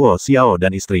membunuh Luo Xiao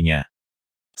dan istrinya.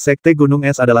 Sekte Gunung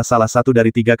Es adalah salah satu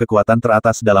dari 3 kekuatan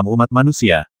teratas dalam umat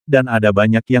manusia, dan ada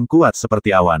banyak yang kuat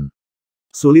seperti awan.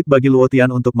 Sulit bagi Luo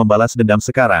Tian untuk membalas dendam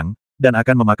sekarang, dan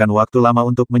akan memakan waktu lama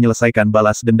untuk menyelesaikan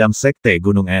balas dendam Sekte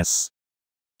Gunung Es.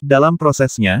 Dalam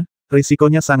prosesnya,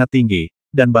 risikonya sangat tinggi,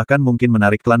 dan bahkan mungkin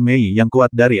menarik klan Mei yang kuat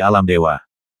dari alam dewa.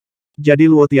 Jadi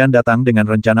Luo Tian datang dengan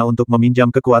rencana untuk meminjam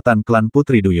kekuatan klan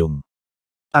Putri Duyung.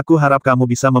 Aku harap kamu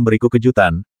bisa memberiku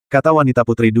kejutan, kata wanita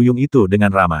Putri Duyung itu dengan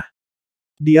ramah.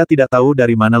 Dia tidak tahu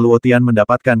dari mana Luo Tian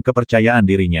mendapatkan kepercayaan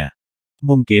dirinya.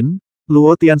 Mungkin,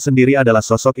 Luo Tian sendiri adalah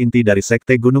sosok inti dari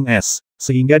Sekte Gunung Es,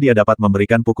 sehingga dia dapat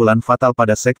memberikan pukulan fatal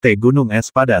pada Sekte Gunung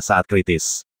Es pada saat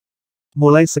kritis.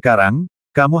 Mulai sekarang,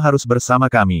 kamu harus bersama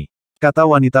kami, kata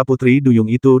wanita Putri Duyung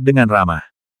itu dengan ramah.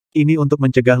 Ini untuk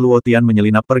mencegah Luo Tian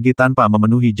menyelinap pergi tanpa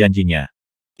memenuhi janjinya.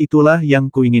 Itulah yang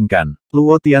kuinginkan.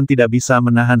 Luo Tian tidak bisa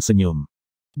menahan senyum.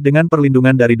 Dengan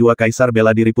perlindungan dari 2 kaisar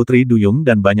bela diri Putri Duyung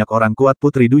dan banyak orang kuat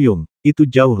Putri Duyung, itu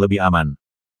jauh lebih aman.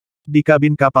 Di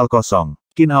kabin kapal kosong,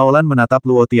 Qin Aolan menatap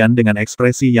Luo Tian dengan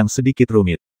ekspresi yang sedikit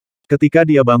rumit. Ketika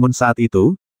dia bangun saat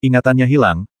itu, ingatannya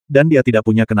hilang, dan dia tidak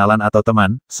punya kenalan atau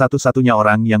teman, satu-satunya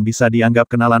orang yang bisa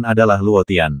dianggap kenalan adalah Luo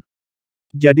Tian.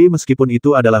 Jadi meskipun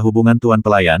itu adalah hubungan tuan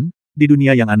pelayan, di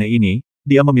dunia yang aneh ini,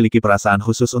 dia memiliki perasaan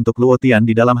khusus untuk Luo Tian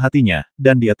di dalam hatinya,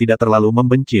 dan dia tidak terlalu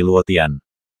membenci Luo Tian.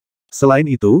 Selain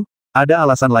itu, ada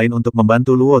alasan lain untuk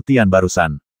membantu Luo Tian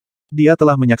barusan. Dia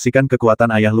telah menyaksikan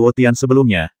kekuatan ayah Luo Tian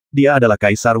sebelumnya, dia adalah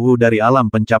Kaisar Wu dari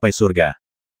alam pencapai surga.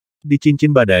 Di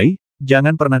cincin badai,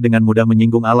 jangan pernah dengan mudah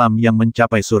menyinggung alam yang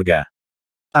mencapai surga.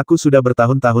 Aku sudah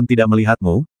bertahun-tahun tidak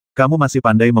melihatmu, kamu masih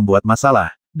pandai membuat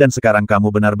masalah, dan sekarang kamu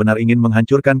benar-benar ingin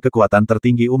menghancurkan kekuatan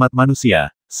tertinggi umat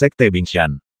manusia, Sekte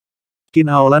Bingshan.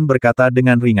 Qin Aolan berkata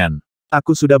dengan ringan.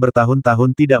 Aku sudah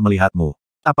bertahun-tahun tidak melihatmu.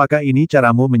 Apakah ini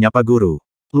caramu menyapa guru?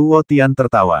 Luo Tian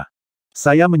tertawa.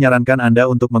 Saya menyarankan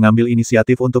Anda untuk mengambil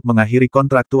inisiatif untuk mengakhiri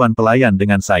kontrak tuan pelayan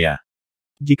dengan saya.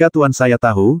 Jika tuan saya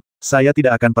tahu, saya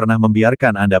tidak akan pernah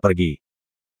membiarkan Anda pergi.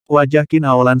 Wajah Qin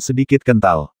Aolan sedikit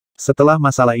kental. Setelah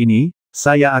masalah ini,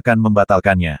 saya akan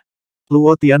membatalkannya.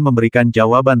 Luo Tian memberikan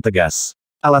jawaban tegas.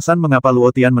 Alasan mengapa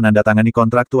Luo Tian menandatangani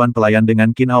kontrak tuan pelayan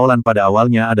dengan Qin Aolan pada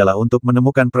awalnya adalah untuk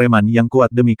menemukan preman yang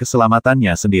kuat demi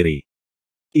keselamatannya sendiri.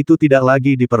 Itu tidak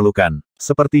lagi diperlukan.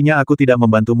 Sepertinya aku tidak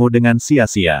membantumu dengan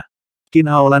sia-sia. Qin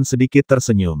Aolan sedikit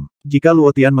tersenyum. Jika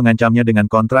Luo Tian mengancamnya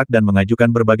dengan kontrak dan mengajukan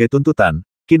berbagai tuntutan,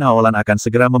 Qin Aolan akan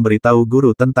segera memberitahu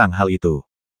guru tentang hal itu.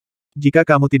 Jika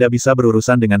kamu tidak bisa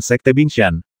berurusan dengan Sekte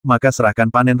Bingshan, maka serahkan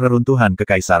panen reruntuhan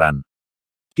kekaisaran.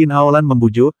 Qin Aolan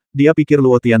membujuk, dia pikir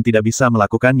Luo Tian tidak bisa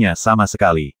melakukannya sama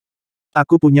sekali.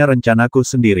 Aku punya rencanaku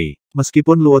sendiri.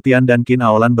 Meskipun Luo Tian dan Qin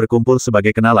Aolan berkumpul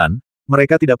sebagai kenalan,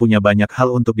 mereka tidak punya banyak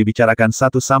hal untuk dibicarakan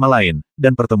satu sama lain,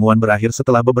 dan pertemuan berakhir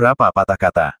setelah beberapa patah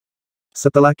kata.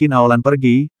 Setelah Qin Aolan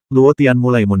pergi, Luo Tian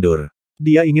mulai mundur.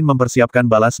 Dia ingin mempersiapkan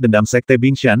balas dendam Sekte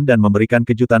Bingshan dan memberikan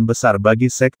kejutan besar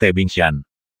bagi Sekte Bingshan.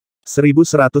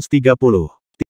 1130